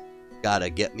 Gotta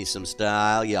get me some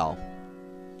style, y'all.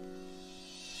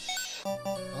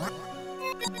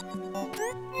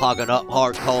 Pogging up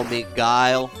hard, call me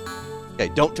Guile. Okay,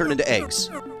 don't turn into eggs.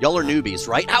 Y'all are newbies,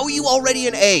 right? How are you already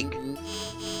an egg?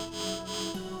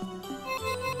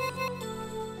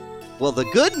 Well, the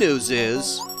good news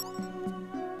is...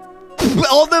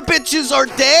 all the bitches are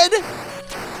dead?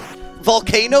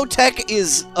 Volcano Tech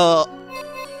is,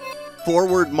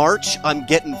 forward march. I'm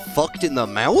getting fucked in the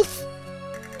mouth?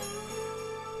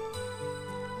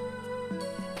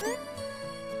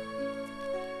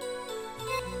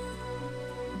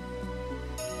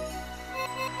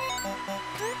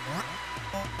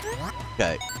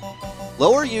 Okay.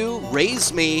 Lower you,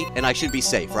 raise me, and I should be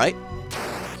safe, right?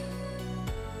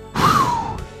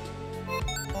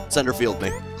 Center field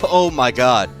me. Oh my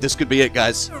god. This could be it,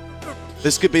 guys.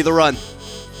 This could be the run.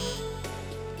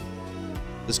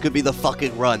 This could be the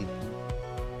fucking run.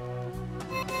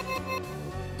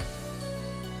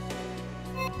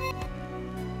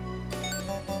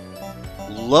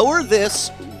 Lower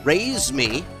this, raise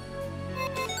me,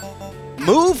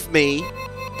 move me.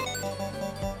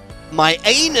 My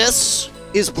anus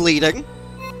is bleeding.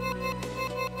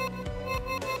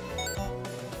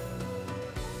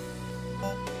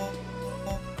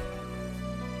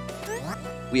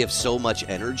 We have so much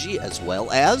energy as well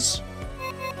as,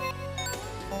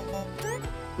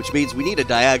 which means we need a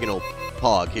diagonal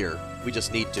pog here. We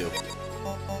just need to.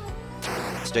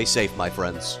 Stay safe, my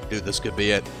friends. Dude, this could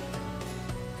be it.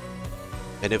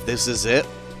 And if this is it,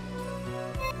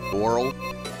 Whirl.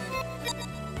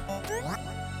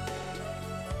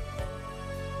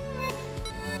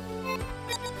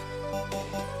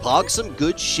 Pog some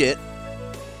good shit.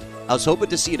 I was hoping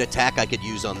to see an attack I could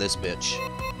use on this bitch.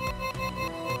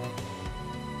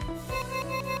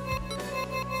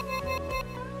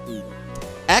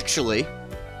 Actually.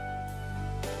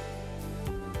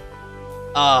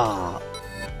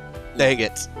 Dang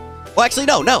it. Well, actually,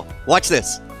 no. Watch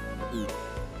this.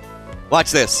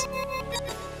 Watch this.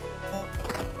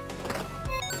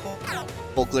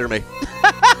 Full clear me.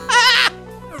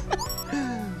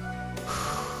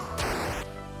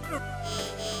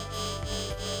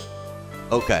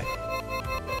 Okay.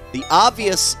 The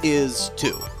obvious is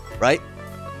 2, right?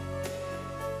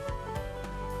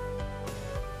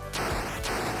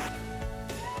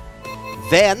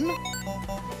 Then,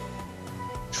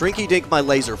 Shrinky Dink my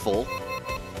laser full.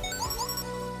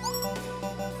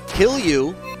 Kill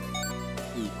you.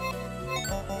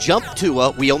 Jump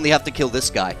Tua. We only have to kill this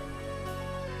guy.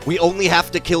 We only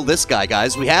have to kill this guy,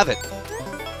 guys. We have it.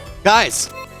 Guys.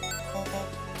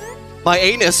 My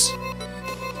anus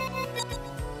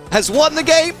has won the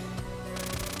game.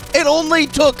 It only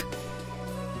took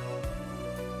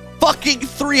fucking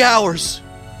 3 hours.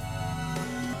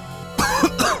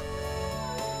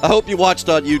 I hope you watched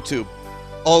on YouTube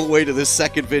all the way to this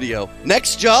second video.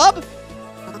 Next job?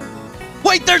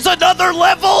 Wait, there's another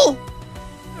level?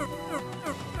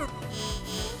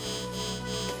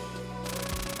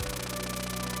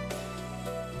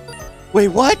 Wait,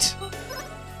 what?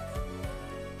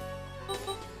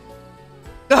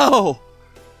 No!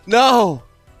 No!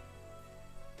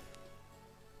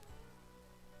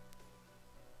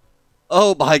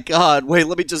 Oh my god, wait,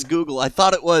 let me just Google. I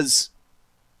thought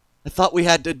we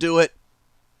had to do it.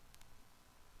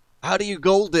 How do you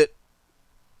gold it?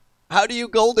 How do you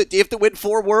gold it? Do you have to win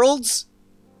 4 worlds?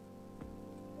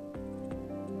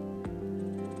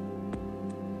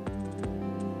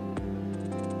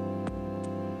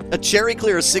 A cherry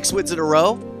clear is 6 wins in a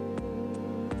row?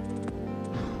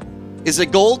 Is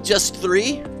it gold just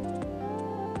 3?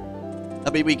 I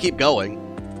mean, we keep going.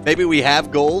 Maybe we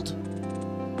have gold,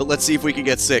 but let's see if we can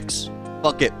get 6.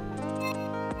 Fuck it.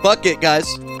 Fuck it, guys.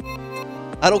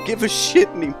 I don't give a shit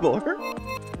anymore.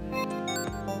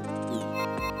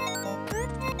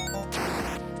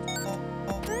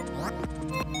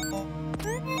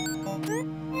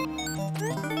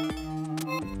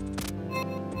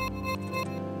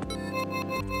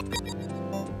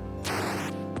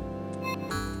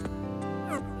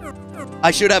 I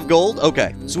should have gold?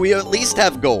 Okay, so we at least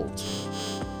have gold.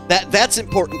 That's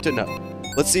important to know.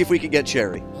 Let's see if we can get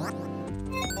cherry.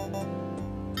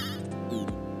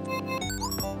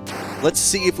 Let's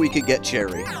see if we can get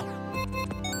cherry.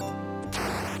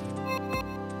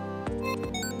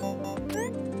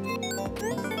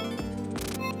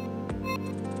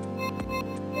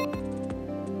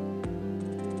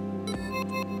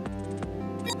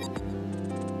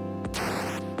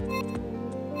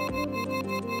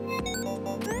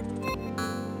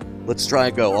 Let's try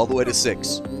and go all the way to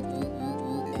 6.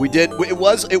 We did. It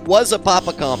was a pop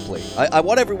accompli. I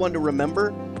want everyone to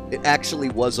remember it actually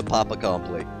was a pop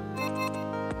accompli.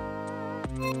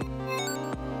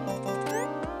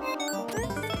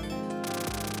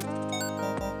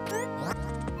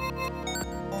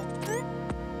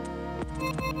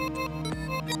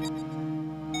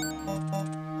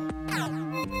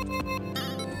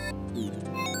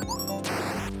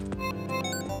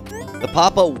 The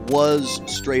Papa was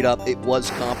straight up, it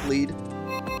was comp lead,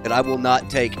 and I will not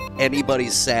take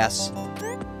anybody's sass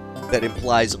that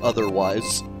implies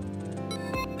otherwise.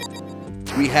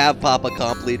 We have Papa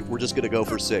comp lead, we're just gonna go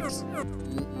for 6.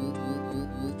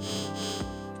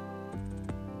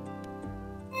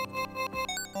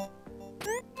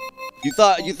 You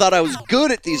thought I was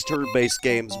good at these turn-based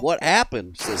games. What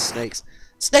happened? Says Snakes.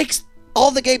 Snakes, all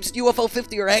the games in UFO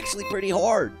 50 are actually pretty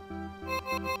hard.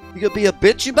 You gonna be a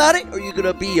bitch about it, or you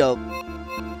gonna be a...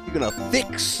 You're gonna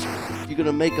fix... You're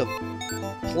gonna make a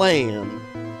plan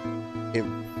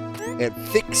and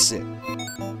fix it.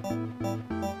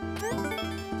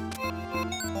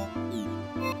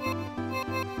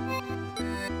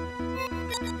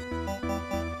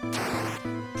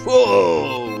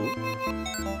 Whoa!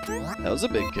 That was a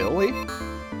big kill, eh?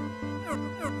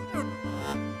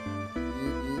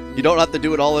 You don't have to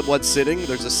do it all in one sitting.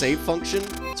 There's a save function.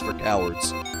 It's for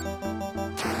cowards.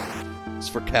 It's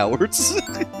for cowards.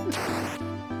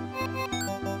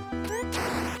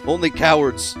 Only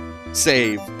cowards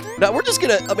save. Now we're just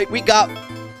gonna. I mean, we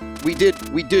did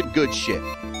good shit.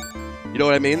 You know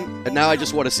what I mean? And now I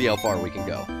just want to see how far we can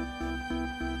go.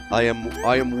 I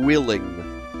am willing.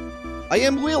 I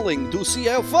am willing to see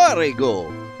how far I go.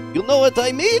 You know what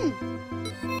I mean?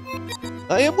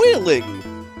 I am willing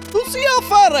to see how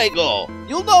far I go.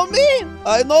 You know me.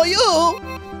 I know you.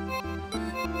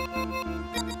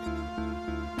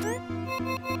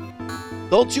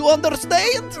 Don't you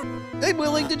understand? I'm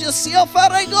willing to just see how far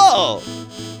I go.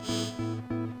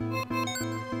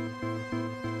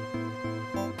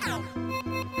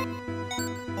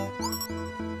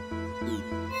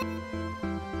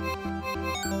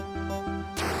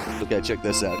 Okay, check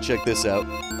this out. Check this out.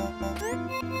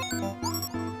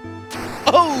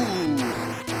 Oh!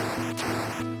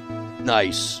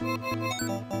 Nice.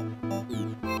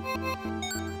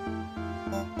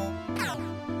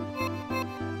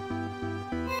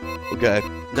 Okay,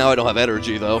 now I don't have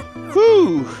energy, though.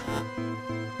 Whew!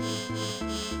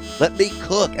 Let me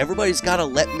cook. Everybody's gotta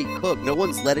let me cook. No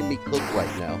one's letting me cook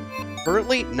right now.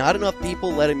 Currently, not enough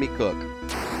people letting me cook.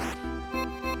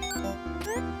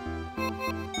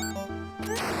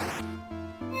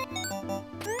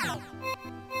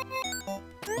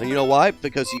 And you know why?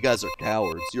 Because you guys are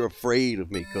cowards. You're afraid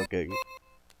of me cooking.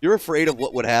 You're afraid of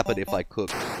what would happen if I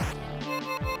cooked.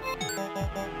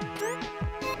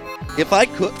 If I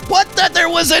cook... What? That there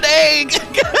was an egg!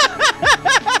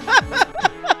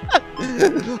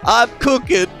 I'm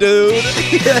cooking, dude.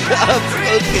 I'm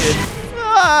cooking.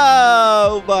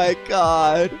 Oh, my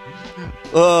God.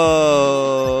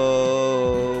 Oh.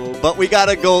 But we got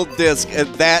a gold disc,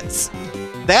 and that's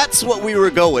what we were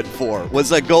going for,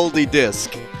 was a goldy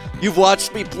disc. You've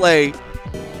watched me play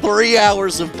 3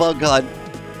 hours of Bug Hunt,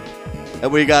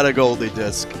 and we got a goldy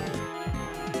disc.